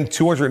spend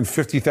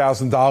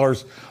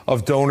 $250,000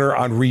 of donor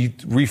on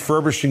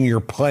refurbishing your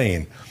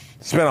plane,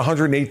 spend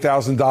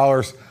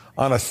 $108,000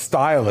 on a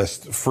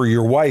stylist for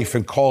your wife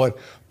and call it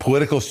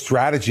political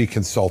strategy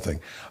consulting.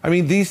 I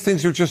mean, these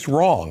things are just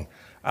wrong.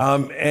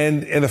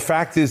 And the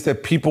fact is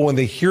that people, when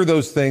they hear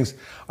those things,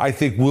 I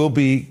think will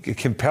be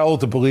compelled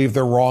to believe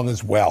they're wrong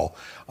as well.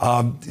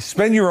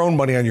 Spend your own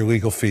money on your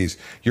legal fees.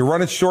 You're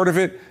running short of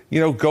it,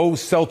 go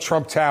sell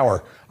Trump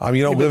Tower.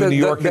 You don't live in New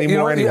York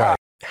anymore anyway.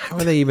 How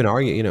are they even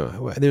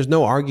arguing? There's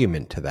no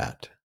argument to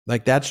that.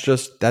 That's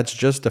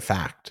just a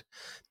fact.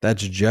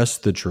 That's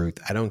just the truth.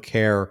 I don't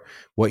care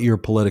what your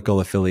political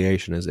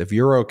affiliation is. If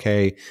you're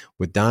okay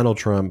with Donald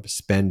Trump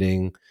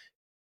spending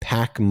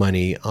PAC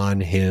money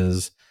on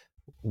his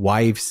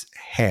wife's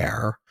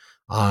hair,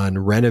 on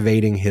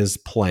renovating his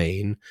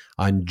plane,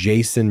 on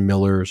Jason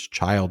Miller's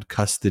child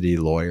custody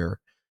lawyer,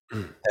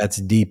 that's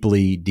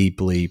deeply,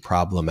 deeply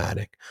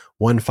problematic.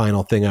 One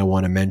final thing I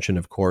want to mention,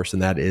 of course,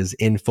 and that is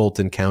in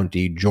Fulton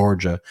County,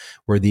 Georgia,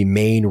 where the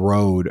main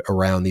road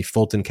around the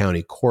Fulton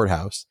County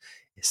courthouse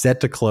is set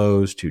to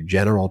close to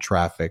general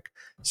traffic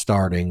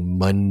starting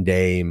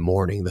Monday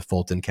morning. The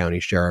Fulton County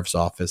Sheriff's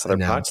Office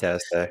announced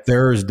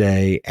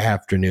Thursday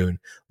afternoon.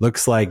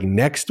 Looks like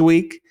next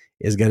week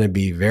is going to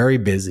be very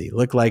busy.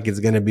 Look like it's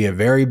going to be a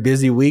very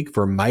busy week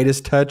for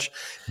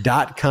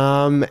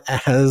MidasTouch.com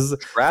as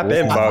Wrap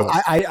in, folks.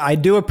 I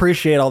do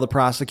appreciate all the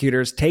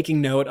prosecutors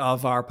taking note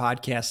of our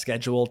podcast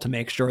schedule to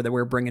make sure that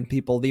we're bringing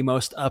people the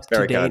most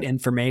up-to-date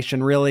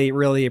information. Really,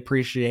 really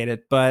appreciate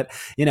it. But,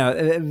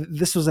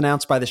 this was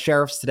announced by the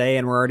sheriffs today,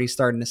 and we're already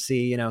starting to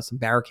see, some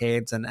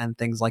barricades and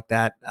things like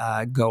that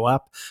go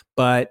up.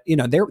 But,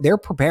 they're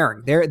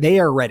preparing. They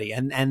are ready.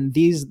 And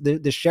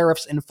the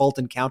sheriffs in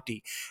Fulton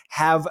County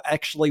have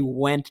actually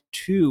went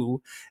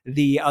to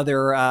the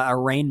other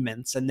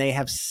arraignments, and they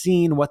have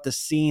seen what the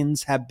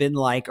scenes have been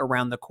like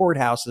around the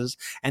courthouses,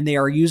 and they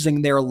are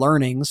using their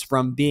learnings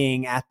from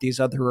being at these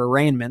other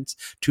arraignments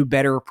to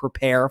better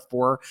prepare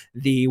for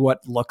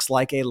what looks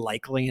like a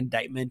likely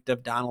indictment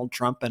of Donald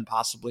Trump and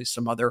possibly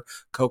some other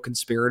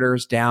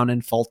co-conspirators down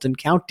in Fulton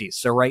County.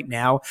 So right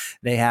now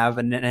they have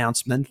an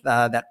announcement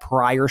that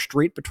Pryor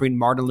Street between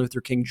Martin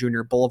Luther King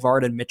Jr.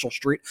 Boulevard and Mitchell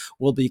Street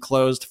will be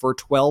closed for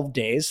 12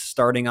 days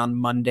starting on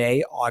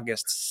Monday,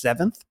 August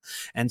 7th.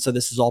 And so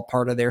this is all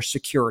part of their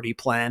security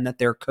plan that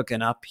they're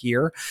cooking up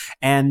here.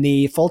 And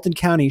the Fulton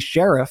County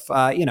Sheriff,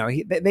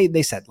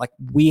 they said,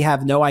 we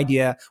have no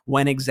idea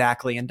when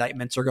exactly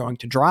indictments are going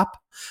to drop,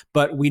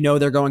 but we know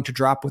they're going to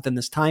drop within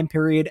this time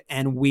period,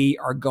 and we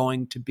are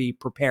going to be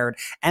prepared.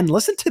 And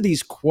listen to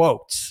these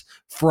quotes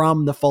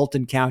from the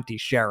Fulton County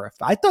Sheriff.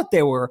 I thought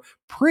they were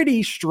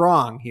pretty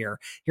strong here.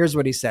 Here's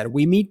what he said.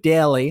 We meet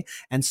daily,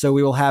 and so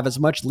we will have as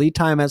much lead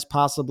time as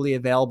possibly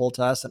available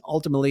to us, and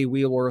ultimately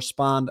we will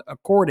respond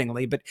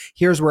accordingly. But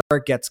here's where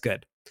it gets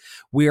good.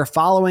 We are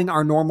following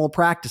our normal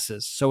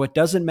practices, so it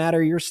doesn't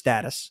matter your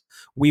status.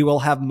 We will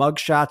have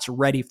mugshots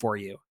ready for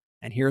you.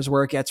 And here's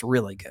where it gets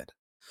really good.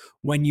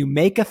 When you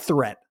make a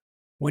threat,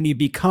 when you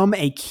become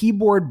a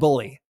keyboard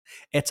bully,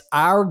 it's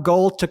our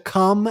goal to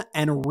come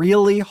and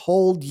really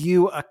hold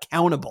you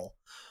accountable.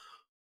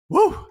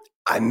 Woo!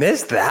 I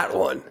missed that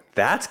one.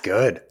 That's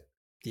good.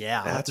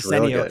 Yeah, that's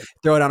really good.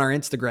 Throw it on our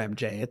Instagram,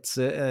 Jay. It's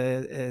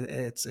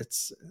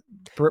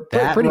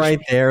pretty right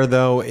there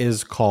though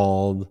is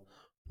called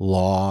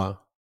law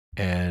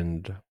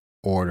and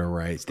order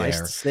right there. Nice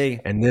to see.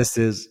 And this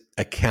is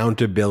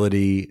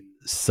accountability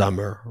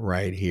summer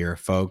right here,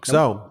 folks.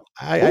 So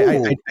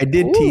I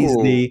did tease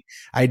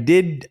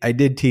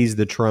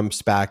the Trump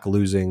SPAC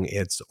losing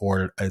its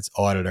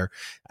auditor,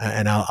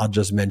 and I'll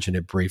just mention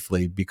it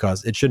briefly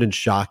because it shouldn't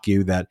shock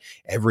you that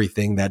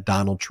everything that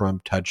Donald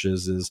Trump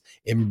touches is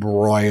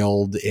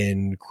embroiled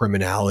in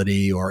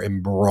criminality or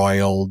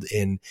embroiled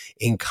in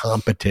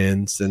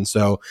incompetence. And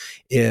so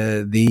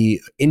the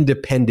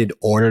independent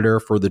auditor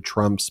for the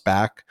Trump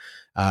SPAC,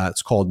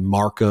 it's called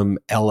Markham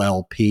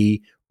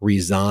LLP,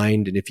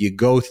 resigned. And if you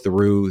go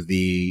through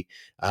the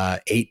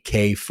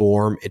 8K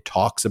form, it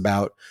talks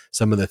about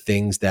some of the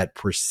things that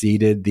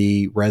preceded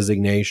the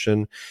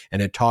resignation.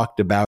 And it talked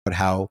about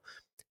how,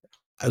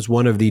 as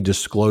one of the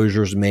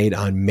disclosures made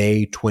on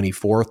May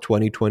 24th,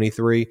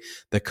 2023,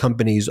 the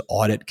company's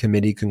audit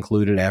committee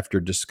concluded after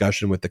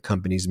discussion with the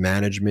company's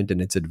management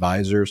and its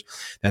advisors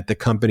that the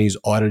company's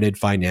audited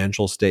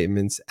financial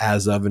statements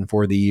as of and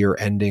for the year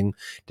ending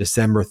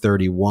December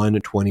 31,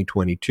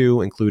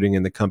 2022, including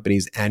in the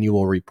company's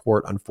annual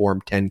report on Form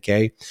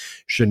 10K,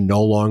 should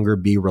no longer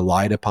be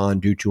relied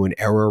upon due to an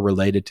error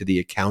related to the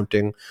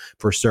accounting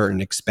for certain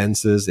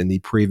expenses in the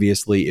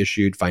previously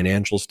issued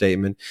financial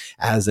statement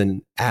as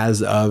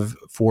of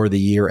for the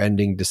year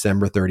ending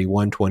December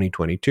 31,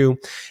 2022.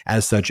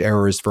 As such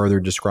error is further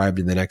described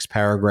in the next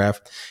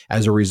paragraph.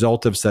 As a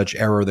result of such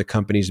error, the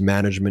company's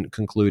management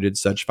concluded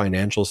such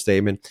financial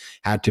statement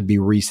had to be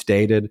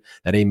restated,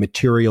 that a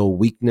material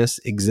weakness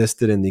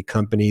existed in the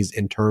company's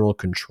internal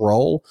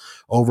control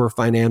over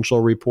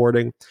financial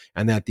reporting,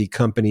 and that the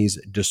company's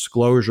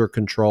disclosure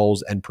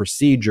controls and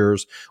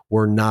procedures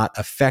were not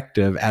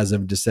effective as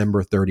of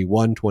December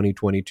 31,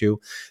 2022.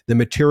 The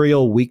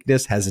material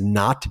weakness has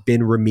not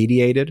been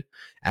remediated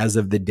as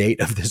of the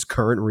date of this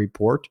current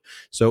report.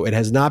 So it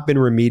has not been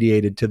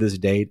remediated to this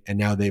date, and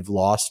now they've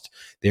lost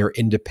their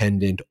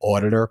independent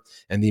auditor,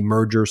 and the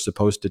merger is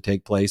supposed to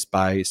take place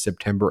by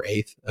September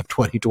 8th of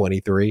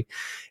 2023.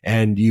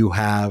 And you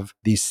have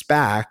the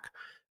SPAC,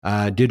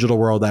 Digital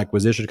World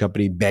Acquisition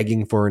Company,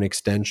 begging for an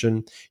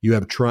extension. You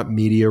have Trump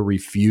Media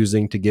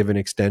refusing to give an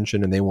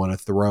extension, and they want to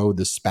throw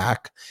the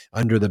SPAC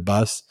under the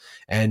bus.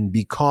 And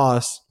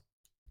because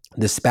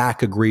the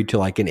SPAC agreed to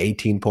like an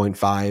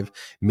 $18.5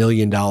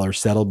 million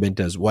settlement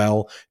as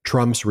well,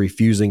 Trump's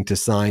refusing to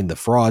sign the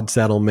fraud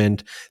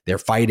settlement. They're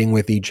fighting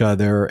with each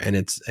other, and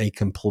it's a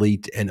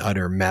complete and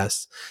utter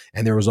mess.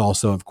 And there was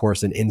also, of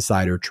course, an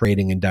insider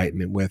trading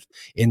indictment with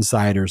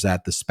insiders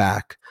at the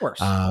SPAC.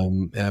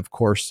 Of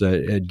course,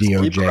 a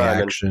DOJ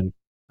action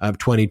of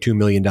 $22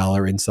 million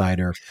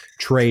insider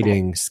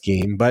trading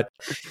scheme. But,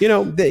 there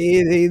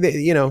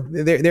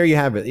you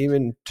have it.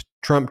 Even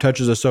Trump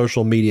touches a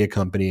social media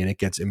company and it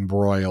gets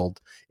embroiled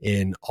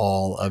in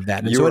all of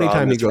that. And so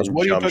anytime he goes,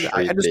 what are you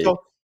talking about?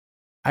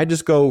 I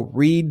just go,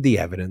 read the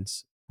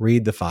evidence,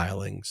 read the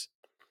filings,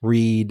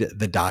 read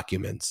the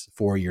documents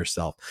for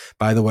yourself.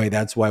 By the way,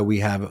 that's why we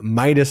have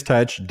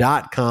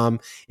MeidasTouch.com.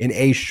 In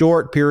a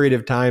short period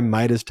of time,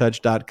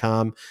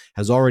 MeidasTouch.com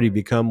has already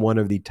become one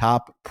of the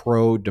top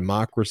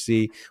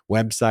pro-democracy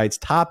websites,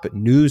 top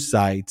news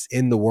sites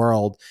in the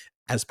world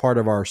as part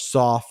of our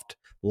soft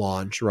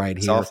launch right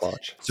here. Soft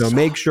launch. So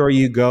make sure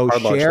you go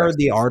Hard launch share next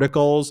the week.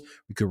 articles.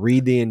 You could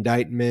read the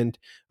indictment.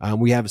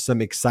 We have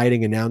some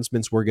exciting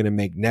announcements we're going to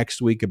make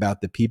next week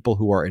about the people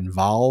who are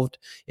involved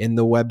in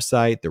the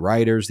website, the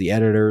writers, the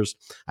editors.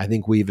 I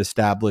think we've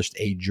established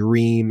a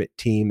dream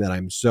team that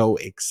I'm so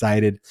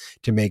excited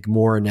to make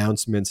more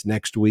announcements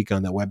next week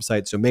on that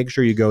website. So make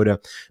sure you go to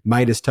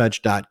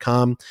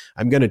MeidasTouch.com.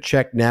 I'm going to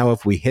check now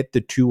if we hit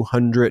the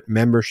 200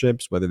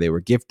 memberships, whether they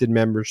were gifted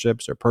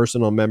memberships or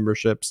personal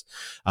memberships,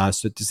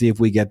 so to see if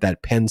we get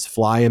that Pence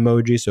fly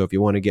emoji. So if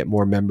you want to get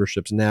more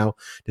memberships now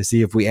to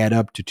see if we add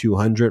up to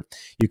 200,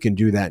 you can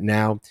do that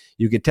now.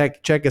 You can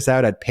check us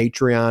out at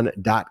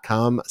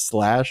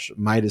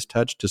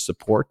patreon.com/MeidasTouch to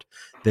support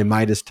the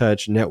Midas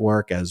Touch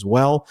network as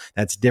well.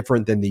 That's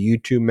different than the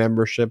YouTube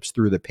memberships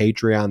through the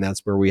Patreon.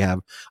 That's where we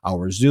have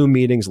our Zoom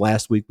meetings.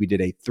 Last week, we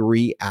did a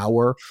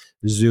 3-hour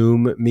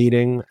Zoom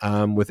meeting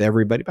with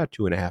everybody, about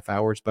 2.5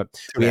 hours, but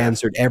we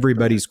answered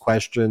everybody's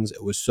questions.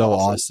 It was so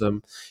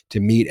awesome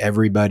to meet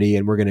everybody,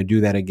 and we're going to do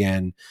that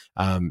again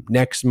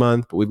next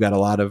month. But we've got a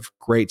lot of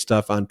great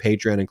stuff on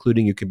Patreon,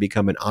 including you can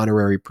become an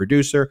honorary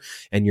producer,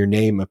 and your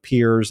name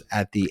appears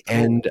at the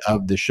end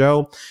of the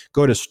show.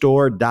 Go to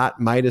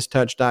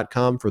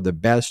store.MeidasTouch.com for the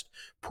best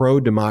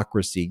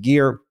pro-democracy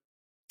gear.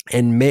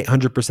 And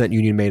 100%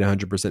 union made,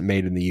 100%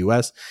 made in the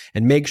US.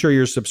 And make sure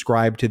you're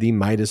subscribed to the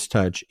Midas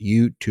Touch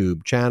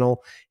YouTube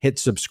channel. Hit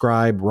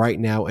subscribe right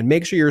now and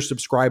make sure you're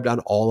subscribed on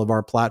all of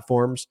our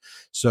platforms.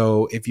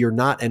 So if you're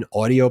not an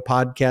audio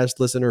podcast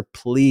listener,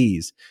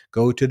 please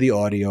go to the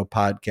audio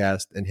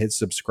podcast and hit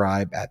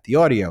subscribe at the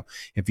audio.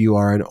 If you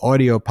are an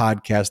audio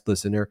podcast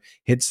listener,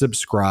 hit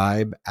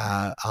subscribe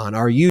on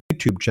our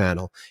YouTube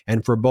channel.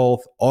 And for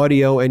both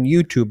audio and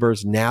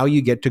YouTubers, now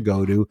you get to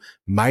go to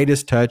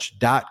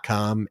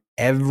MeidasTouch.com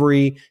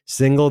every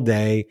single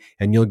day,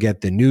 and you'll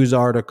get the news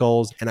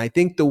articles. And I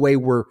think the way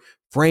we're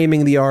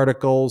framing the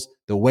articles,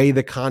 the way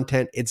the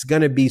content, it's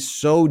going to be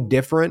so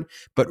different,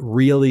 but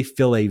really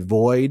fill a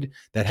void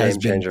that has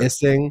been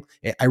missing.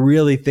 I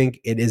really think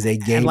it is a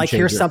game and like,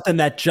 changer. Here's something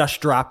that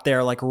just dropped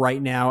there, like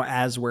right now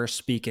as we're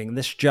speaking.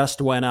 This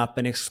just went up,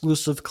 an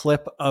exclusive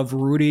clip of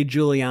Rudy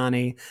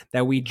Giuliani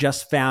that we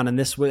just found, and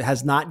this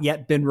has not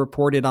yet been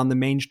reported on the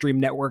mainstream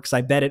networks.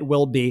 I bet it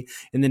will be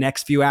in the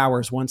next few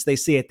hours once they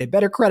see it. They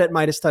better credit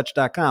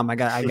MeidasTouch.com, I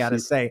got to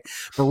say.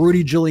 But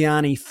Rudy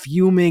Giuliani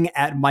fuming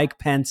at Mike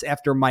Pence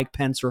after Mike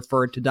Pence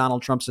referred to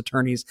Donald Trump's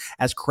attorneys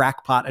as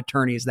crackpot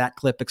attorneys. That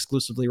clip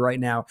exclusively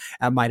right now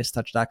at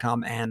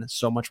MeidasTouch.com, and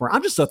so much more.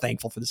 I'm just so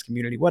thankful for this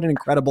community. What an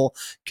incredible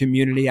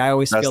community. I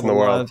always feel the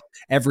love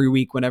every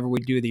week whenever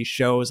we do these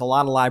shows. A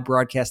lot of live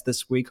broadcasts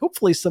this week.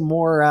 Hopefully some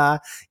more,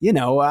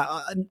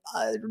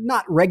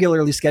 not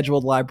regularly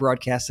scheduled live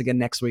broadcasts again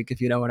next week,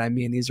 if you know what I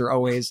mean. These are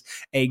always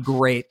a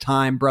great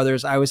time,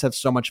 brothers. I always have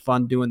so much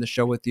fun doing the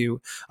show with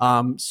you.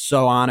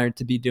 So honored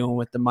to be doing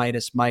with the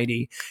Midas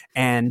Mighty,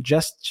 and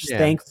just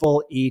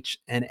thankful each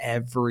and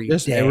every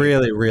day. I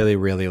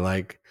really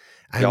like.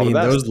 I mean,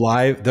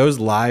 those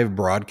live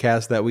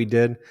broadcasts that we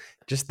did,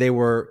 just they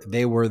were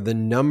the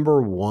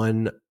number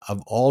one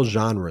of all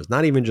genres,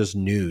 not even just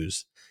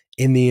news,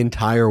 in the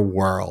entire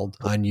world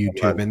on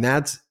YouTube.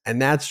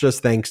 And that's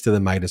just thanks to the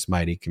Midas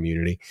Mighty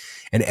community.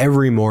 And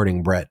every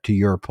morning, Brett, to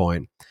your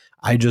point,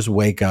 I just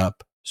wake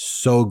up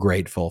so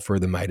grateful for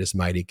the Midas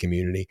Mighty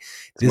community.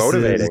 It's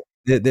motivating.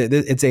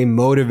 It's a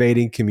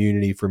motivating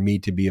community for me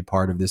to be a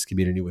part of this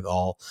community with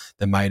all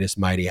the Midas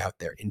Mighty out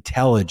there.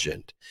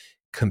 Intelligent,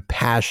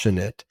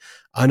 compassionate,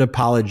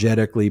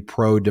 unapologetically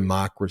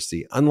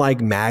pro-democracy.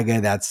 Unlike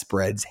MAGA that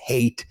spreads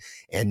hate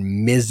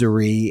and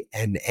misery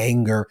and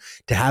anger,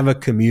 to have a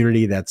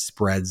community that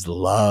spreads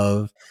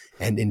love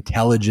and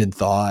intelligent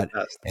thought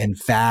and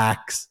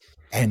facts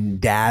and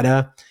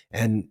data,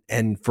 and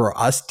for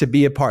us to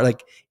be a part,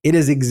 like, it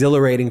is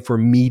exhilarating for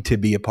me to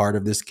be a part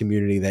of this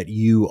community that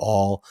you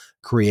all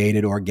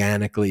created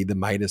organically, the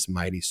Midas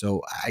Mighty.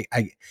 So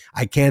I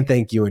can't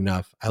thank you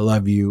enough. I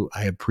love you.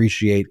 I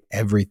appreciate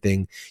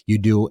everything you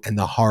do and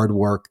the hard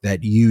work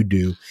that you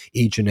do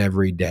each and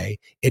every day.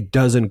 It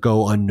doesn't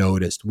go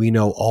unnoticed. We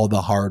know all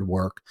the hard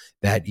work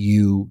that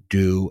you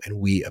do, and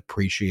we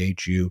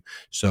appreciate you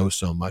so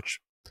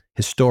much.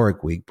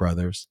 Historic week,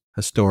 brothers.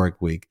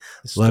 Historic week.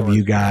 Love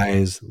you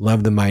guys.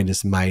 Love the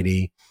Midas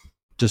Mighty.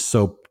 Just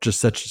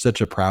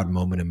such a proud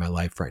moment in my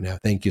life right now.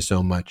 Thank you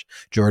so much.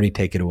 Jordy,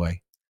 take it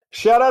away.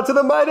 Shout out to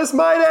the Midas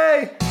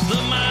Mighty.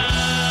 The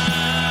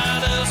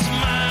Midas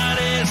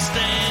Mighty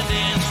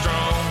standing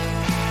strong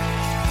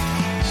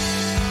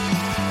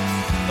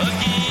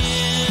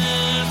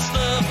against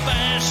the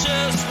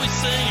fascists. We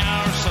sing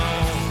our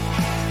song.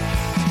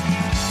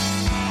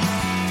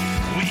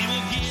 We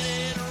will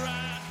get it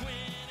right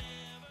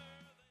whenever.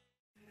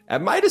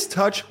 At Midas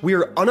Touch, we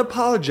are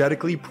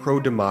unapologetically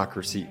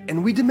pro-democracy,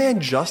 and we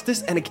demand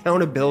justice and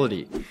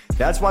accountability.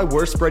 That's why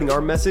we're spreading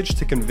our message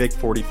to Convict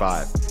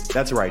 45.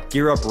 That's right,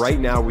 gear up right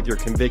now with your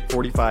Convict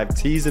 45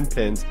 tees and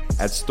pins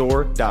at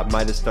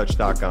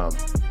store.midastouch.com.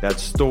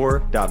 That's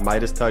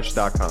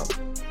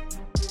store.midastouch.com.